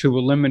together to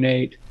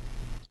eliminate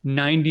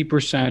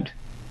 90%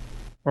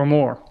 or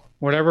more,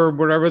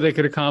 whatever they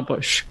could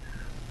accomplish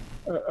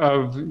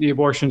of the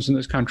abortions in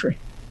this country.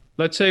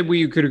 Let's say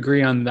we could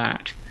agree on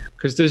that,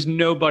 because there's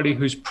nobody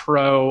who's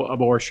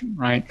pro-abortion,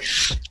 right?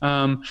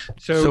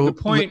 So the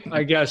point,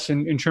 I guess,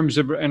 in terms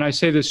of, and I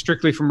say this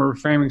strictly from a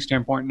reframing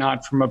standpoint,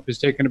 not from us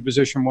taking a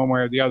position one way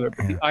or the other,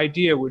 but the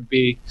idea would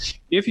be,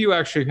 if you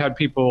actually had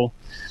people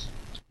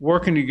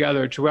working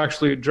together to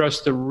actually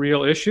address the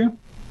real issue,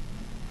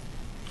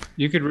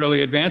 you could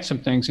really advance some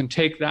things and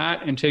take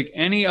that and take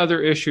any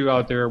other issue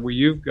out there where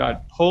you've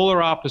got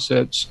polar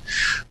opposites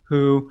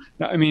who,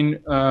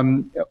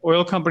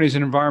 oil companies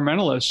and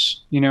environmentalists,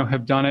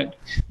 have done it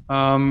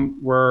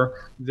where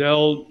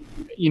they'll,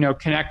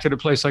 connect at a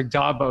place like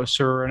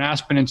Davos or an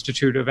Aspen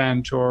Institute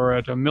event or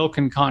at a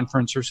Milken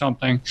conference or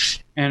something.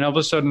 And all of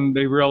a sudden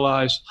they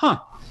realize,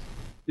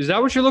 is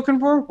that what you're looking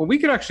for? Well, we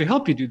could actually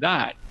help you do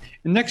that.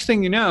 And next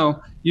thing you know,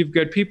 you've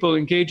got people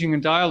engaging in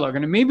dialogue,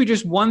 and it may be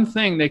just one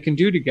thing they can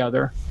do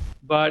together,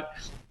 but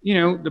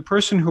the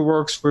person who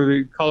works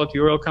for call it the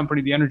oil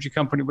company, the energy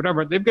company,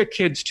 whatever, they've got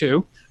kids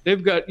too.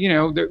 They've got,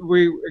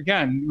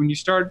 when you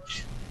start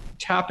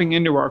tapping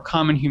into our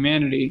common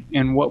humanity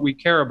and what we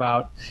care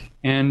about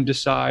and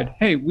decide,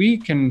 hey, we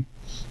can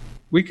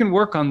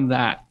work on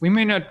that. We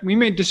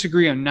may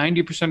disagree on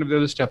 90% of the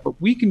other stuff, but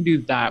we can do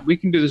that. We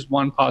can do this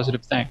one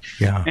positive thing.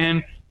 Yeah.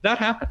 And that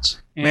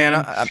happens.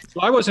 And so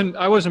I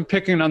wasn't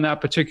picking on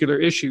that particular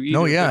issue either.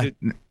 No, yeah. It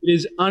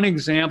is an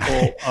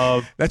example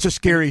of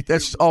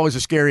that's always a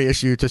scary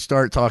issue to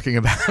start talking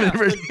about.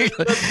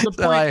 The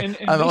point,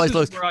 I'm always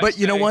close. But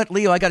you know what,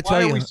 Leo, I got to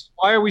tell you.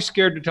 Why are we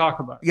scared to talk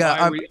about it?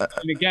 Yeah.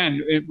 And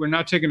again, we're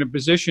not taking a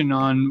position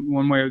on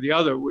one way or the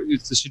other.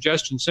 It's the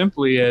suggestion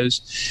simply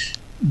is,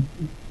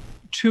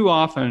 too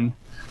often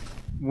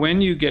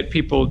when you get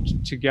people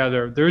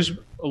together, there's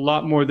a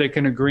lot more they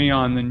can agree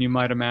on than you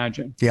might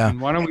imagine. Yeah.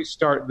 And why don't we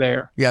start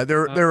there? Yeah,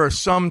 there are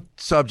some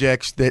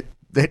subjects that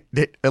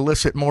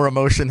elicit more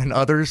emotion than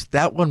others.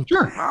 That one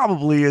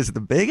probably is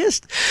the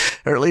biggest,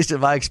 or at least in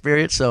my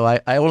experience. So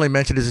I only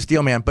mentioned it as a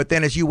steel man. But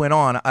then as you went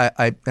on,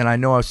 I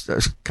know I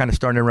was kind of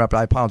starting to interrupt.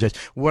 I apologize.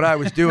 What I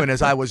was doing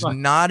is I was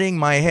nodding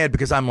my head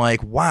because I'm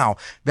like, wow,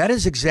 that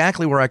is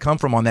exactly where I come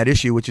from on that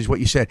issue, which is what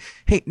you said.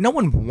 Hey, no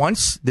one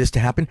wants this to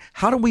happen.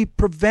 How do we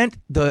prevent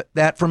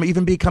that from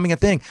even becoming a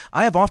thing?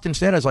 I have often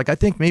said, I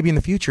think maybe in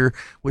the future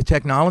with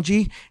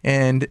technology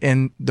and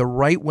the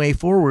right way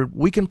forward,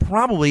 we can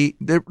probably,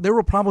 there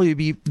will probably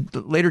be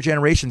later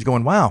generations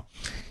going, wow,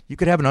 you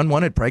could have an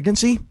unwanted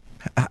pregnancy?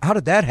 How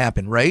did that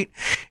happen, right?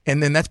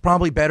 And then that's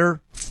probably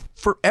better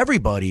for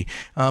everybody.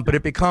 But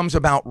it becomes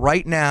about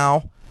right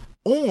now,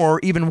 or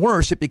even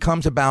worse, it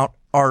becomes about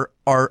our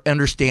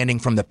understanding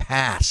from the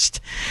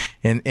past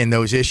in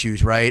those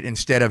issues, right?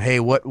 Instead of, hey,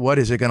 what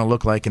is it going to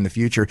look like in the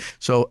future?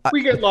 So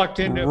we get locked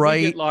into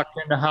right. we get locked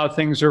into how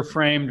things are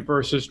framed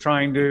versus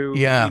trying to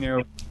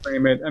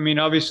frame it. I mean,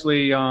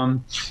 obviously,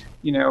 guns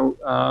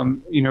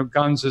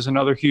is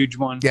another huge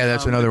one. Yeah,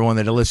 that's another one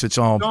that elicits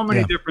all so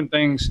many different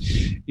things,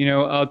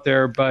 out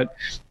there. But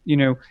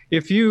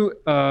if you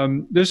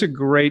there's a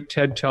great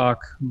TED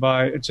talk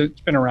by it's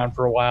been around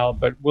for a while,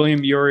 but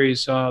William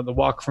Urey's The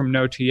Walk from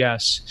No to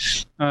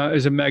Yes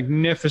is a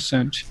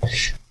magnificent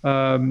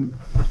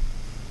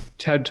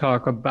TED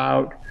talk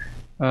about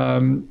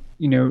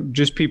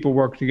just people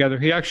work together.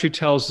 He actually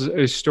tells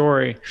a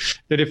story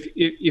that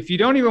if you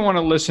don't even want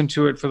to listen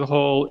to it for the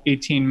whole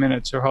 18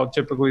 minutes or how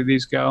typically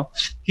these go,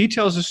 he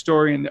tells a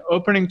story in the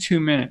opening 2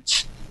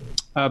 minutes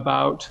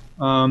about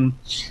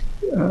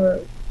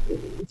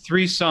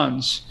three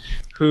sons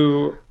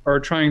who are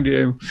trying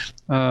to,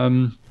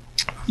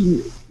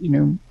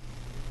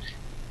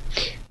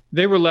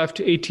 they were left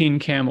 18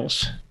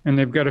 camels, and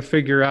they've got to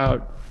figure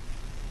out,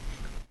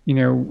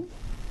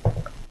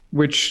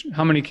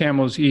 how many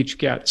camels each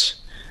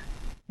gets.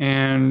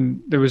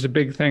 And there was a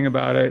big thing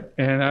about it,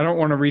 and I don't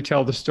want to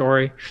retell the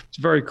story. It's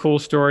a very cool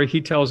story. He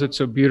tells it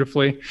so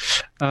beautifully.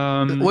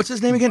 What's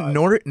his name again?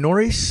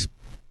 Norris?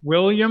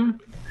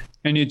 William,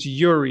 and it's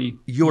Urey.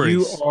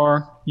 Ury.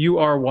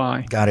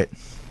 Got it.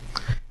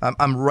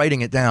 I'm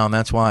writing it down.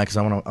 That's why, because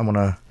I want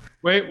to.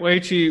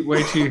 Wait till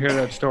you hear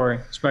that story.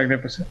 It's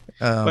magnificent.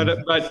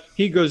 But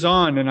he goes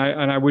on, and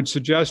I would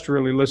suggest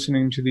really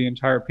listening to the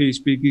entire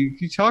piece.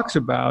 He talks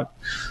about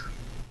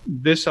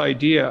this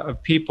idea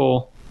of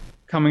people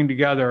coming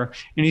together,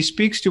 and he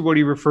speaks to what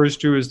he refers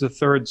to as the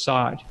third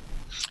side.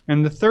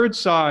 And the third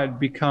side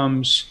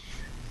becomes,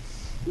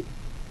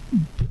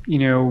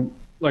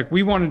 like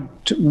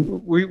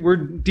we're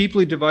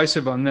deeply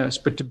divisive on this,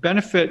 but to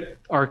benefit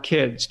our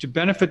kids, to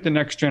benefit the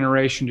next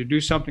generation, to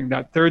do something,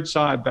 that third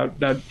side,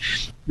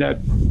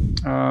 that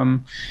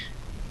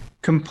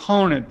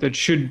component that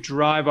should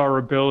drive our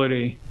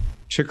ability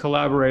to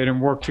collaborate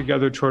and work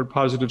together toward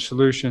positive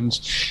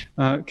solutions,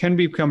 can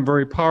become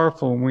very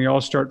powerful when we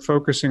all start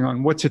focusing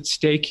on what's at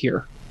stake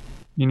here.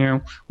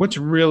 What's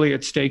really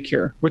at stake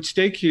here? What's at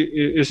stake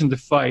isn't the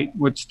fight.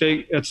 What's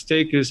at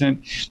stake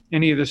isn't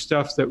any of the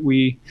stuff that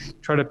we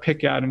try to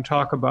pick at and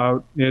talk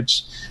about.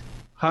 It's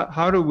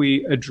how do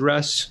we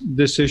address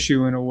this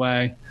issue in a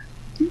way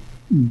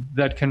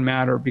that can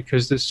matter,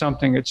 because there's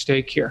something at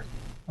stake here.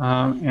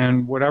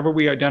 And whatever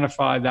we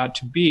identify that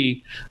to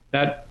be,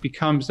 that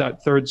becomes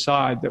that third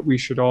side that we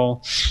should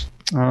all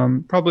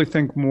probably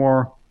think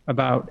more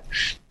about,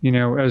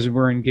 as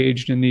we're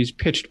engaged in these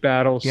pitched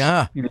battles.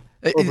 Yeah.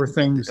 Over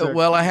things.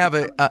 Well, I have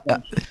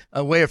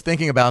a way of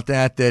thinking about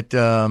that it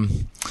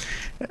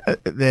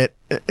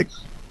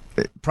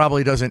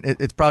probably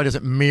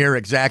doesn't mirror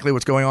exactly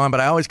what's going on. But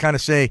I always kind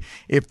of say,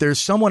 if there's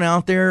someone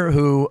out there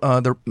who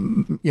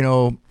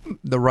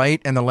the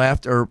right and the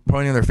left are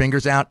pointing their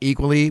fingers out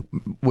equally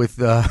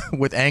with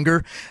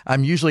anger,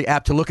 I'm usually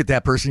apt to look at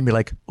that person and be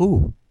like,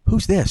 "Ooh,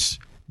 who's this?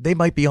 They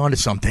might be onto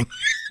something."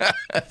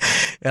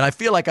 And I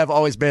feel like I've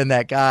always been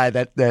that guy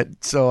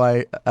so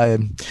I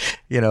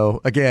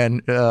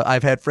again,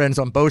 I've had friends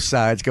on both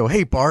sides go,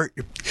 "Hey, Bart,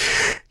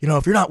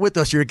 if you're not with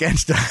us, you're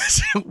against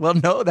us." Well,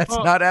 no, that's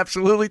not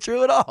absolutely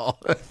true at all.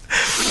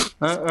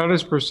 That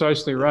is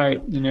precisely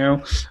right.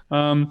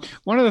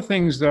 One of the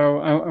things, though,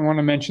 I want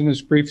to mention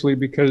this briefly,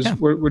 because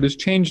what has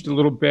changed a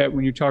little bit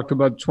when you talked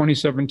about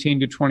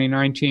 2017 to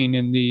 2019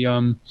 in the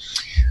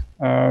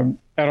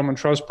Edelman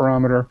Trust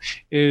Barometer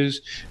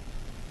is,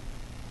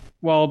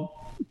 while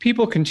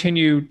people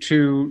continue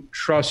to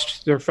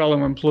trust their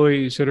fellow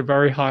employees at a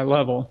very high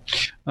level,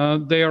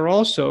 they are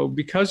also,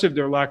 because of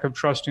their lack of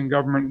trust in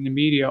government and the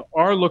media,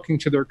 are looking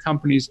to their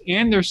companies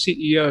and their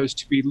CEOs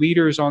to be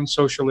leaders on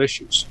social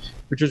issues,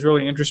 which is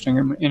really interesting.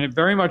 And it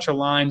very much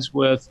aligns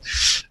with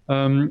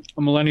a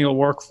millennial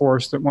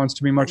workforce that wants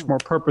to be much more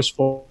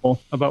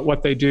purposeful about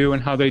what they do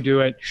and how they do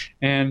it.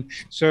 And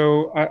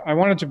so I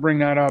wanted to bring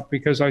that up,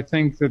 because I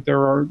think that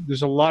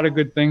there's a lot of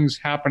good things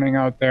happening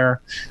out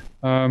there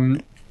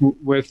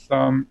with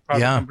private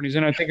companies.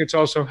 And I think it's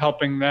also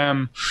helping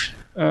them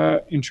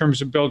in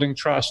terms of building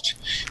trust,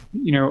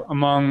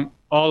 among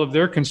all of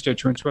their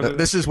constituents.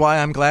 This is why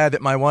I'm glad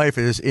that my wife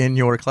is in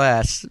your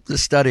class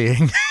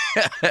studying,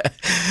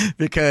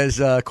 because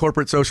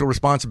corporate social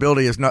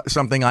responsibility is not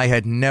something I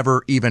had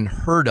never even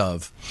heard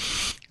of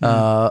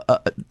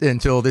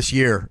until this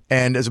year.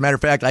 And as a matter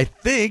of fact, I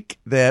think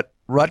that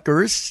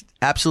Rutgers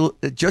I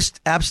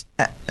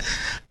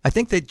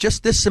think that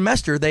just this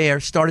semester they are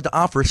started to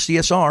offer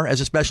CSR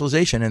as a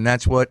specialization, and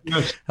that's what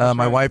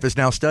my wife is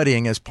now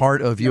studying as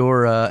part of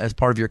your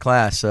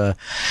class, and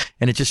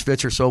it just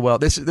fits her so well.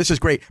 This is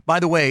great. By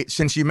the way,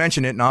 since you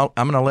mentioned it, and I'm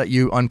going to let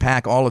you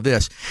unpack all of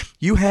this.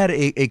 You had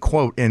a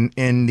quote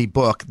in the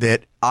book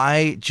that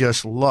I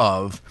just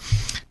love.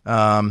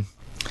 And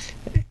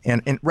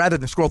rather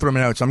than scroll through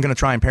my notes, I'm going to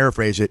try and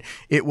paraphrase it.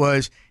 It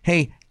was,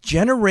 "Hey,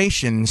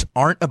 generations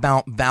aren't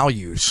about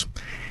values.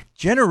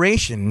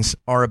 generations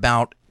are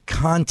about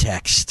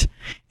context.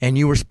 And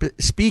you were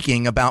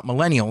speaking about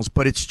millennials,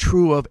 but it's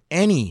true of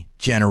any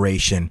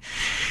generation.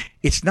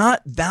 It's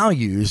not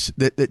values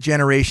that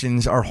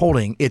generations are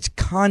holding. It's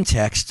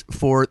context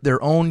for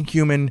their own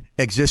human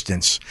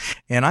existence.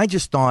 And I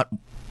just thought,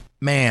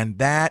 man,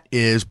 that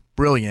is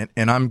brilliant,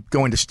 and I'm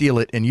going to steal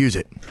it and use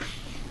it.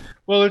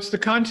 Well, it's the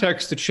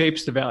context that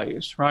shapes the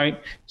values,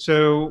 right?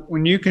 So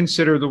when you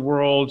consider the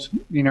world,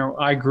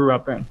 I grew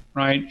up in,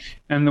 right?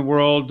 And the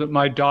world that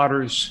my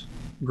daughters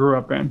grew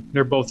up in,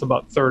 they're both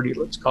about 30,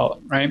 let's call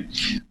it, right?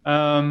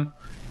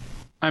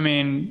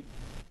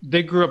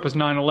 They grew up with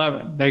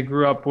 9/11. They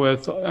grew up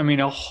with,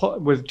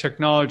 with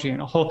technology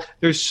and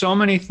there's so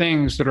many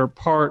things that are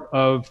part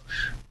of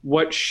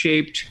what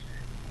shaped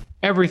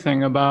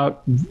everything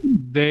about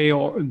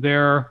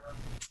their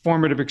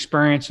formative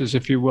experiences,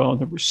 if you will,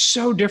 that were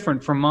so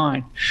different from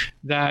mine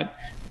that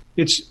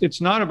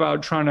it's not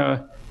about trying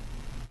to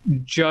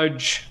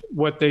judge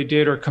what they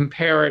did or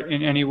compare it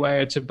in any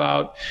way. It's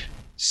about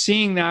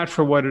seeing that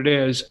for what it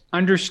is,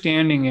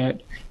 understanding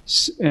it,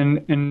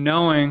 and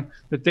knowing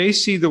that they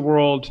see the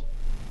world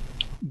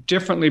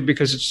differently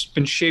because it's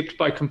been shaped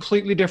by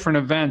completely different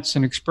events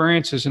and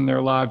experiences in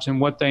their lives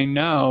and what they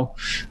know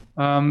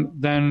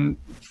than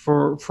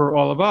for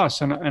all of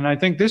us. And I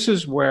think this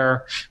is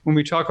where, when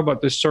we talk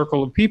about this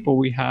circle of people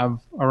we have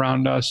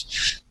around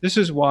us, this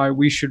is why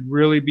we should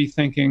really be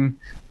thinking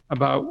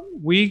about,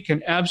 we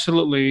can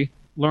absolutely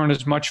learn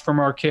as much from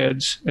our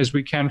kids as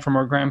we can from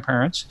our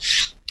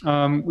grandparents.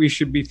 We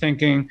should be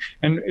thinking,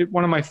 and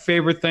one of my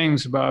favorite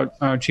things about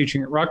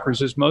teaching at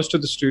Rutgers is most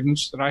of the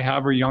students that I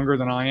have are younger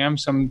than I am,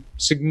 some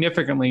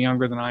significantly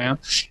younger than I am,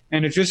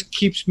 and it just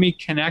keeps me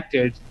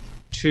connected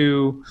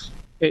to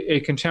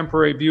a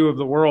contemporary view of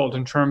the world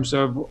in terms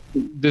of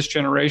this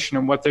generation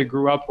and what they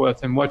grew up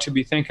with and what to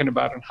be thinking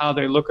about and how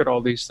they look at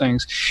all these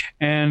things.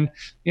 And,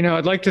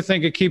 I'd like to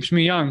think it keeps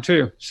me young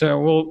too. So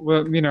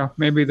we'll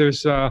maybe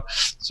there's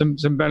some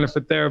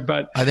benefit there,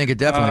 but I think it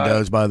definitely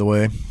does, by the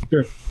way.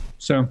 Sure.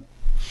 So.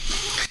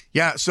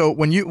 Yeah. So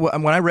when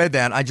I read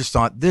that, I just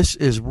thought this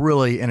is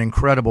really an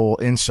incredible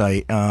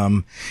insight,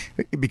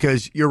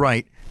 because you're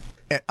right.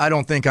 I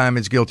don't think I'm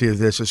as guilty of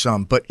this as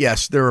some, but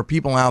yes, there are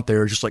people out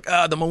there just like,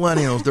 the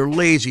millennials, they're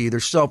lazy, they're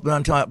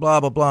self-entitled, blah,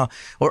 blah, blah.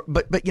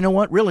 But you know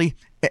what? Really,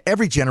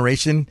 every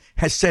generation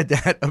has said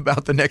that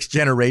about the next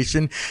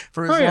generation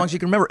for as long as you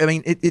can remember. I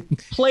mean,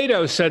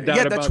 Plato said that.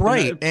 Yeah, about that's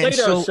right. And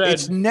so said,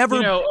 it's never,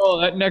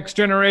 that next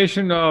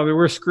generation,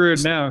 we're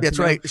screwed now. That's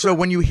right. So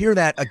when you hear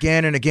that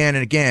again and again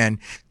and again,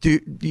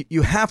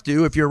 you have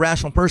to, if you're a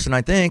rational person,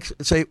 I think,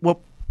 say,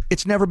 well,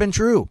 it's never been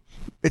true.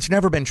 It's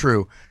never been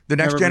true. The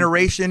next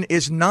generation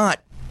is not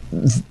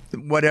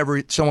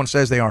whatever someone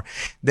says they are.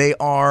 They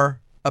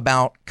are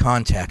about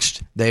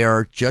context. They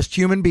are just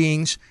human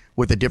beings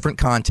with a different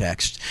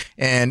context.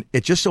 And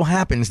it just so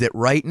happens that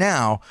right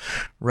now,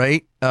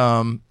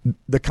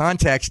 the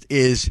context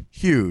is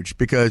huge,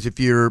 because if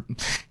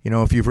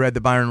you've read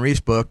the Byron Reese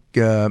book,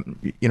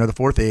 The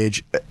Fourth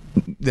Age,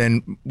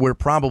 then we're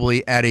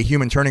probably at a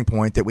human turning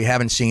point that we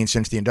haven't seen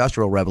since the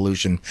Industrial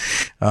Revolution,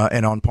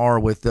 and on par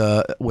with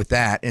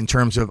that in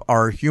terms of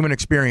our human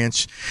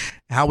experience,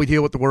 how we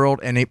deal with the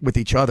world and with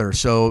each other.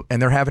 So, and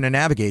they're having to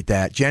navigate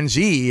that. Gen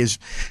Z is,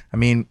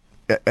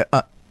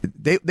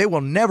 they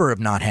will never have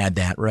not had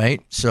that,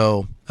 right?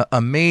 So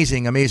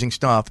amazing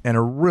stuff, and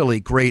a really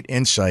great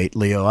insight,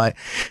 Leo.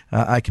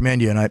 I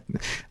commend you, and I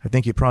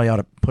think you probably ought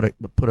to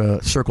put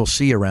a circle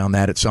C around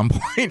that at some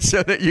point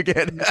so that you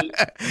get.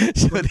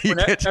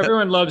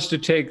 Everyone loves to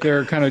take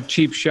their kind of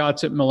cheap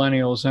shots at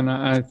millennials, and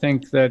I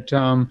think that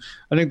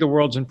the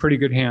world's in pretty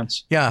good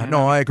hands. Yeah,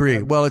 no, I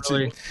agree. Well,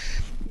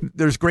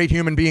 there's great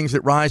human beings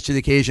that rise to the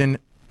occasion.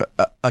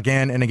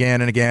 Again and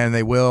again and again,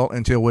 they will,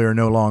 until we are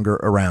no longer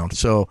around.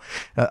 So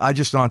I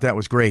just thought that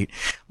was great.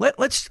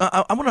 Let's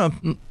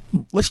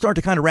start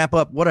to kind of wrap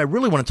up. What I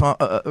really want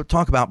to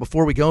talk about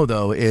before we go,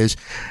 though, is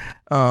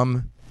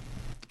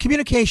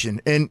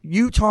communication. And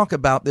you talk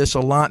about this a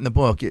lot in the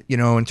book,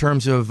 in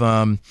terms of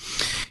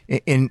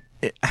in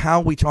how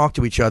we talk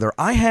to each other.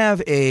 I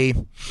have a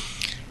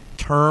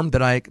term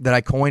that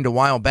I coined a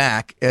while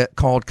back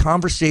called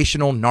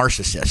conversational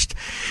narcissist.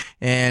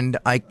 And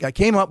I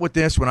came up with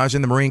this when I was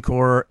in the Marine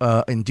Corps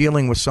in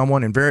dealing with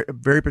someone in very,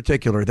 very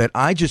particular that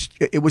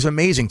it was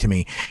amazing to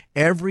me.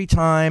 Every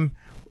time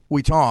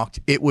we talked,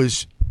 it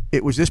was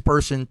this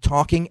person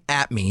talking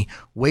at me,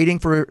 waiting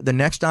for the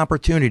next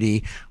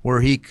opportunity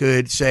where he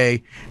could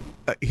say,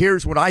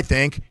 here's what I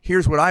think,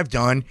 here's what I've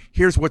done,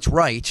 here's what's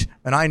right,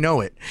 and I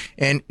know it.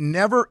 And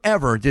never,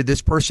 ever did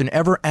this person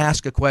ever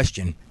ask a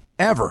question.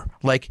 Ever.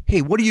 Like,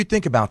 hey, what do you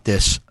think about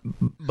this?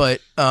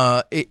 But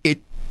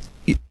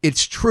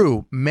it's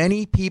true.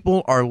 Many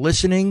people are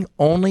listening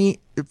only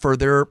for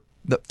the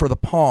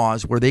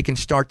pause where they can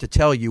start to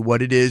tell you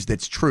what it is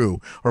that's true,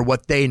 or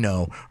what they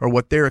know, or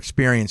what their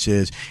experience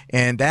is.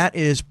 And that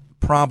is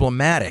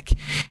problematic.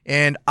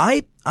 And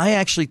I I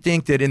actually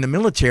think that in the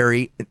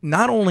military,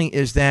 not only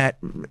is that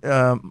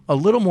a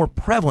little more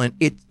prevalent,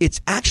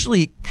 it's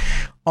actually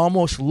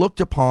almost looked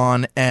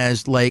upon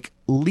as like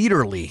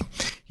leaderly.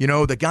 You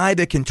know, the guy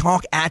that can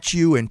talk at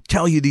you and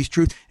tell you these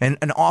truths, and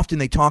often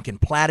they talk in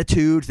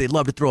platitudes. They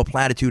love to throw a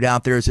platitude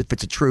out there as if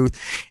it's a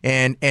truth,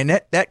 and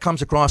that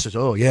comes across as,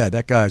 oh yeah,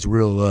 that guy's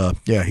real,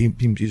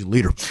 he's a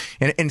leader.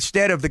 And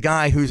instead of the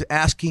guy who's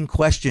asking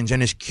questions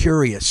and is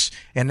curious,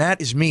 and that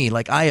is me.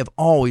 Like, I have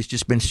always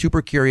just been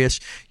super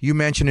curious. You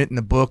mentioned it in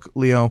the book,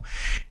 Leo.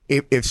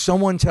 If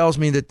someone tells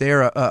me that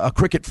they're a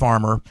cricket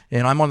farmer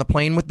and I'm on the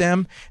plane with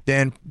them,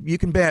 then you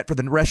can bet for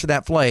the rest of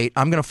that flight,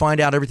 I'm going to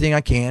find out everything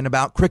I can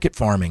about cricket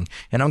farming,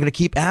 and I'm going to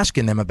keep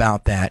asking them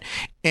about that.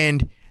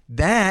 And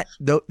that,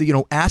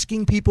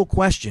 asking people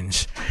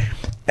questions,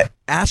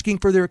 asking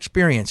for their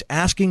experience,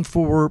 asking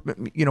for,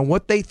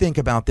 what they think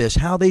about this,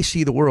 how they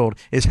see the world,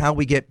 is how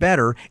we get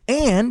better.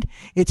 And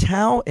it's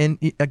how, and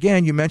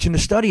again, you mentioned a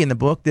study in the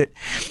book that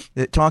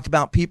talked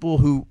about people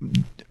who,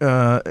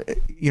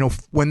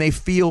 when they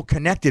feel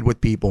connected with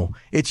people,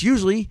 it's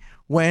usually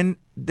when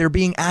they're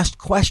being asked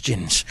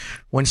questions,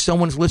 when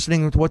someone's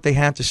listening to what they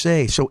have to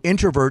say. So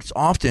introverts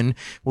often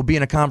will be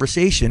in a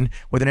conversation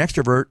with an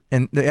extrovert,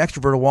 and the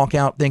extrovert will walk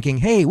out thinking,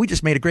 hey, we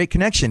just made a great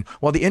connection,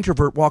 while the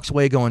introvert walks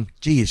away going,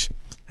 geez,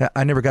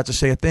 I never got to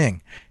say a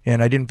thing,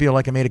 and I didn't feel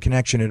like I made a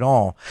connection at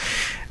all.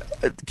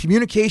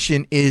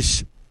 Communication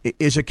is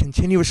a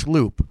continuous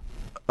loop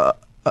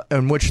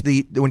in which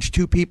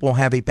two people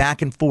have a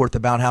back and forth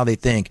about how they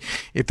think.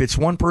 If it's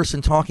one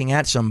person talking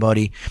at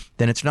somebody,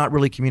 then it's not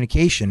really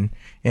communication.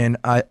 And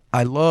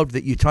I loved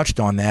that you touched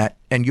on that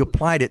and you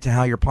applied it to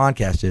how your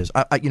podcast is.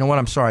 You know what?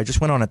 I'm sorry. I just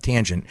went on a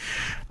tangent.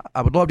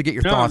 I would love to get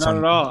your thoughts on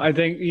it. No, not at all. I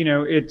think,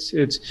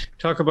 it's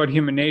talk about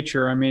human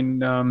nature. I mean,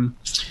 no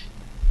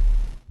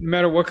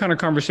matter what kind of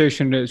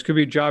conversation it is, could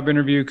be a job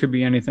interview, could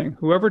be anything.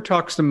 Whoever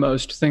talks the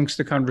most thinks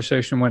the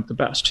conversation went the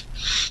best.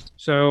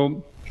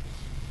 So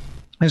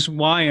that's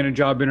why in a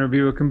job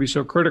interview it can be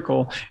so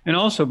critical. And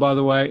also, by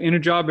the way, in a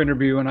job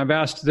interview, and I've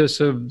asked this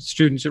of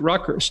students at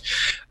Rutgers,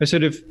 I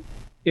said,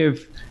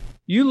 if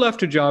you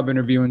left a job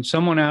interview and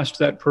someone asked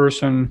that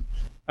person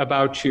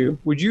about you,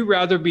 would you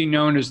rather be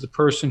known as the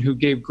person who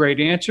gave great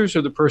answers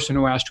or the person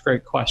who asked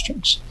great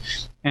questions?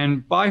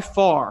 And by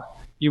far,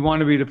 you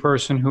want to be the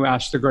person who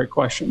asked the great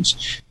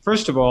questions.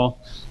 First of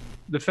all,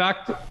 the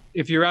fact that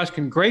if you're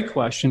asking great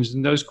questions,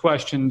 then those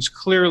questions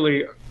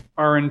clearly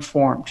are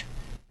informed.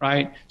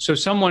 Right? So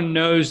someone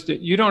knows that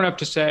you don't have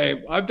to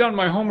say, I've done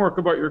my homework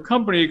about your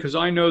company because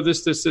I know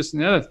this,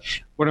 and the other.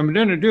 What I'm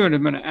going to do is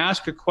I'm going to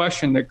ask a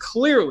question that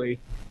clearly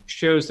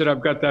shows that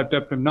I've got that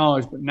depth of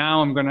knowledge, but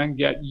now I'm going to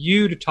get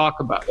you to talk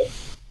about it.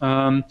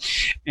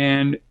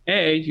 And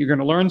A, you're going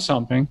to learn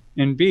something,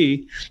 and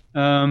B,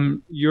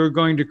 you're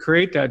going to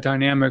create that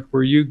dynamic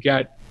where you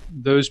get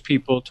those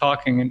people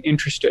talking and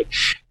interested.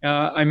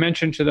 I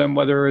mentioned to them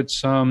whether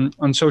it's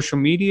on social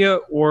media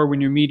or when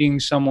you're meeting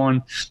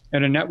someone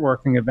at a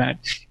networking event.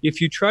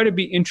 If you try to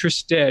be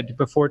interested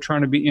before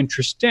trying to be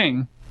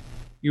interesting,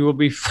 you will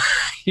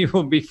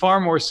be far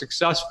more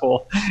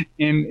successful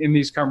in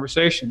these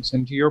conversations.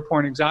 And to your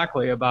point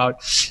exactly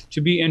about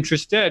to be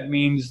interested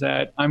means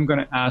that I'm going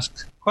to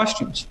ask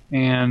questions.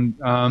 And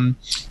when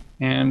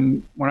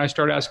I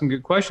start asking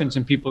good questions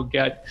and people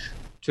get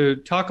to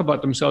talk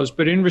about themselves,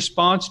 but in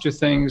response to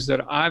things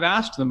that I've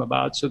asked them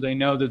about so they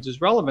know that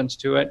there's relevance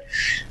to it,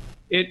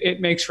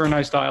 it makes for a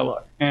nice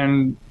dialogue.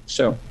 And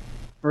so,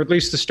 or at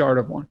least the start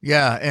of one.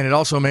 Yeah, and it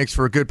also makes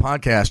for a good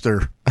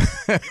podcaster.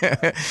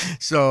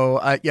 So,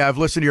 I've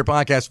listened to your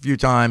podcast a few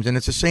times, and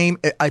it's the same.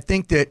 I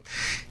think that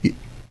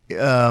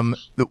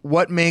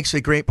what makes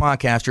a great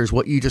podcaster is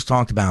what you just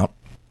talked about,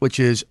 which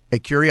is a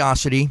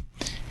curiosity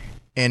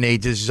and a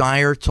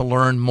desire to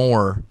learn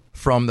more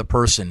from the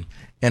person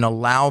and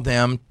allow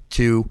them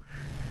to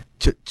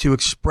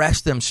express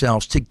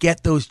themselves, to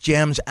get those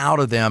gems out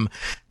of them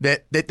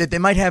that they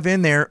might have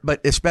in there, but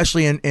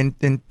especially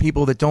in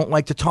people that don't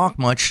like to talk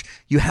much,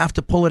 you have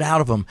to pull it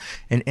out of them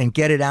and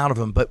get it out of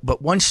them.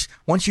 But once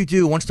you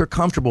do, once they're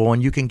comfortable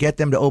and you can get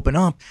them to open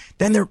up,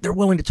 then they're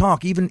willing to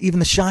talk. Even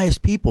the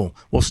shyest people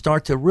will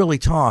start to really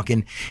talk,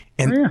 and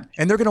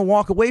they're going to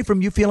walk away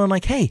from you feeling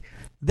like, hey,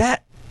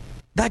 that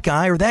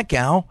guy or that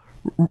gal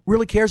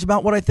really cares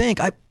about what I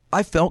think.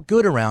 I felt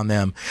good around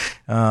them.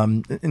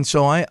 And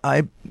so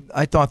I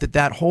thought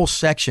that whole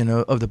section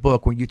of the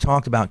book when you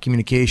talked about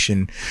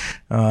communication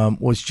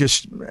was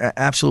just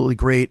absolutely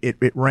great.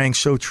 It rang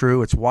so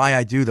true. It's why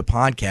I do the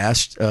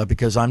podcast,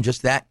 because I'm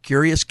just that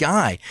curious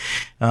guy.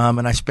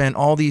 And I spent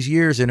all these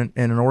years in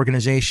an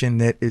organization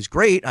that is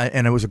great,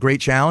 and it was a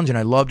great challenge, and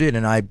I loved it,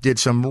 and I did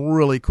some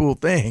really cool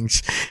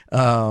things.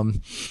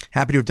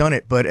 Happy to have done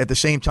it. But at the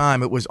same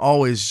time, it was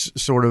always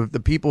sort of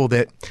the people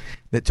that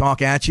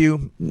talk at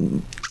you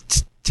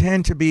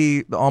tend to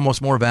be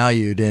almost more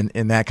valued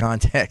in that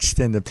context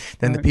than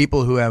the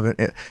people who have an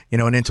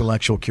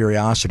intellectual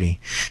curiosity.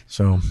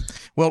 So,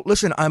 well,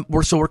 listen,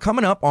 we're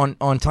coming up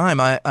on time.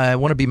 I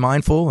want to be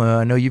mindful.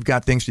 I know you've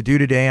got things to do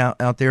today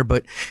out there,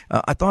 but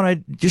I thought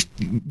I'd just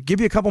give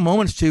you a couple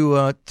moments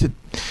to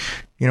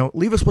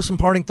leave us with some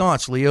parting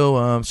thoughts,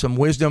 Leo, some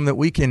wisdom that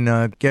we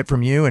can get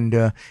from you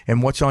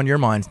and what's on your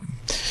mind.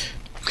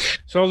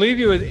 So I'll leave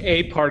you with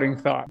a parting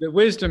thought. The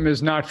wisdom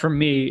is not from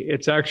me.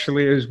 It's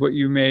actually is what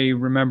you may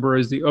remember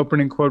as the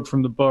opening quote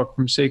from the book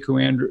from Sekou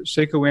Andrews.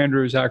 Sekou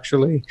Andrews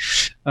actually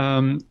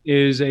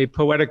is a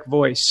poetic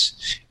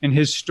voice. And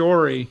his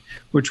story,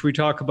 which we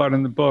talk about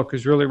in the book,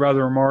 is really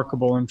rather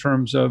remarkable in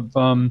terms of,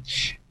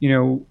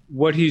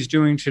 what he's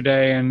doing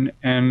today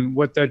and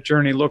what that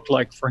journey looked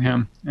like for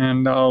him.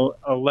 And I'll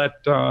let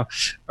our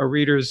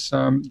readers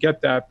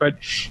get that. But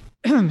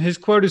his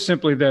quote is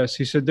simply this.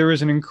 He said, "There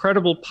is an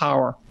incredible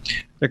power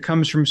that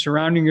comes from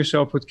surrounding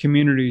yourself with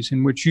communities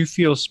in which you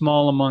feel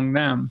small among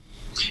them,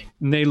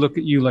 and they look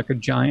at you like a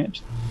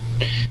giant."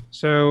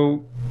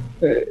 So,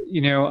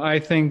 I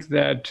think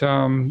that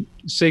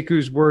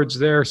Sekou's words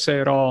there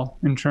say it all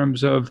in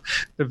terms of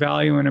the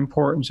value and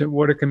importance and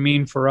what it can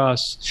mean for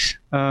us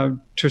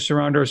to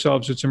surround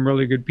ourselves with some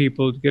really good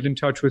people, to get in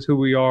touch with who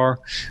we are,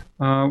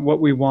 what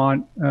we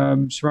want,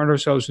 surround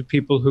ourselves with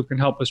people who can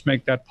help us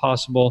make that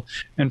possible,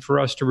 and for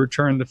us to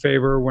return the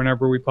favor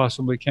whenever we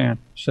possibly can.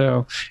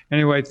 So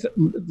anyway,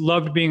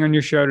 loved being on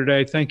your show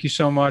today. Thank you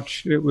so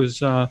much. It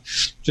was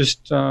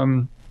just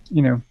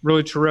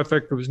really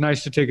terrific. It was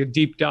nice to take a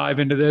deep dive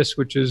into this,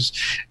 which is,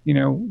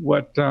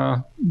 what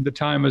the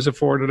time has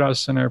afforded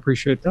us, and I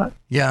appreciate that.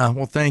 Yeah,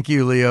 well, thank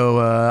you, Leo.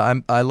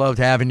 I loved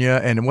having you,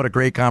 and what a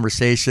great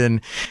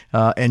conversation,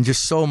 and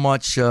just so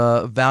much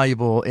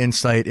valuable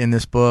insight in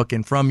this book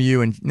and from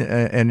you and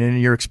in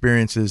your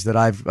experiences that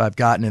I've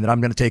gotten and that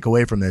I'm going to take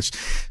away from this.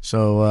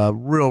 So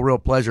real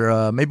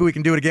pleasure. Maybe we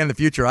can do it again in the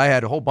future. I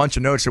had a whole bunch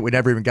of notes that we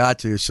never even got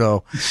to.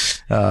 So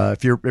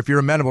if you're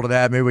amenable to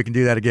that, maybe we can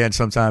do that again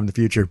sometime in the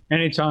future.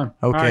 Anytime.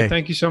 Okay. All right.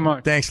 Thank you so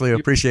much. Thanks, Leo.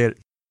 Appreciate it.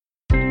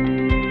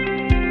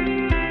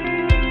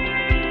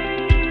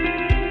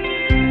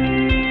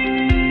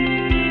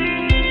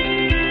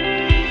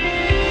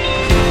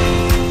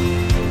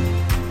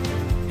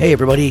 Hey,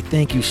 everybody.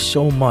 Thank you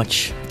so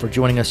much for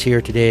joining us here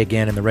today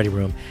again in the Ready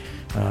Room.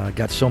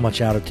 Got so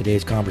much out of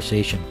today's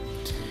conversation.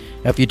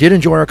 If you did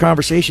enjoy our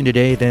conversation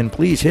today, then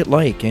please hit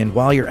like, and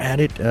while you're at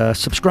it,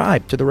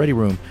 subscribe to the Ready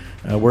Room,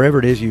 wherever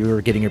it is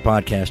you're getting your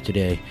podcast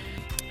today.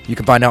 You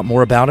can find out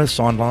more about us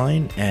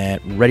online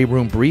at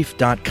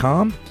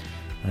readyroombrief.com.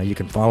 You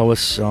can follow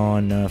us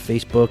on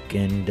Facebook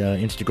and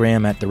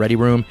Instagram at The Ready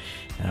Room.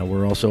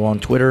 We're also on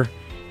Twitter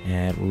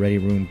at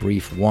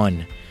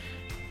ReadyRoomBrief1.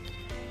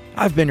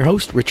 I've been your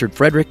host, Richard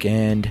Frederick,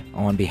 and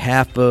on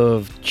behalf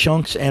of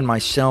Chunks and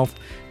myself,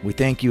 we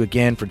thank you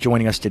again for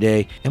joining us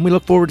today, and we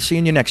look forward to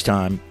seeing you next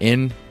time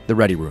in The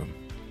Ready Room.